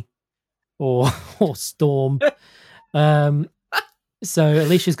Tony or Storm. So at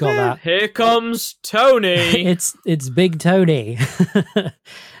least she's got that. Here comes Tony. It's Big Tony.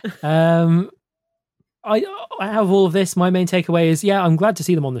 I out of all of this, my main takeaway is, yeah, I'm glad to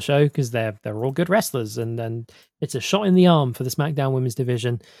see them on the show because they're all good wrestlers, and it's a shot in the arm for the SmackDown Women's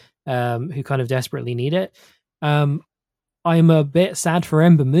Division, who kind of desperately need it. I'm a bit sad for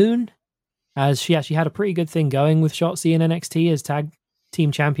Ember Moon, as she actually had a pretty good thing going with Shotzi and NXT as tag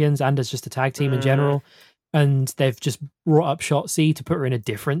team champions and as just a tag team in general. and they've just brought up Shotzi to put her in a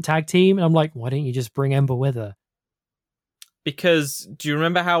different tag team. And I'm like, why don't you just bring Ember with her? Because do you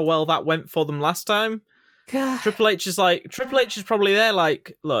remember how well that went for them last time? Triple H is probably there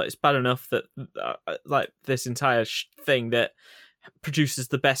like, look, it's bad enough that like this entire thing that produces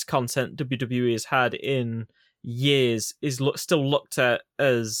the best content WWE has had in years is still looked at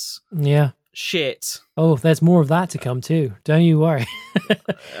as shit. Oh, there's more of that to come too. Don't you worry.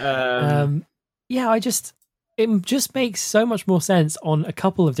 It just makes so much more sense on a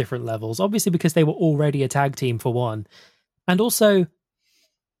couple of different levels. Obviously, because they were already a tag team for one. And also,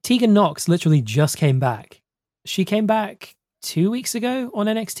 Tegan Nox literally just came back. She came back 2 weeks ago on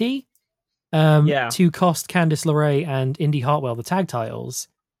NXT to cost Candice LeRae and Indy Hartwell the tag titles.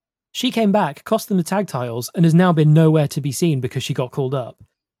 She came back, cost them the tag titles, and has now been nowhere to be seen because she got called up.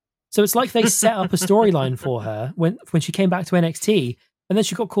 So it's like they set up a storyline for her when she came back to NXT, and then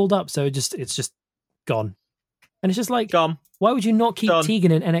she got called up, so it's just gone. And it's just like, gone. Why would you not keep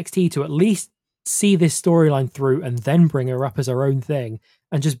Tegan in NXT to at least see this storyline through and then bring her up as her own thing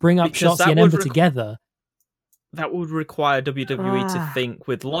and just bring up Shotzi and Ember together? That would require WWE to think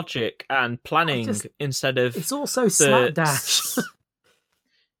with logic and planning instead of... It's also slapdash.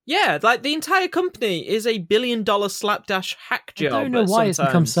 Yeah, like the entire company is a $1 billion slapdash hack job. I don't know why it's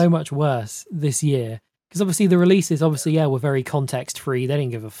become so much worse this year. Because obviously the releases, were very context-free. They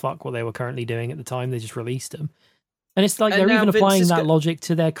didn't give a fuck what they were currently doing at the time. They just released them. And it's like they're even applying that logic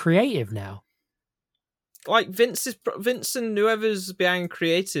to their creative now. Like Vince and whoever's behind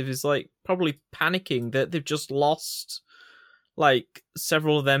creative is like probably panicking that they've just lost like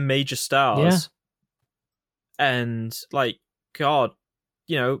several of their major stars. Yeah. And like, God,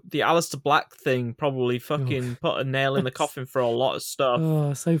 you know, the Aleister Black thing probably fucking put a nail in the coffin for a lot of stuff.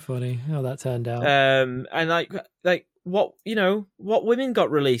 Oh, so funny how that turned out. And like what women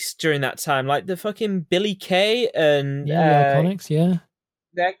got released during that time? Like the fucking Billie Kay and the Iconics,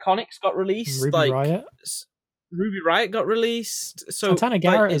 the Iconics got released. Ruby Riott got released. So Santana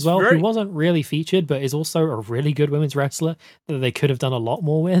Garrett as well, who wasn't really featured, but is also a really good women's wrestler that they could have done a lot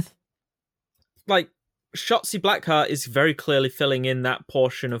more with. Like Shotzi Blackheart is very clearly filling in that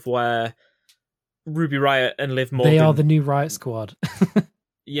portion of where Ruby Riott and Liv Morgan... They are the new Riot Squad.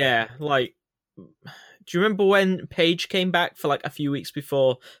 Yeah, like... Do you remember when Paige came back for like a few weeks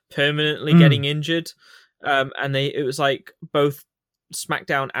before permanently getting injured? And it was like both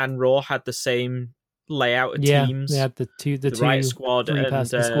SmackDown and Raw had the same layout of teams. They had the two Riot Squad and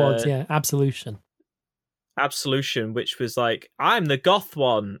squads. Absolution, which was like, I'm the goth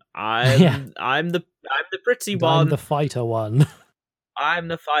one. I'm the pretty one. I'm the fighter one. I'm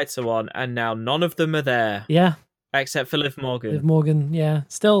the fighter one, and now none of them are there. Yeah. Except for Liv Morgan. Liv Morgan, yeah.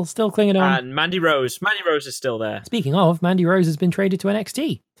 Still clinging on. And Mandy Rose. Mandy Rose is still there. Speaking of, Mandy Rose has been traded to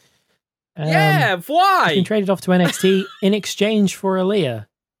NXT. Why? She's been traded off to NXT in exchange for Aaliyah.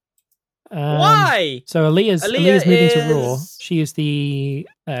 Why? So Aaliyah's moving to Raw. She is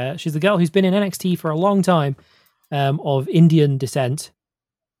she's the girl who's been in NXT for a long time, of Indian descent.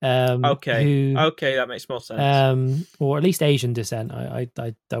 Okay, that makes more sense. Or at least Asian descent. I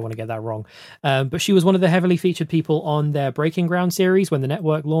don't want to get that wrong. But she was one of the heavily featured people on their Breaking Ground series when the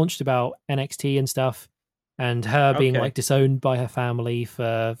network launched about NXT and stuff, and her being like disowned by her family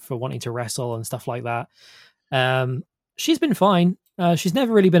for wanting to wrestle and stuff like that. She's been fine. She's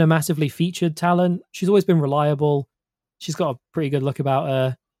never really been a massively featured talent. She's always been reliable. She's got a pretty good look about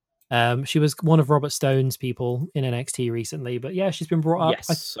her. She was one of Robert Stone's people in NXT recently, but yeah, she's been brought up.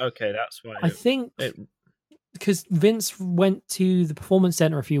 Yes, that's why. I think because Vince went to the Performance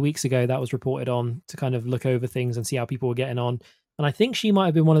Center a few weeks ago, that was reported on, to kind of look over things and see how people were getting on. And I think she might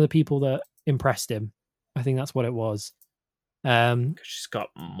have been one of the people that impressed him. I think that's what it was. Because she's got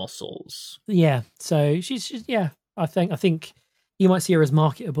muscles. Yeah, so she's I think you might see her as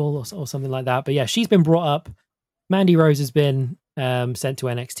marketable or something like that. But yeah, she's been brought up. Mandy Rose has been sent to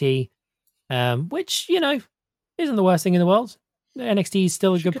NXT, which, you know, isn't the worst thing in the world. NXT is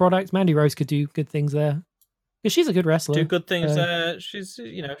still a good product. Mandy Rose could do good things there because she's a good wrestler. Do good things there. She's,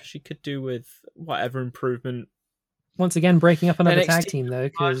 she could do with whatever improvement. Once again, breaking up another tag team though,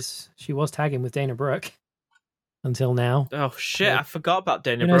 because she was tagging with Dana Brooke until now. Oh shit! I forgot about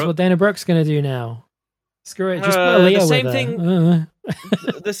Dana Who Brooke. knows what Dana Brooke's going to do now? Screw it. Just put Aaliyah the same with thing. her.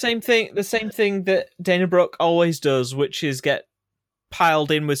 The same thing that Dana Brooke always does, which is get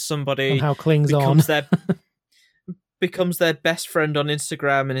piled in with somebody. Somehow clings on. Becomes their best friend on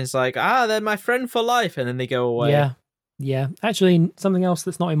Instagram and is like, they're my friend for life, and then they go away. Yeah. Actually, something else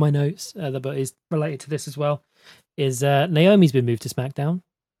that's not in my notes, but is related to this as well, is Naomi's been moved to SmackDown.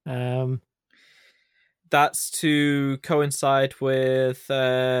 That's to coincide with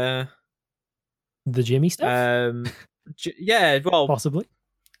The Jimmy stuff? Yeah, well, possibly.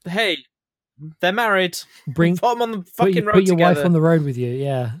 Hey, they're married. Put them on the fucking road put your together. wife on the road with you,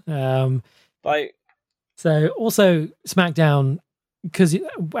 yeah. So also SmackDown, because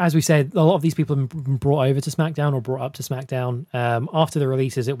as we said, a lot of these people have been brought over to SmackDown or brought up to SmackDown. After the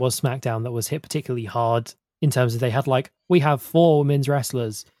releases, it was SmackDown that was hit particularly hard in terms of they had we have 4 women's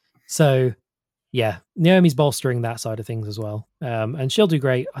wrestlers. So yeah, Naomi's bolstering that side of things as well. And she'll do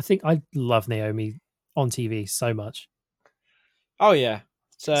great. I think I love Naomi on TV so much. Oh yeah.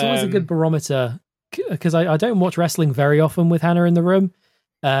 It's always a good barometer because I don't watch wrestling very often with Hannah in the room.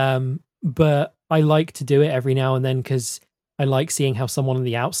 But I like to do it every now and then because I like seeing how someone on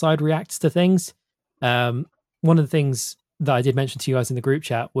the outside reacts to things. One of the things that I did mention to you guys in the group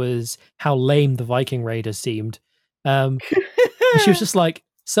chat was how lame the Viking Raiders seemed. And she was just like,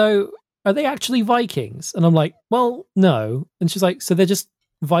 so are they actually Vikings? And I'm like, well, no. And she's like, so they're just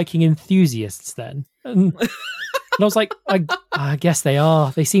Viking enthusiasts then? And I was like, I guess they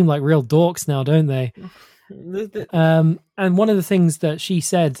are. They seem like real dorks now, don't they? And one of the things that she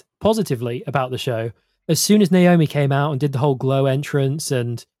said positively about the show, as soon as Naomi came out and did the whole glow entrance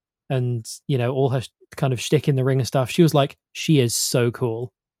and all her kind of shtick in the ring and stuff, she was like, she is so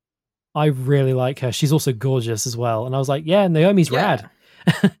cool. I really like her. She's also gorgeous as well. And I was like, yeah, Naomi's rad.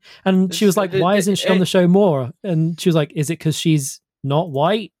 And she was like, why isn't she on the show more? And she was like, is it because she's not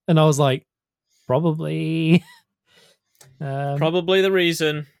white? And I was like, probably. Probably the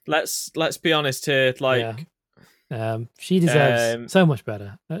reason. Let's be honest here. She deserves so much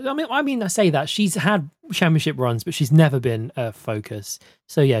better. I mean, I say that she's had championship runs, but she's never been a focus.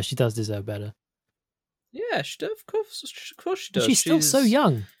 So yeah, she does deserve better. Yeah, she does. Of course she does. She's still so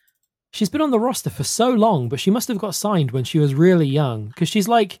young. She's been on the roster for so long, but she must have got signed when she was really young because she's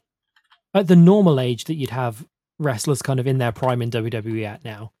like at the normal age that you'd have wrestlers kind of in their prime in WWE at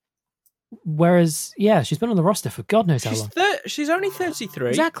now. Whereas, yeah, she's been on the roster for God knows how long. She's only 33.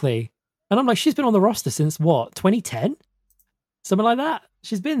 Exactly. And I'm like, she's been on the roster since what, 2010? Something like that.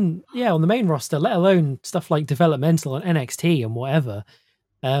 She's been, on the main roster, let alone stuff like developmental and NXT and whatever.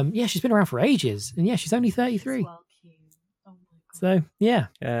 She's been around for ages. And she's only 33. So, yeah.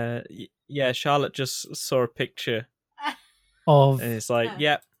 Charlotte just saw a picture of... And it's like,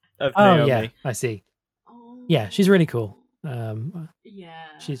 yep, of Naomi. Oh, yeah, I see. Yeah, she's really cool.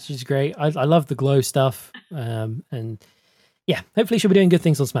 She's great. I love the glow stuff. And yeah, hopefully she'll be doing good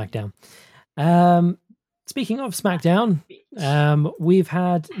things on SmackDown. Speaking of SmackDown, we've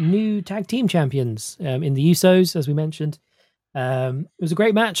had new tag team champions in the Usos, as we mentioned. It was a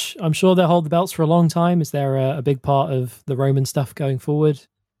great match. I'm sure they'll hold the belts for a long time as they're a big part of the Roman stuff going forward.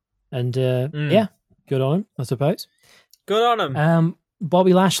 And good on them, I suppose. Good on them.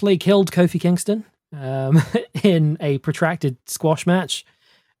 Bobby Lashley killed Kofi Kingston in a protracted squash match.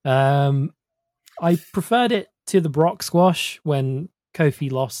 I preferred it to the Brock squash when Kofi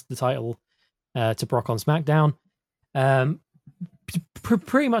lost the title to Brock on SmackDown.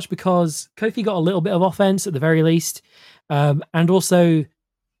 Pretty much because Kofi got a little bit of offense at the very least. And also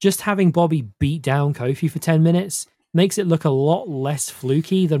just having Bobby beat down Kofi for 10 minutes makes it look a lot less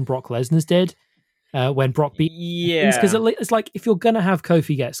fluky than Brock Lesnar's did when Brock beat. Yeah. Because it's like, if you're going to have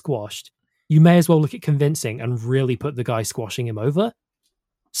Kofi get squashed, you may as well look at convincing and really put the guy squashing him over.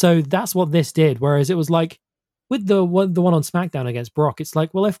 So that's what this did. Whereas it was like, with the one on SmackDown against Brock, it's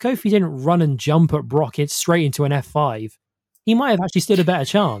like, well, if Kofi didn't run and jump at Brock straight into an F5, he might have actually stood a better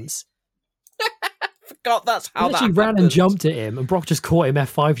chance. Forgot that's how that happened. He ran and jumped at him, and Brock just caught him,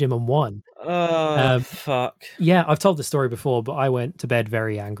 F5'd him, and won. Fuck. Yeah, I've told the story before, but I went to bed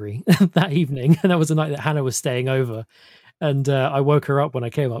very angry that evening, and that was the night that Hannah was staying over. And I woke her up when I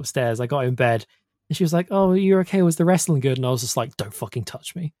came upstairs. I got in bed, and she was like, "Oh, you're okay? Was the wrestling good?" And I was just like, "Don't fucking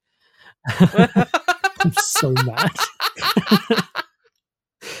touch me." I'm so mad.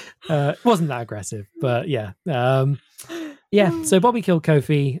 It wasn't that aggressive, but yeah. So Bobby killed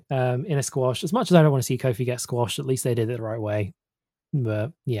Kofi in a squash. As much as I don't want to see Kofi get squashed, at least they did it the right way.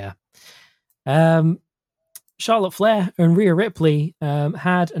 But yeah. Charlotte Flair and Rhea Ripley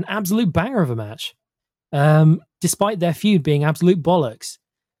had an absolute banger of a match, despite their feud being absolute bollocks.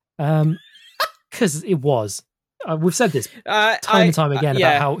 Because it was. We've said this time and time again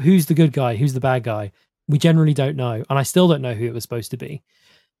about how who's the good guy, who's the bad guy. We generally don't know, and I still don't know who it was supposed to be.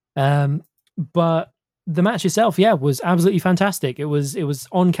 But the match itself, was absolutely fantastic. It was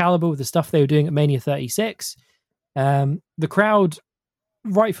on caliber with the stuff they were doing at Mania 36. The crowd,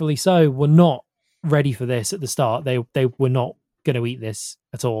 rightfully so, were not ready for this at the start. They were not going to eat this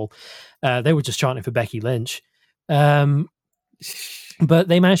at all. They were just chanting for Becky Lynch. But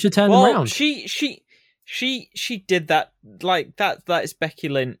they managed to turn them around. She did that, like that is Becky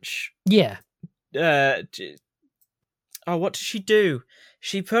Lynch. Yeah. what did she do?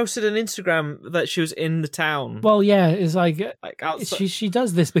 She posted an Instagram that she was in the town. Well, yeah, it's like outside. She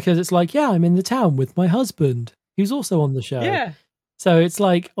does this because it's like, yeah, I'm in the town with my husband, who's also on the show. Yeah. So it's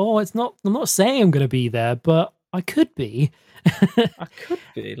like, I'm not saying I'm going to be there, but I could be. I could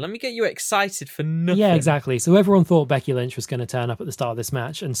be. Let me get you excited for nothing. Yeah, exactly. So everyone thought Becky Lynch was going to turn up at the start of this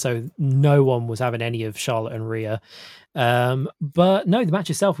match, and so no one was having any of Charlotte and Rhea. But no, the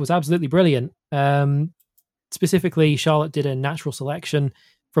match itself was absolutely brilliant. Specifically, Charlotte did a natural selection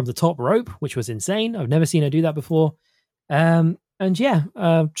from the top rope, which was insane. I've never seen her do that before. And yeah,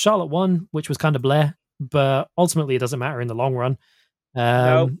 Charlotte won, which was kind of bleh, but ultimately it doesn't matter in the long run.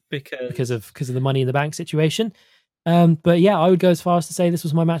 No, because of the Money in the Bank situation. But yeah, I would go as far as to say this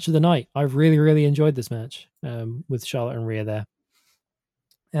was my match of the night. I really, really enjoyed this match with Charlotte and Rhea there.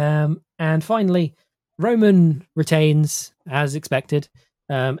 And finally, Roman retains as expected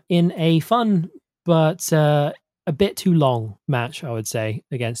in a fun but a bit too long match, I would say,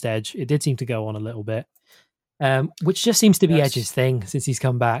 against Edge. It did seem to go on a little bit, which just seems to be Edge's thing since he's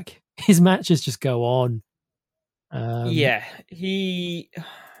come back. His matches just go on. I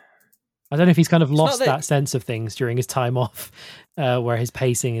don't know if he's kind of lost that sense of things during his time off, where his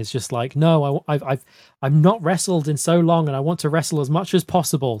pacing is just like, no, I've not wrestled in so long, and I want to wrestle as much as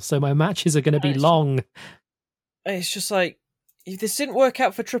possible, so my matches are going to be long. It's just like, if this didn't work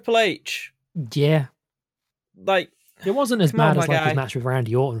out for Triple H. Yeah, like it wasn't as bad as like his match with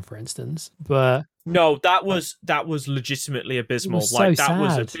Randy Orton, for instance. But no, that was legitimately abysmal. Was that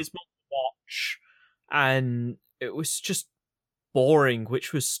was abysmal to watch, and it was just boring,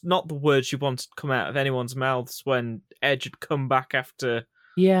 which was not the words you wanted to come out of anyone's mouths when Edge had come back after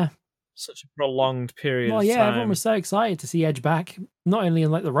such a prolonged period of time. Everyone was so excited to see Edge back, not only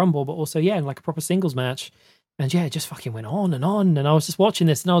in like the Rumble, but also in like a proper singles match. And it just fucking went on. And I was just watching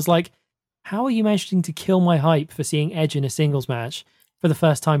this and I was like, how are you managing to kill my hype for seeing Edge in a singles match for the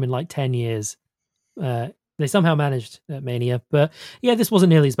first time in like 10 years? They somehow managed at Mania. But yeah, this wasn't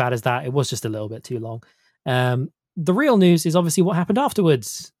nearly as bad as that. It was just a little bit too long. The real news is obviously what happened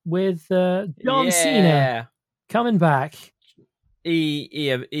afterwards with John Cena coming back.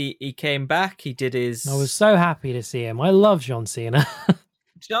 He came back. He did his. I was so happy to see him. I love John Cena.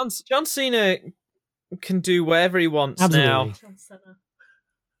 John Cena can do whatever he wants Absolutely. now.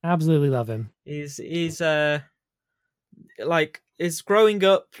 Absolutely love him. He's growing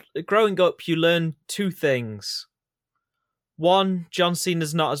up. Growing up, you learn two things. One, John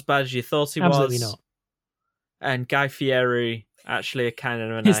Cena's not as bad as you thought he was. Absolutely not. And Guy Fieri actually a kind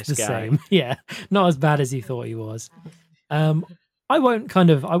of a nice guy. Same. Yeah, not as bad as you thought he was. I won't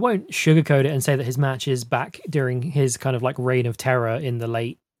sugarcoat it and say that his matches back during his kind of like reign of terror in the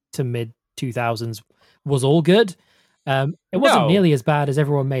late to mid 2000s was all good. It wasn't nearly as bad as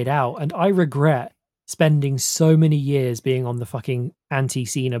everyone made out, and I regret spending so many years being on the fucking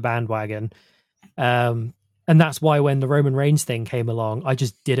anti-Cena bandwagon. And that's why when the Roman Reigns thing came along, I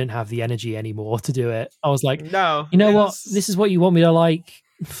just didn't have the energy anymore to do it. I was like, no, you know what? This is what you want me to like.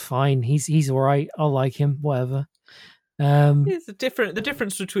 Fine, he's all right. I'll like him. Whatever. The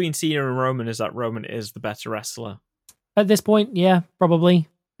difference between Cena and Roman is that Roman is the better wrestler. At this point, yeah, probably.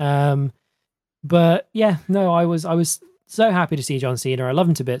 But yeah, no, I was so happy to see John Cena. I love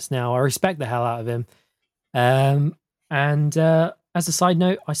him to bits now. I respect the hell out of him. And as a side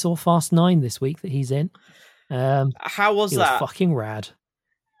note, I saw Fast 9 this week that he's in. How was that? Was fucking rad.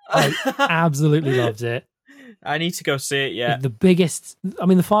 I absolutely loved it. I need to go see it. Yeah,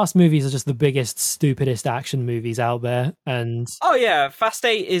 the Fast movies are just the biggest, stupidest action movies out there. And Fast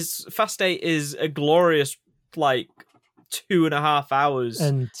 8 is a glorious 2.5 hours.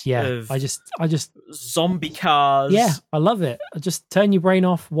 And I just zombie cars. Yeah, I love it. Just turn your brain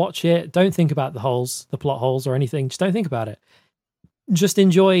off, watch it. Don't think about the plot holes or anything. Just don't think about it. Just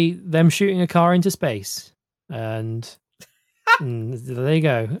enjoy them shooting a car into space. And there you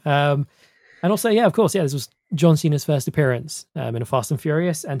go. And also, of course, this was John Cena's first appearance in a Fast and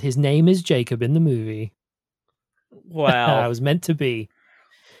Furious, and his name is Jacob in the movie. Wow. It was meant to be.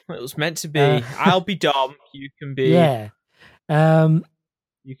 It was meant to be. I'll be Dom. You can be. Yeah. You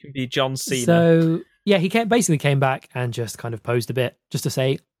can be John Cena. So, he basically came back and just kind of posed a bit just to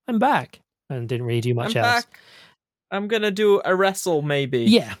say, I'm back, and didn't really do much else. Back. I'm going to do a wrestle, maybe.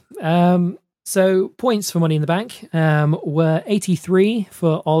 Yeah. So points for Money in the Bank were 83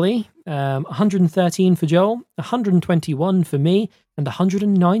 for Ollie, 113 for Joel, 121 for me, and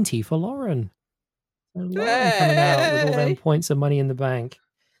 190 for Lauren. So Lauren coming out with all them points of Money in the Bank.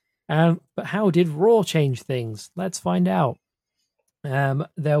 But how did Raw change things? Let's find out.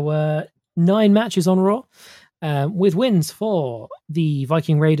 There were 9 matches on Raw, with wins for the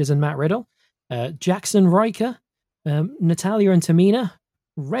Viking Raiders and Matt Riddle, Jackson Riker, Natalia and Tamina,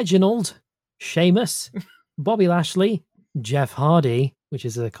 Reginald, Sheamus, Bobby Lashley, Jeff Hardy, which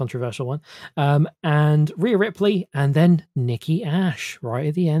is a controversial one, and Rhea Ripley, and then Nikki Ash right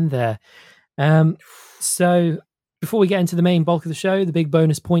at the end there. So before we get into the main bulk of the show, the big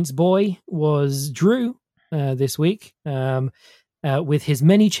bonus points boy was Drew this week with his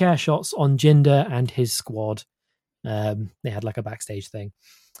many chair shots on Jinder and his squad. They had like a backstage thing.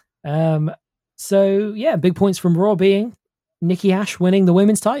 So yeah, big points from Raw being Nikki Ash winning the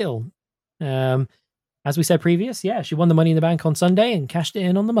women's title. As we said previous, yeah, she won the Money in the Bank on Sunday and cashed it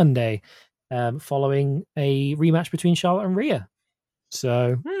in on the Monday, following a rematch between Charlotte and Rhea.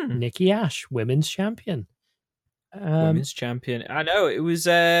 So Nikki Ash, women's champion. Women's champion. I know it was.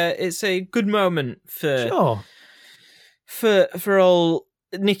 It's a good moment for old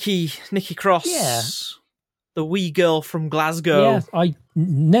Nikki Cross. Yeah. The wee girl from Glasgow. Yeah, I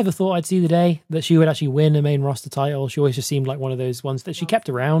never thought I'd see the day that she would actually win a main roster title. She always just seemed like one of those ones that she kept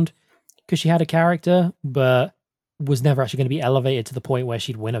around because she had a character, but was never actually going to be elevated to the point where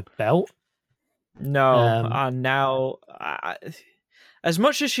she'd win a belt. No, and now, as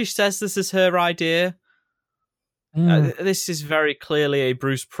much as she says this is her idea, this is very clearly a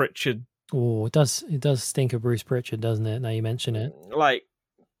Bruce Pritchard. Oh, it does stink of Bruce Pritchard, doesn't it? Now you mention it. Like,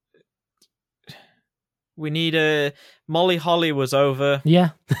 we need a Molly Holly was over. Yeah.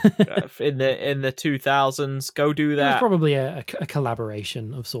 in the 2000s. Go do that. It was probably a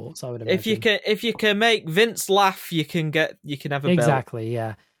collaboration of sorts, I would imagine. If you can make Vince laugh, you can have a belt. Exactly,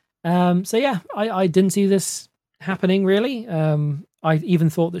 yeah. So yeah, I didn't see this happening really. I even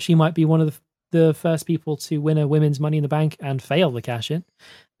thought that she might be one of the first people to win a women's Money in the Bank and fail the cash in.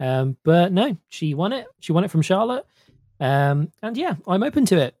 But no, she won it. She won it from Charlotte. And yeah, I'm open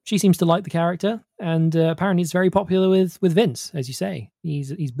to it. She seems to like the character, and apparently it's very popular with Vince, as you say.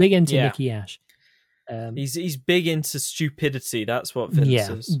 He's big into Nikki Ash. He's big into stupidity. That's what Vince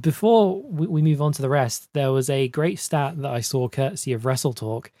is. Before we move on to the rest, there was a great stat that I saw courtesy of Wrestle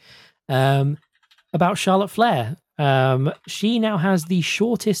Talk about Charlotte Flair. She now has the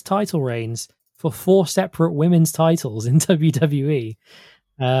shortest title reigns for 4 separate women's titles in WWE.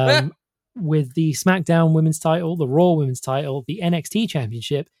 With the SmackDown women's title, the Raw women's title, the NXT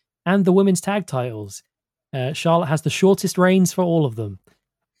championship, and the women's tag titles. Charlotte has the shortest reigns for all of them,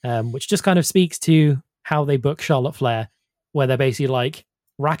 which just kind of speaks to how they book Charlotte Flair, where they're basically like,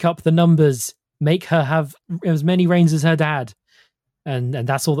 rack up the numbers, make her have as many reigns as her dad, and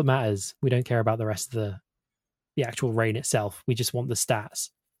that's all that matters. We don't care about the rest of the actual reign itself. We just want the stats.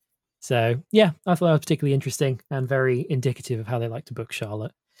 So yeah, I thought that was particularly interesting and very indicative of how they like to book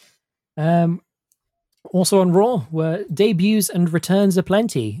Charlotte. Also on Raw were debuts and returns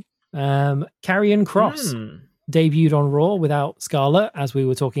aplenty. Karrion Kross debuted on Raw without Scarlett, as we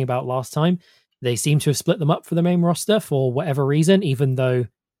were talking about last time. They seem to have split them up for the main roster for whatever reason, even though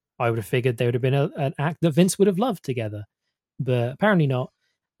I would have figured they would have been an act that Vince would have loved together, but apparently not.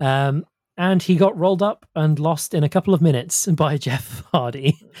 And he got rolled up and lost in a couple of minutes by Jeff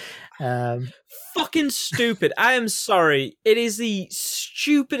Hardy. Fucking stupid. I am sorry. It is the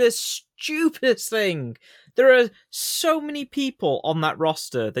stupidest thing. There are so many people on that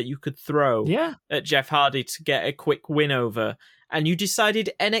roster that you could throw at Jeff Hardy to get a quick win over, and you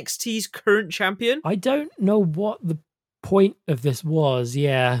decided NXT's current champion? I don't know what the point of this was,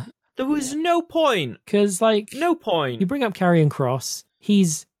 yeah. There was no point. Because, no point. You bring up Karrion Kross,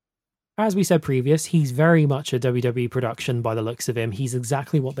 he's, as we said previous, he's very much a WWE production by the looks of him. He's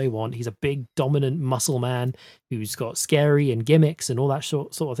exactly what they want. He's a big, dominant muscle man who's got scary and gimmicks and all that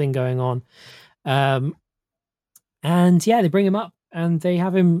sort of thing going on. And yeah, they bring him up and they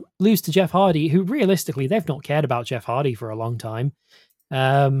have him lose to Jeff Hardy, who realistically, they've not cared about Jeff Hardy for a long time.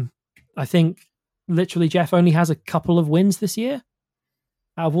 I think literally Jeff only has a couple of wins this year.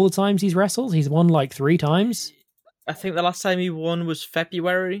 Out of all the times he's wrestled, he's won 3 times. I think the last time he won was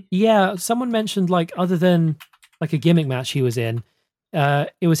February. Yeah, someone mentioned other than a gimmick match he was in,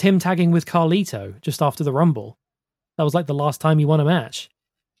 it was him tagging with Carlito just after the Rumble. That was the last time he won a match.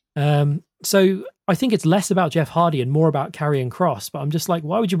 So I think it's less about Jeff Hardy and more about Karrion Kross. But I'm just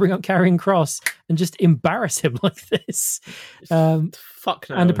why would you bring up Karrion Kross and just embarrass him like this? Fuck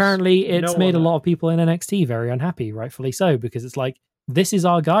knows. And apparently it's made a lot of people in NXT very unhappy, rightfully so, because it's this is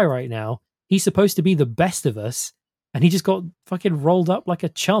our guy right now. He's supposed to be the best of us. And he just got fucking rolled up like a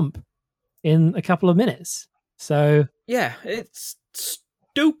chump in a couple of minutes. So yeah, it's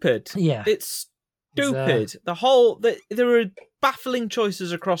stupid. Yeah, it's stupid. There are baffling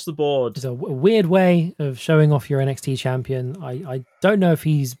choices across the board. It's a weird way of showing off your NXT champion. I don't know if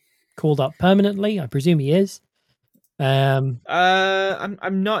he's called up permanently. I presume he is.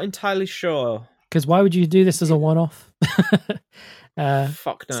 I'm not entirely sure. Because why would you do this as a one-off?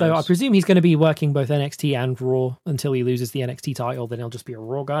 Fuck knows. So I presume he's going to be working both NXT and Raw until he loses the NXT title. Then he'll just be a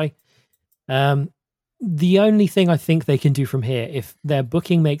Raw guy. The only thing I think they can do from here, if their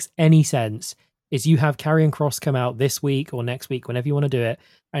booking makes any sense, is you have Karrion Kross come out this week or next week, whenever you want to do it,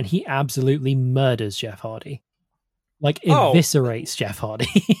 and he absolutely murders Jeff Hardy. Like, eviscerates Jeff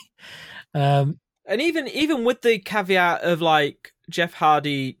Hardy. And even with the caveat of, like, Jeff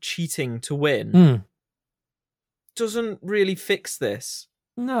Hardy cheating to win, doesn't really fix this.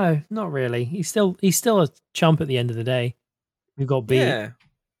 No, not really. He's still a chump at the end of the day who got beat. Yeah.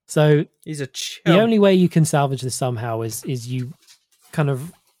 So he's a chump. The only way you can salvage this somehow is you kind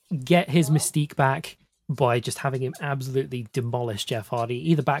of get his mystique back by just having him absolutely demolish Jeff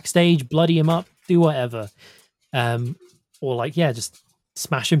Hardy, either backstage, bloody him up, do whatever. Or like, yeah, just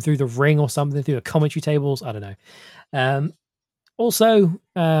smash him through the ring or something, through the commentary tables. I don't know. Also,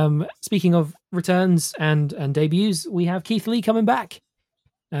 speaking of returns and debuts, we have Keith Lee coming back.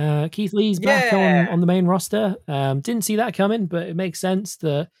 Keith Lee's back on the main roster. Didn't see that coming, but it makes sense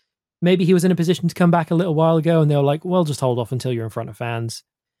that maybe he was in a position to come back a little while ago, and they were like, well, just hold off until you're in front of fans.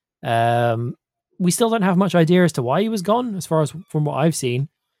 We still don't have much idea as to why he was gone, as far as from what I've seen.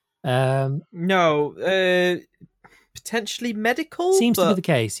 No, potentially medical? Seems to be the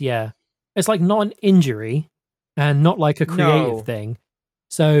case, yeah. It's like not an injury and not like a creative thing.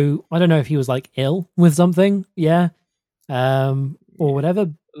 So I don't know if he was like ill with something, or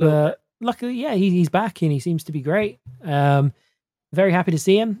whatever. But luckily, yeah, he's back and he seems to be great. Very happy to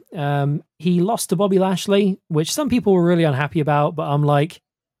see him. He lost to Bobby Lashley, which some people were really unhappy about, but I'm like,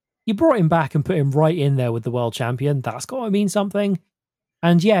 you brought him back and put him right in there with the world champion. That's got to mean something.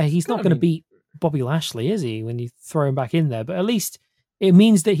 And yeah, he's not going to beat Bobby Lashley, is he, when you throw him back in there? But at least it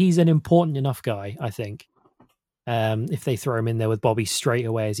means that he's an important enough guy, I think. If they throw him in there with Bobby straight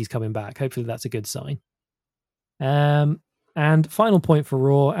away as he's coming back, hopefully that's a good sign. And final point for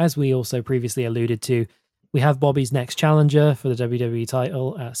Raw, as we also previously alluded to, we have Bobby's next challenger for the WWE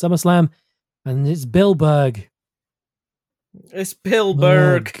title at SummerSlam, and it's Bill Berg. It's Bill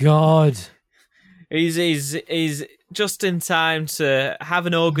Berg. Oh, God. He's just in time to have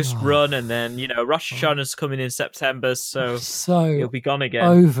an August run, and then, Rosh Hashanah's coming in September, so he'll be gone again.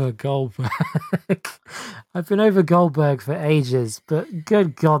 Over Goldberg. I've been over Goldberg for ages, but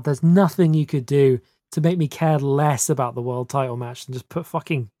good God, there's nothing you could do to make me care less about the world title match than just put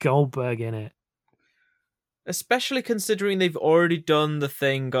fucking Goldberg in it. Especially considering they've already done the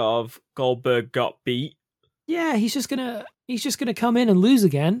thing of Goldberg got beat. Yeah, he's just gonna come in and lose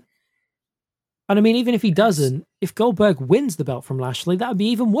again. And I mean, even if he doesn't, if Goldberg wins the belt from Lashley, that would be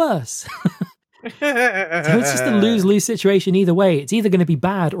even worse. So it's just a lose-lose situation either way. It's either going to be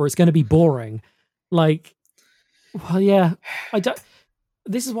bad or it's going to be boring. Like, well, yeah,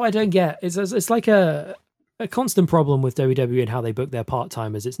 this is what I don't get. It's like a constant problem with WWE and how they book their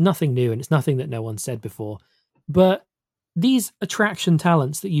part-timers. It's nothing new and it's nothing that no one said before. But these attraction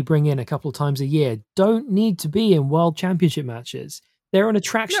talents that you bring in a couple of times a year don't need to be in world championship matches. They're an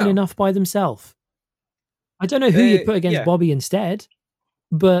attraction enough by themselves. I don't know who you'd put against Bobby instead,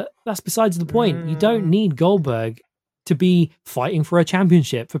 but that's besides the point. You don't need Goldberg to be fighting for a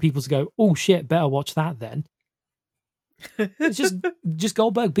championship for people to go, oh shit, better watch that then. It's just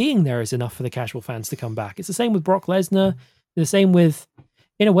Goldberg being there is enough for the casual fans to come back. It's the same with Brock Lesnar. The same with,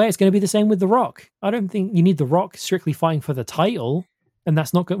 in a way, it's going to be the same with The Rock. I don't think you need The Rock strictly fighting for the title, and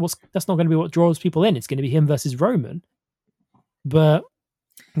that's not going to be what draws people in. It's going to be him versus Roman. But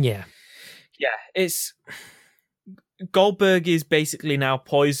yeah, it's Goldberg is basically now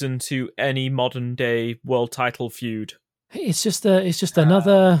poison to any modern day world title feud. It's just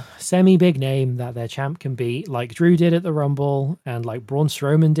another semi-big name that their champ can beat, like Drew did at the Rumble, and like Braun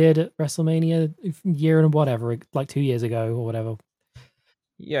Strowman did at WrestleMania year and whatever, like 2 years ago or whatever.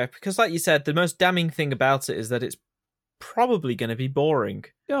 Yeah, because like you said, the most damning thing about it is that it's probably going to be boring.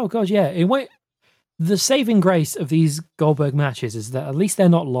 Oh god, yeah. It won't. The saving grace of these Goldberg matches is that at least they're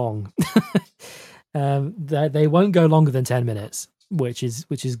not long. They won't go longer than 10 minutes, which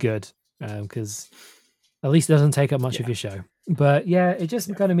is good, because at least it doesn't take up much of your show. But yeah, it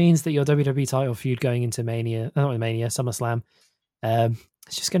just kind of means that your WWE title feud going into SummerSlam,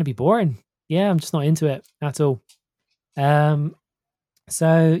 it's just going to be boring. Yeah, I'm just not into it at all.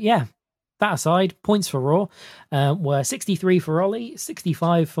 So yeah, that aside, points for Raw were 63 for Ollie,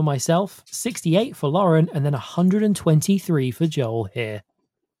 65 for myself, 68 for Lauren, and then 123 for Joel here.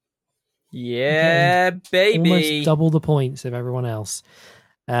 Yeah, baby. Almost double the points of everyone else.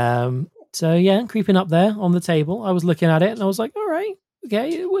 So yeah, creeping up there on the table. I was looking at it and I was like, all right, okay,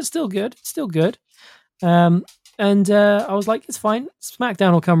 it was still good. Still good. And I was like, it's fine.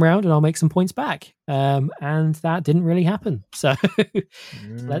 SmackDown will come around and I'll make some points back. And that didn't really happen. So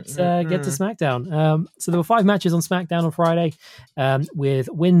let's get to SmackDown. So there were 5 matches on SmackDown on Friday, with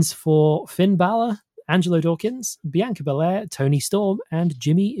wins for Finn Balor, Angelo Dawkins, Bianca Belair, Toni Storm, and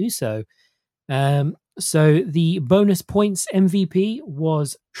Jimmy Uso. So the bonus points MVP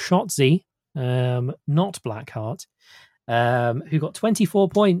was Shotzi, not Blackheart, who got 24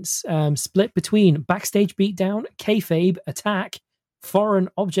 points, split between Backstage Beatdown, Kayfabe, Attack, Foreign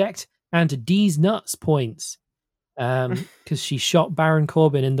Object, and D's Nuts points, because she shot Baron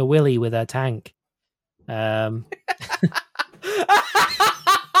Corbin in the willy with her tank.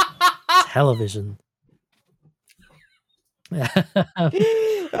 Television.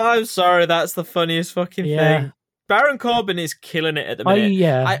 I'm sorry, that's the funniest fucking thing. Baron Corbin is killing it at the minute.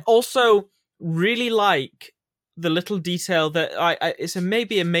 I also really like the little detail that it's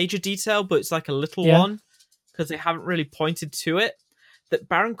maybe a major detail, but it's like a little one because they haven't really pointed to it. That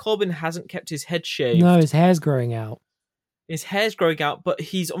Baron Corbin hasn't kept his head shaved. No, his hair's growing out. His hair's growing out, but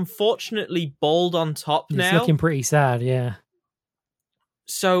he's unfortunately bald on top now. He's looking pretty sad, yeah.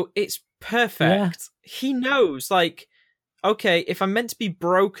 So it's perfect. Yeah. He knows, like, okay, if I'm meant to be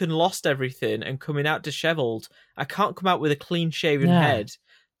broke and lost everything and coming out disheveled, I can't come out with a clean-shaven head.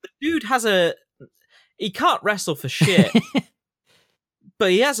 The dude has he can't wrestle for shit,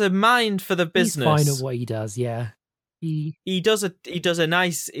 but he has a mind for the business. He's fine at what he does, yeah. He does a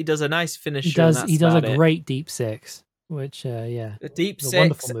nice finisher. He does a great deep six, which a deep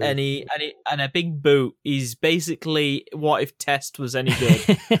six and a big boot. He's basically what if Test was any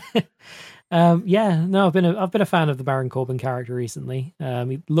good. I've been a fan of the Baron Corbin character recently.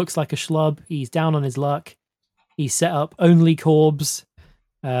 He looks like a schlub. He's down on his luck. He set up Only Corbs,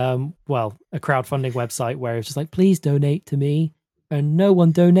 a crowdfunding website where it's just like, please donate to me, and no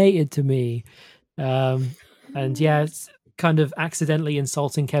one donated to me. It's kind of accidentally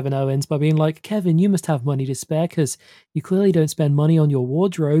insulting Kevin Owens by being like, Kevin, you must have money to spare because you clearly don't spend money on your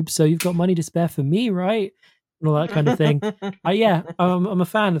wardrobe, so you've got money to spare for me, right? And all that kind of thing. I'm a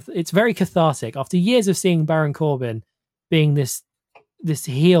fan. It's very cathartic. After years of seeing Baron Corbin being this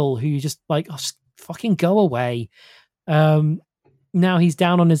heel who you just like, just fucking go away. Now he's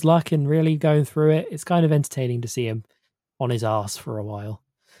down on his luck and really going through it. It's kind of entertaining to see him on his ass for a while.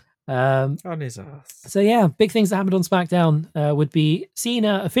 On his ass. So big things that happened on SmackDown would be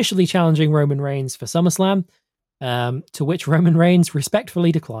Cena officially challenging Roman Reigns for SummerSlam, to which Roman Reigns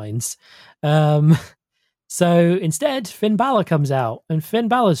respectfully declines. So instead, Finn Balor comes out, and Finn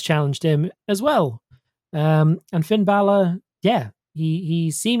Balor's challenged him as well. And Finn Balor,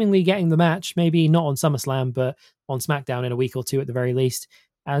 he's seemingly getting the match, maybe not on SummerSlam, but on SmackDown in a week or two at the very least.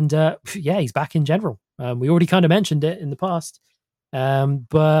 And he's back in general. We already kind of mentioned it in the past. Finn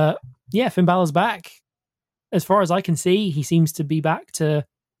Balor's back. As far as I can see, he seems to be back to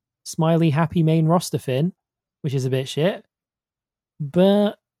smiley, happy main roster Finn, which is a bit shit.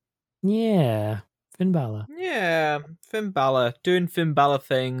 But Finn Balor. Yeah, Finn Balor doing Finn Balor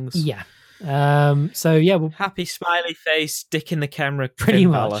things. Yeah. Happy smiley face, dick in the camera. Pretty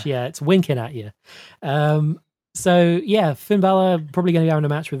much. Yeah, it's winking at you. Finn Balor probably going to go in a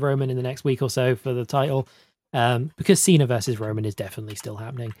match with Roman in the next week or so for the title. Because Cena versus Roman is definitely still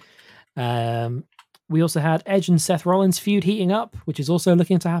happening. We also had Edge and Seth Rollins feud heating up, which is also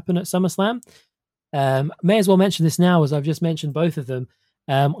looking to happen at SummerSlam. May as well mention this now, as I've just mentioned both of them.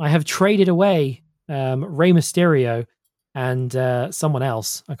 I have traded away Rey Mysterio and someone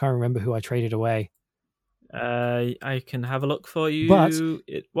else. I can't remember who I traded away. I can have a look for you. But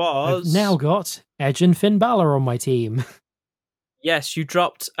I've now got Edge and Finn Balor on my team. Yes, you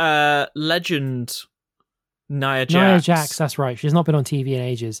dropped legend Nia Jax. Nia Jax, that's right. She's not been on TV in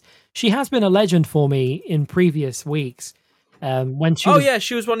ages. She has been a legend for me in previous weeks. When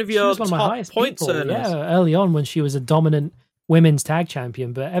she was one of your top points earners. Yeah, early on when she was a dominant women's tag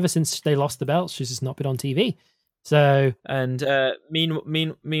champion, but ever since they lost the belts, she's just not been on TV. So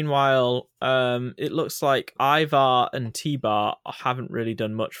meanwhile, it looks like Ivar and T-Bar haven't really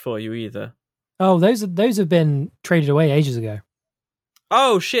done much for you either. Oh, those have been traded away ages ago.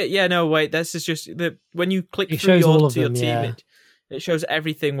 Oh shit! Yeah, no, wait. This is just when you click through your team, it shows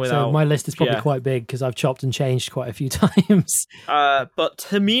everything without. So my list is probably quite big because I've chopped and changed quite a few times. But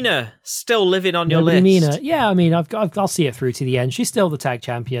Tamina still living on your list. Tamina, yeah. I mean, I'll see it through to the end. She's still the tag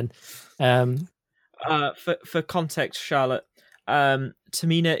champion. For context, Charlotte,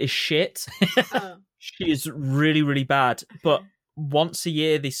 Tamina is shit. She is really, really bad. But once a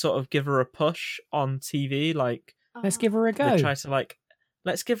year, they sort of give her a push on TV. Like, let's give her a go. They try to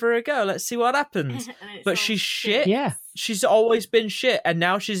Let's give her a go. Let's see what happens. But she's shit. Yeah. She's always been shit, and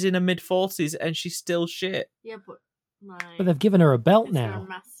now she's in her mid-40s, and she's still shit. Yeah, but they've given her a belt now.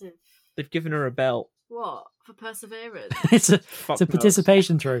 They've given her a belt. What? For perseverance? It's a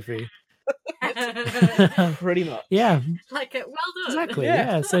participation trophy. Pretty much. Yeah. Like it. Well done. Exactly.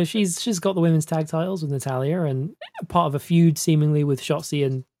 Yeah. So she's got the women's tag titles with Natalya, and part of a feud seemingly with Shotzi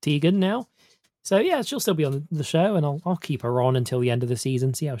and Tegan now. So yeah, she'll still be on the show, and I'll keep her on until the end of the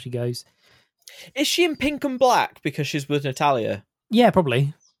season, see how she goes. Is she in pink and black because she's with Natalya? Yeah,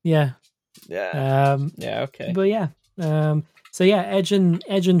 probably. Yeah. Yeah. Yeah. Okay. But yeah. So yeah, Edge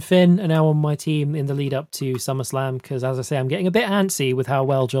and Finn are now on my team in the lead up to SummerSlam because, as I say, I'm getting a bit antsy with how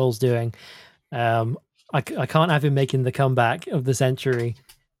well Joel's doing. I can't have him making the comeback of the century,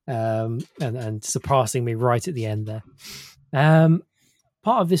 and surpassing me right at the end there.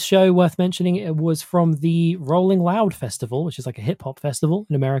 Part of this show, worth mentioning, it was from the Rolling Loud Festival, which is like a hip hop festival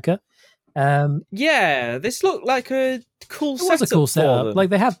in America. Yeah, this looked like a cool setup. It was a cool setup. Like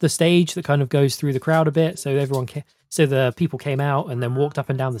they had the stage that kind of goes through the crowd a bit, so so the people came out and then walked up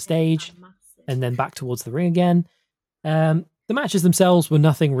and down the stage, and then back towards the ring again. The matches themselves were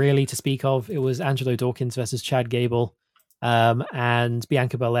nothing really to speak of. It was Angelo Dawkins versus Chad Gable, and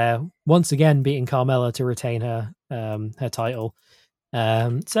Bianca Belair once again beating Carmella to retain her title.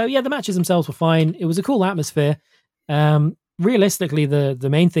 So yeah, the matches themselves were fine. It was a cool atmosphere. Realistically, the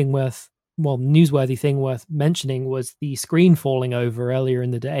main thing newsworthy thing worth mentioning was the screen falling over earlier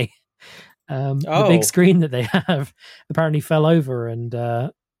in the day. The big screen that they have apparently fell over and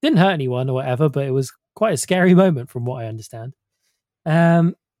didn't hurt anyone or whatever, but it was quite a scary moment from what I understand.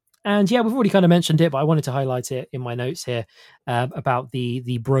 And yeah, we've already kind of mentioned it, but I wanted to highlight it in my notes here about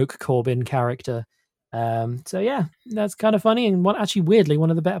the broke Corbin character. So yeah, that's kind of funny and actually weirdly one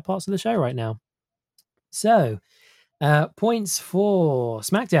of the better parts of the show right now. So points for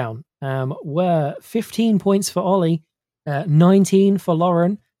SmackDown were 15 points for Ollie, 19 for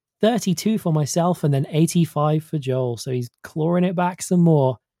Lauren, 32 for myself, and then 85 for Joel. So he's clawing it back some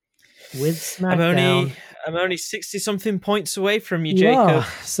more with SmackDown. I'm only 60-something points away from you, Jacob.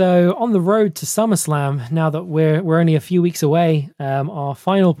 So on the road to SummerSlam, now that we're only a few weeks away, our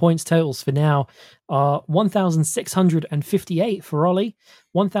final points totals for now are 1,658 for Ollie,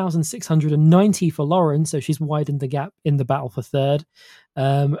 1,690 for Lauren, so she's widened the gap in the battle for third,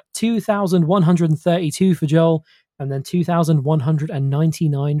 2,132 for Joel, and then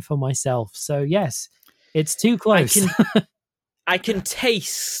 2,199 for myself. So yes, it's too close. I can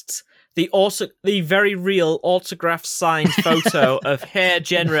taste the very real autograph signed photo of Herr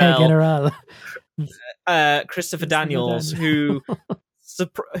General Christopher Daniels, who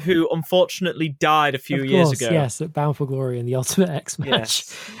unfortunately died a few years ago. Yes, at Bound for Glory in the Ultimate X match.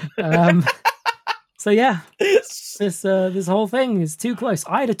 Yes. So yeah, this whole thing is too close.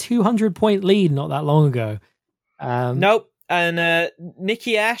 I had a 200-point lead not that long ago. Nope. And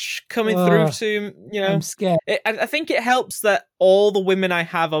Nikki Ash coming through to, I'm scared. I think it helps that all the women I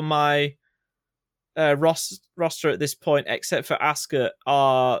have on my roster at this point, except for Asuka,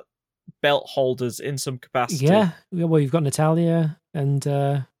 are belt holders in some capacity. Yeah. Well, you've got Natalya and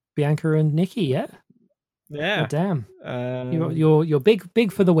Bianca and Nikki. Yeah. Yeah. Oh, damn. You're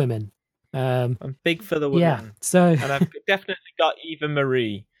big for the women. I'm big for the women. Yeah. So, and I've definitely got Eva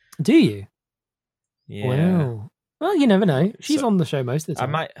Marie. Do you? Yeah. Wow. Well, you never know. She's on the show most of the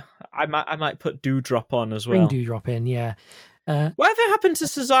time. I might put Doudrop on as well. Bring Doudrop in, yeah. Whatever happened to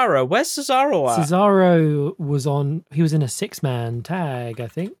Cesaro? Where's Cesaro at? Cesaro was he was in a 6-man tag, I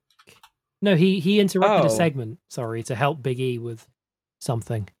think. No, he interrupted a segment, to help Big E with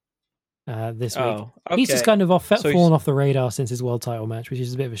something this week. Okay. He's just kind of fallen off the radar since his world title match, which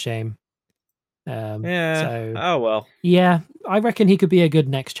is a bit of a shame. Oh well. Yeah, I reckon he could be a good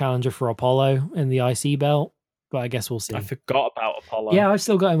next challenger for Apollo in the IC belt. But I guess we'll see. I forgot about Apollo. Yeah, I've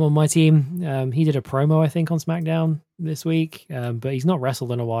still got him on my team. He did a promo, I think, on SmackDown this week, but he's not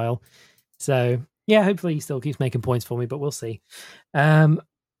wrestled in a while. So, yeah, hopefully he still keeps making points for me, but we'll see. So,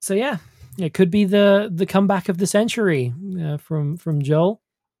 yeah, it could be the comeback of the century from Joel.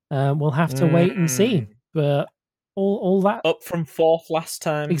 We'll have to wait and see. But all that... Up from 4th last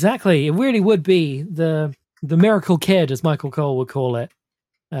time. Exactly. It really would be the miracle kid, as Michael Cole would call it.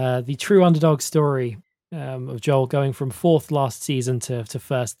 The true underdog story. Of Joel going from 4th last season to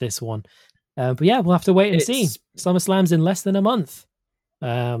 1st this one. But yeah, we'll have to wait and see. SummerSlam's in less than a month.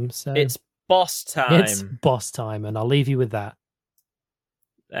 So it's boss time. It's boss time, and I'll leave you with that.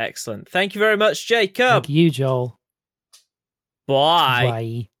 Excellent. Thank you very much, Jacob. Thank you, Joel. Bye.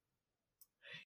 Bye.